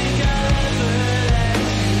don't think I'll ever let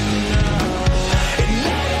you know. And I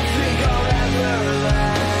don't think I'll ever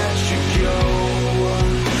let you go.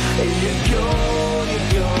 And you go, you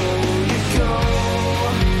go, you go.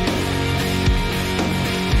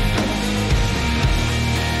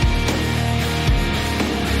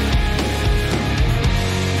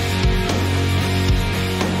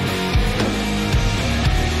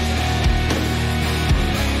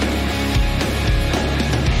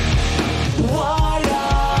 Wide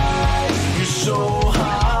eyes, you're so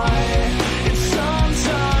high. And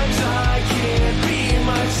sometimes I can't be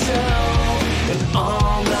myself. And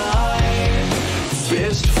all night,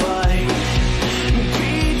 fist fight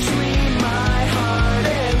between my heart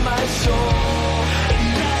and my soul.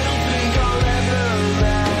 And I don't think I'll ever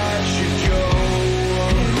let you go.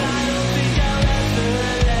 And I don't think I'll ever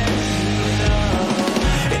let you know.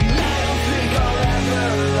 And I don't think I'll ever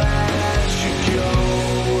let you go.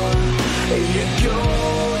 You go.